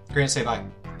 Grant, say bye.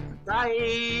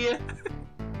 Bye.